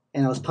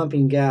 and I was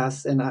pumping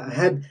gas, and I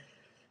had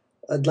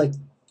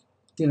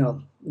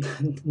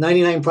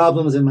 99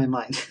 problems in my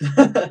mind.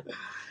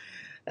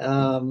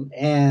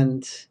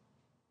 And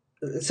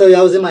so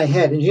I was in my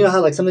head, and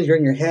how like sometimes you're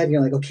in your head and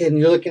you're like, okay, and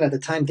you're looking at the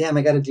time, damn,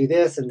 I got to do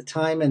this and the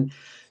time. And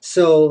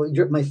so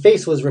my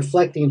face was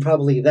reflecting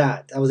probably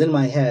that. I was in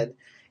my head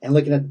and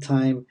looking at the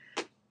time,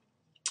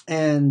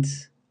 and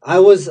I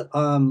was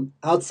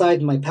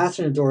outside my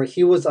passenger door.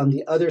 He was on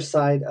the other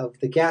side of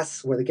the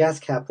gas, where the gas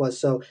cap was.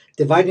 So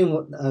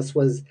dividing us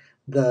was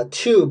the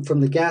tube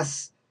from the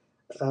gas.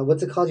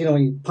 What's it called?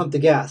 When you pump the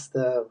gas,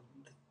 the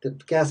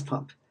gas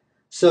pump.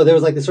 So there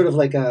was like this sort of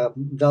like a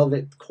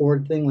velvet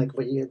cord thing, like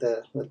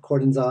the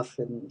cordons off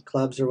in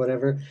clubs or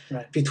whatever,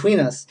 right, between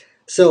us.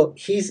 So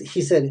he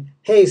said,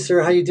 "Hey,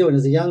 sir, how you doing?"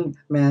 It was a young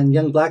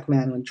black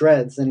man with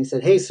dreads, and he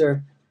said, "Hey,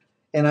 sir,"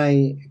 and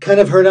I kind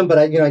of heard him, but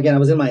again, I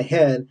was in my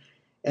head.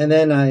 And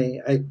then I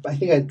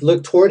think I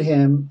looked toward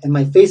him, and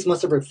my face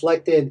must have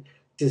reflected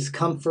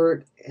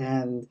discomfort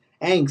and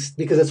angst,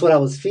 because that's what I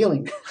was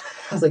feeling.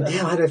 I was like,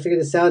 damn, how do I figure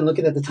this out? And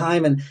looking at the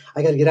time, and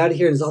I got to get out of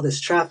here. And there's all this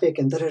traffic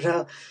and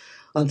da-da-da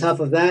on top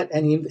of that.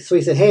 And so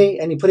he said, hey,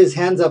 and he put his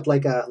hands up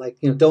like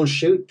don't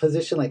shoot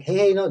position, like,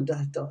 hey, no,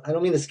 I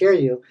don't mean to scare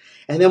you.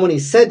 And then when he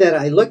said that,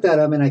 I looked at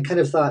him and I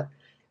kind of thought,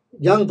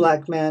 young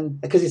black man,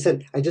 because he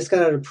said, I just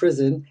got out of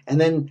prison.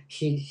 And then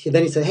he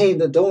said, hey,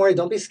 no, don't worry,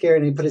 don't be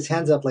scared. And he put his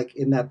hands up, like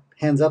in that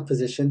hands up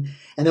position.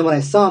 And then when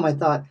I saw him, I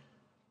thought,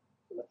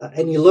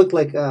 and he looked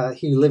like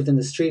he lived in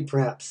the street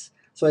perhaps.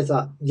 So I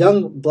thought,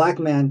 young black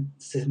man,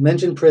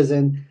 mentioned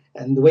prison,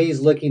 and the way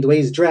he's looking, the way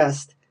he's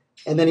dressed.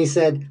 And then he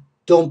said,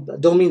 don't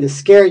mean to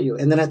scare you.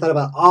 And then I thought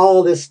about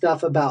all this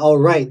stuff about, all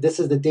right, this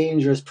is the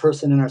dangerous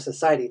person in our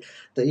society,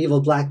 the evil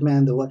black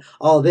man,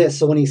 all this.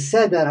 So when he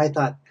said that, I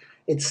thought,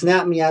 it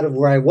snapped me out of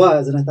where I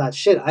was, and I thought,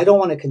 shit, I don't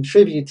want to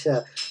contribute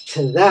to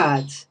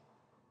that,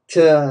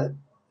 to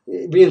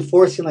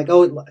reinforcing, like,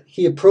 oh,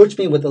 he approached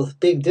me with a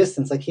big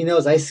distance. Like, he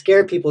knows I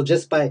scare people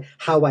just by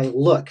how I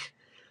look.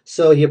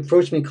 So he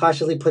approached me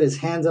cautiously, put his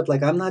hands up,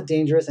 like, I'm not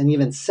dangerous, and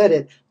even said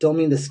it, don't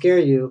mean to scare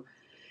you.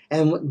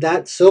 And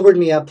that sobered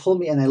me up, pulled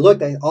me, and I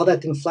looked, all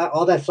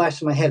that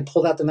flashed in my head,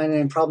 pulled out the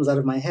 99 problems out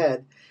of my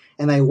head.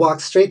 and I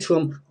walked straight to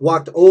him,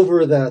 walked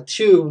over the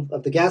tube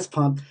of the gas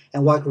pump,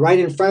 and walked right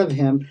in front of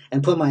him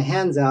and put my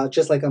hands out,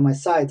 just like on my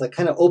sides, like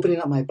kind of opening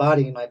up my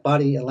body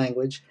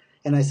language.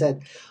 And I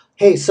said,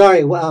 "Hey,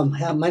 sorry,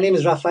 my name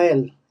is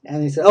Rafael."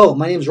 And he said, "Oh,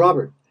 my name's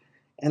Robert."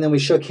 And then we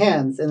shook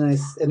hands, and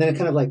then it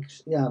kind of like,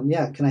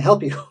 yeah, can I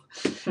help you?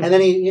 And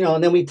then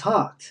and then we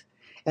talked,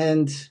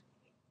 and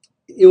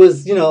it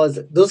was,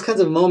 those kinds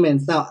of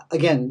moments. Now,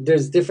 again,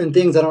 there's different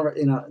things.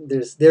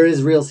 There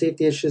is real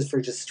safety issues for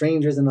just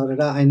strangers and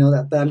I know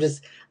that, but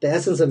the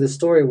essence of the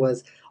story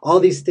was all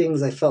these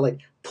things I felt like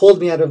pulled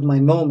me out of my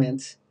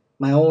moment,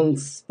 my own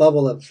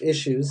bubble of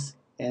issues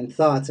and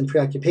thoughts and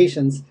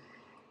preoccupations,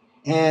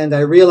 and I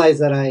realized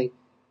that I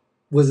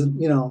was,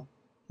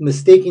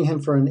 mistaking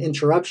him for an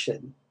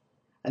interruption,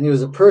 and he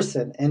was a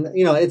person. And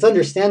it's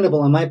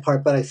understandable on my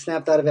part, but I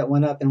snapped out of it,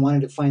 went up and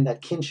wanted to find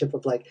that kinship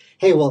of like,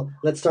 hey, well,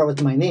 let's start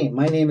with my name.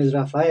 My name is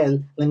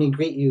Rafael. Let me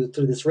greet you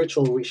through this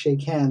ritual where we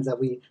shake hands that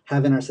we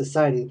have in our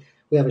society.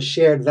 We have a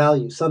shared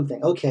value, something.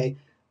 Okay,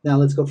 now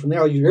let's go from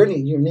there. Oh, your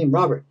name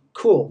Robert.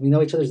 Cool. We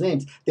know each other's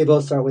names. They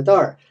both start with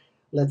R.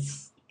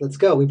 Let's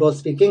go. We both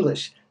speak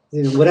English.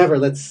 Whatever.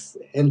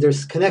 And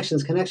there's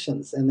connections,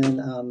 and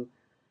then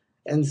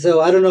and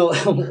so I don't know.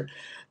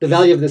 The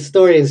value of this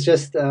story is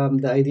just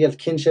the idea of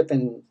kinship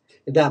and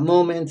that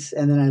moment.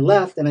 And then I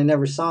left and I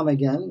never saw him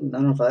again. I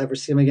don't know if I'll ever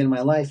see him again in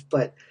my life,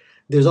 but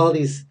there's all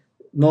these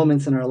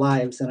moments in our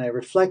lives. And I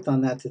reflect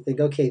on that to think,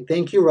 okay,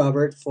 thank you,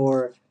 Robert,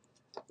 for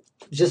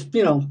just,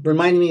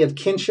 reminding me of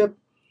kinship.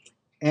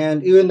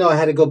 And even though I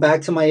had to go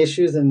back to my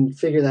issues and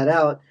figure that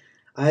out,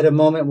 I had a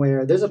moment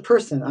where there's a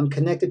person, I'm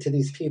connected to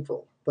these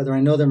people, whether I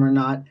know them or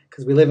not,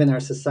 because we live in our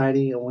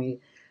society and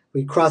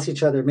we cross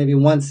each other maybe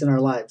once in our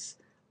lives.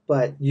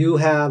 But you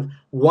have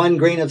one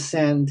grain of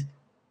sand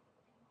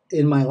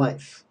in my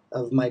life,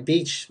 of my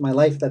beach, my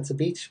life that's a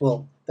beach.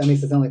 Well, that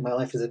makes it sound like my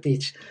life is a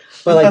beach.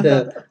 But like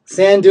the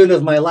sand dune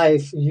of my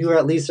life, you are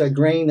at least a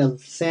grain of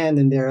sand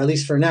in there, at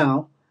least for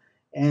now.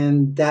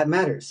 And that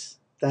matters.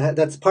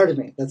 That's part of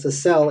me. That's a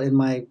cell in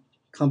my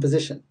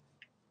composition.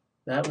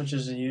 That which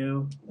is in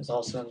you is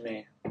also in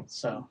me.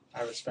 So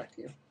I respect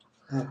you.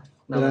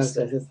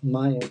 Namaste.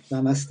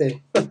 Namaste.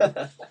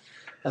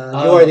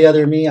 You are the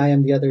other me, I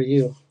am the other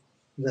you.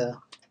 The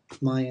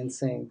Mayan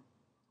saying.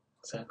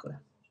 Exactly.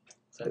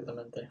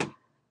 Exactamente.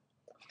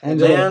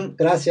 Angelo,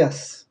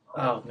 gracias.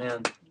 Oh,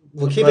 man.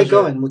 We'll keep it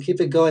going.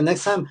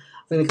 Next time,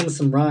 we're going to come with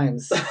some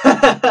rhymes.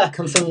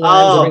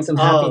 We'll bring some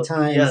happy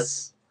times.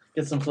 Yes.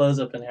 Get some flows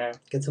up in here.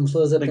 Get some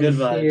flows up the in good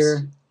fear.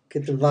 Vibes.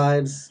 Get the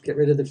vibes. Get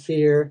rid of the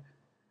fear.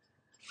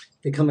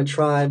 Become a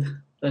tribe.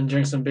 Then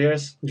drink some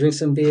beers. And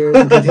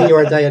continue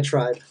our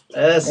diatribe.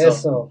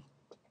 Eso.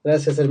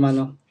 Gracias,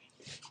 hermano.